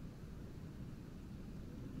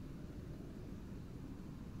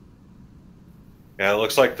 Yeah, it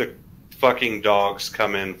looks like the fucking dogs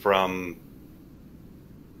come in from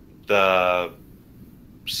the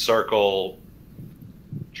circle,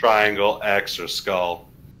 triangle, X, or skull.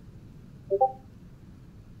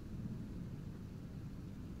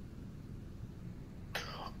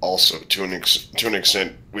 Also, to an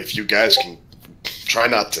extent, if you guys can try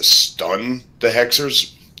not to stun the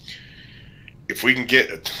hexers, if we can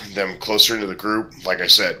get them closer into the group, like I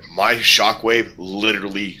said, my shockwave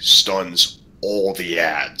literally stuns all the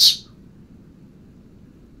ads.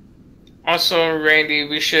 Also, Randy,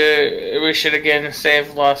 we should again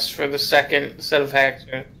save Lust for the second set of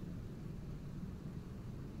hexers,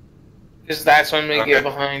 because that's when we get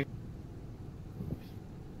behind.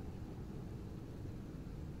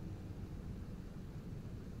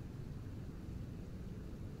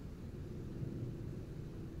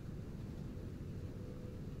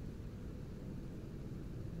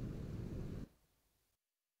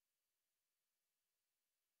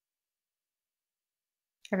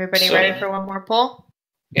 Everybody ready for one more pull?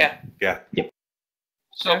 Yeah. Yeah. Yep.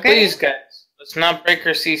 So please, guys, let's not break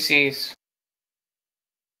our CCs.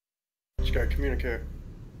 Just gotta communicate.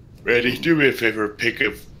 Randy, do me a favor, pick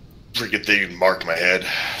a freaking thing and mark my head,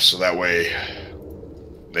 so that way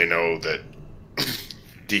they know that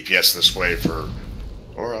DPS this way for,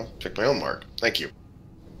 or I'll pick my own mark. Thank you.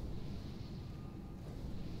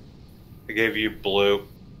 I gave you blue.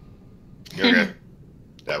 Okay.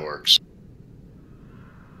 That works.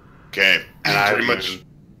 Okay, And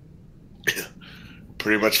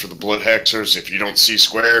pretty much for the blood hexers, if you don't see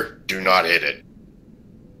square, do not hit it.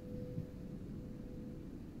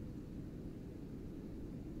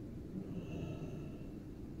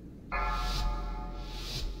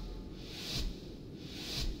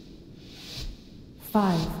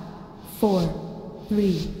 Five, 4,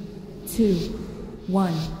 3, 2,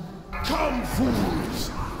 1. Come,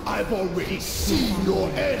 fools! I've already seen your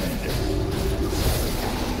end!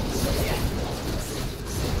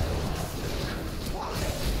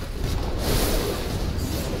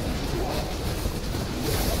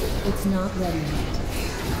 It's not ready yet.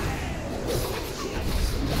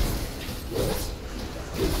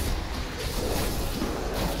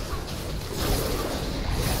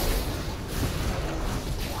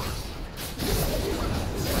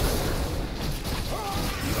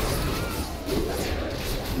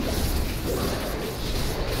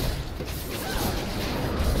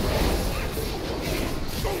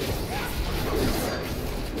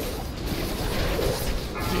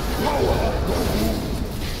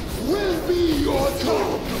 Will be your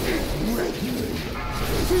tongue! Regulate!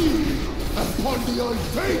 Feed upon the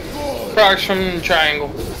unfaithful! Crocs from the triangle.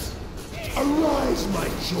 Arise, my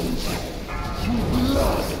chosen! Through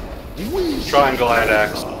blood, we Triangle and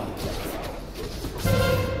X.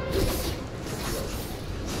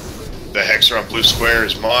 The hexer on blue square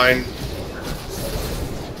is mine.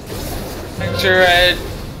 Hexer red,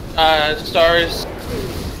 stars.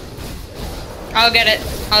 I'll get it.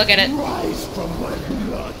 I'll get it. Rise from my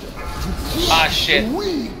blood. Ah, shit.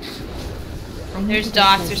 There's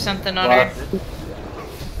dots or something on her.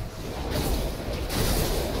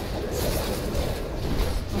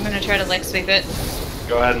 I'm gonna try to leg sweep it.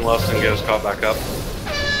 Go ahead and lust and get us caught back up.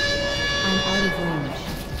 I'm out of range.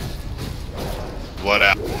 What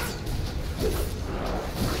out?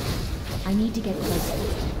 I need to get closer.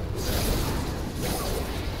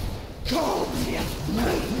 Come!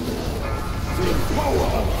 The power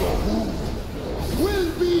of the womb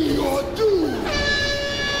will be your doom!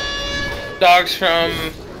 Dogs from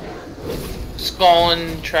skull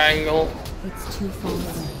and triangle. It's too far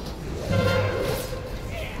away.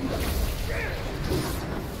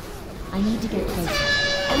 I need to get closer.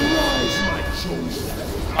 Arise, my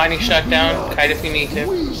chosen! Mining shutdown. Kite if you need to.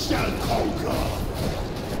 We shall conquer!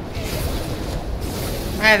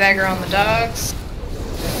 I have aggro on the dogs.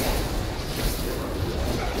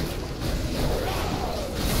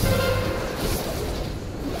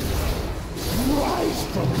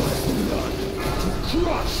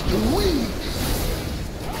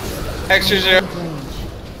 Hexer 0.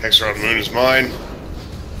 Hexer on the moon is mine.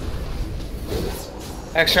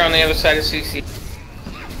 Hexer on the other side of CC.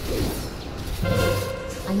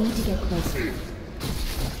 I need to get closer.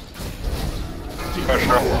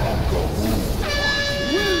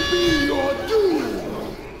 Will be your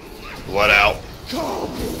doom. Blood out.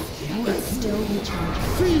 Come, It's still recharging.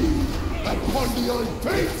 feed upon the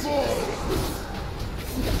unfaithful.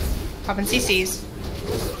 Popping CCs.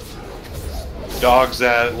 Dogs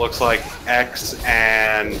that looks like X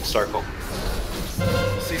and circle.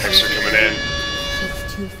 Hexer coming in.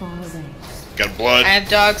 It's too far away. Got blood. I have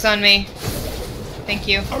dogs on me. Thank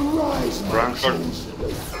you. Arise, my Run for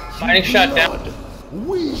Mighty shot down.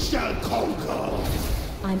 we shall conquer.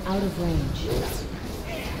 I'm out of range.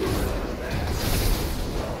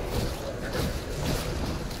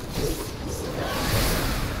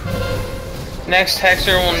 Next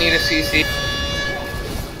Hexer will need a CC.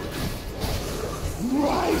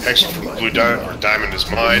 Hexer from the blue diamond, or diamond is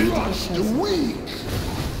mine.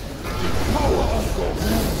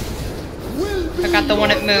 I got the one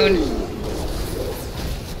at Moon.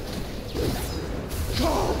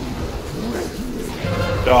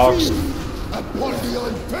 Dogs. Upon the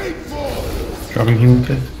unfaithful. Dragon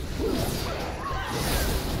Human.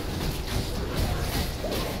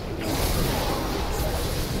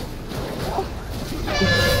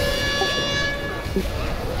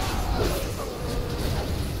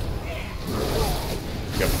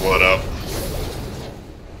 Got blood up.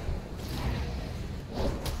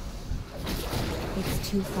 It's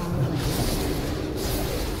too far away.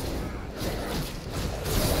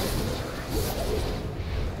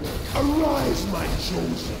 Arise, my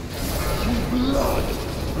chosen. Through blood,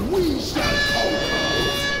 we shall conquer.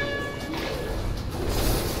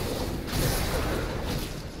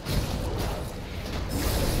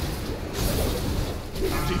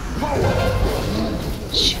 The power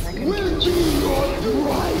will be your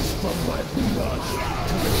rise from my blood.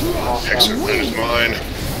 Hexer moon is mine.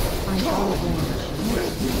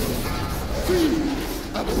 Feed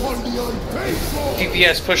upon the unfaithful.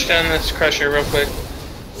 DPS, push down this crusher real quick.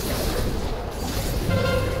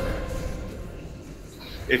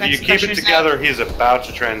 If Next you keep it pressure's together, he's about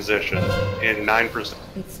to transition in 9%.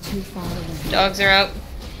 It's too far away. Dogs are out.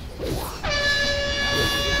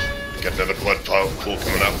 Got another blood pool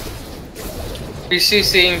coming up.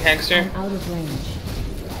 CCing Hexer. I'm out of range.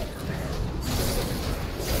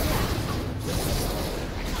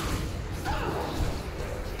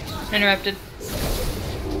 Interrupted.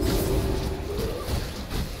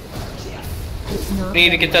 It's not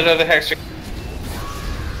Need to get that other Hexer.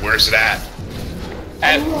 Where's it at?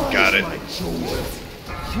 Got it.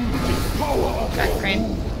 Back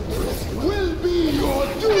crane. Will be your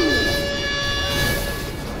doom.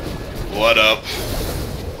 Blood up.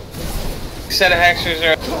 Set of Hexers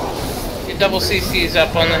are up. Get double CCs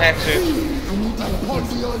up on the Hexer. Upon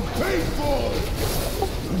the unfaithful.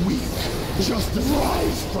 Weak, just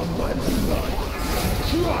rise from my blood.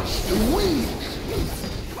 Crush the weak.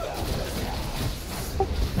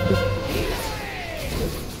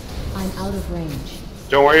 I'm out of range.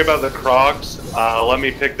 Don't worry about the Krogs. Let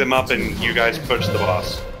me pick them up and you guys push the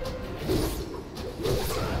boss.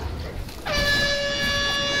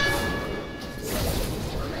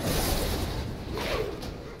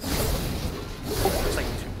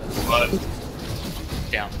 Blood.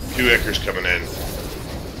 Down. 2 acres coming in.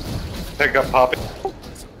 Pick up Poppy.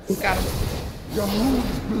 Got him.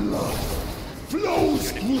 Yahoo's blood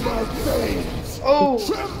flows through my veins. Oh,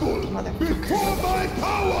 Tremble before my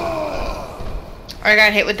power. I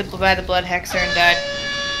got hit with by the blood hexer and died.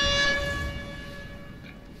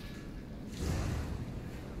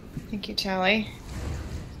 Thank you, Charlie.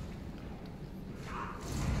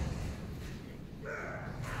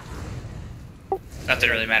 Nothing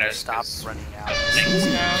really matters. Stop running out.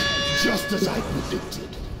 Just as I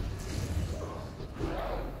predicted.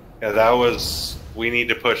 Yeah, that was... We need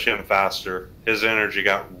to push him faster. His energy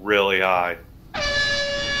got really high.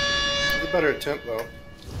 It's a better attempt, though.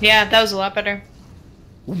 Yeah, that was a lot better.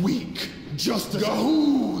 Weak, just as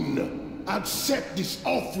Gahoon. Accept this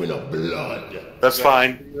offering of blood. That's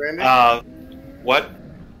fine. What?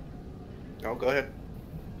 Oh, go ahead.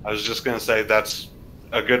 I was just gonna say that's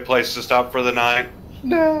a good place to stop for the night.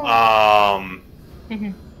 No.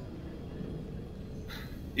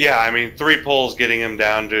 Yeah, I mean, 3 pulls getting him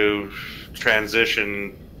down to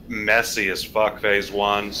transition messy as fuck phase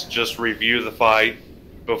 1s. Just review the fight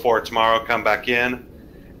before tomorrow, come back in,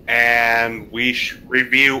 and we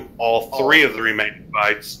review all 3 of the remaining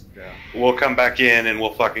fights. Yeah. We'll come back in and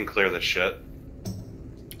we'll fucking clear this shit.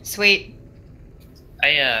 Sweet.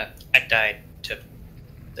 I died to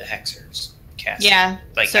the Hexers. cast. Yeah,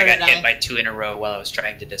 Like so I got did hit I. by 2 in a row while I was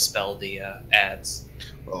trying to dispel the ads.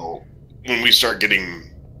 Well, when we start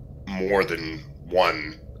getting more than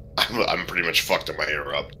one, I'm pretty much fucked on my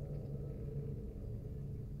interrupt.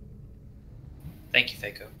 Thank you,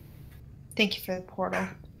 Fako. Thank you for the portal.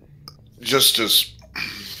 Just as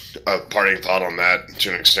a parting thought on that,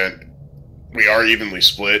 to an extent, we are evenly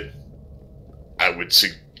split. I would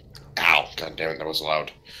ow, god damn it, that was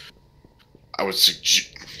loud. I would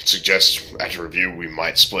suggest, after review, we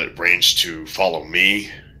might split range to follow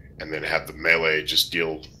me, and then have the melee just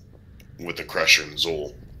deal with the Crusher and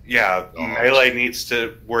Zul. Yeah, melee needs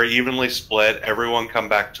to. We're evenly split. Everyone come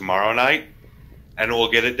back tomorrow night, and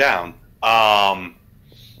we'll get it down.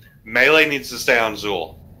 Melee needs to stay on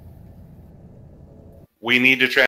Zul. We need to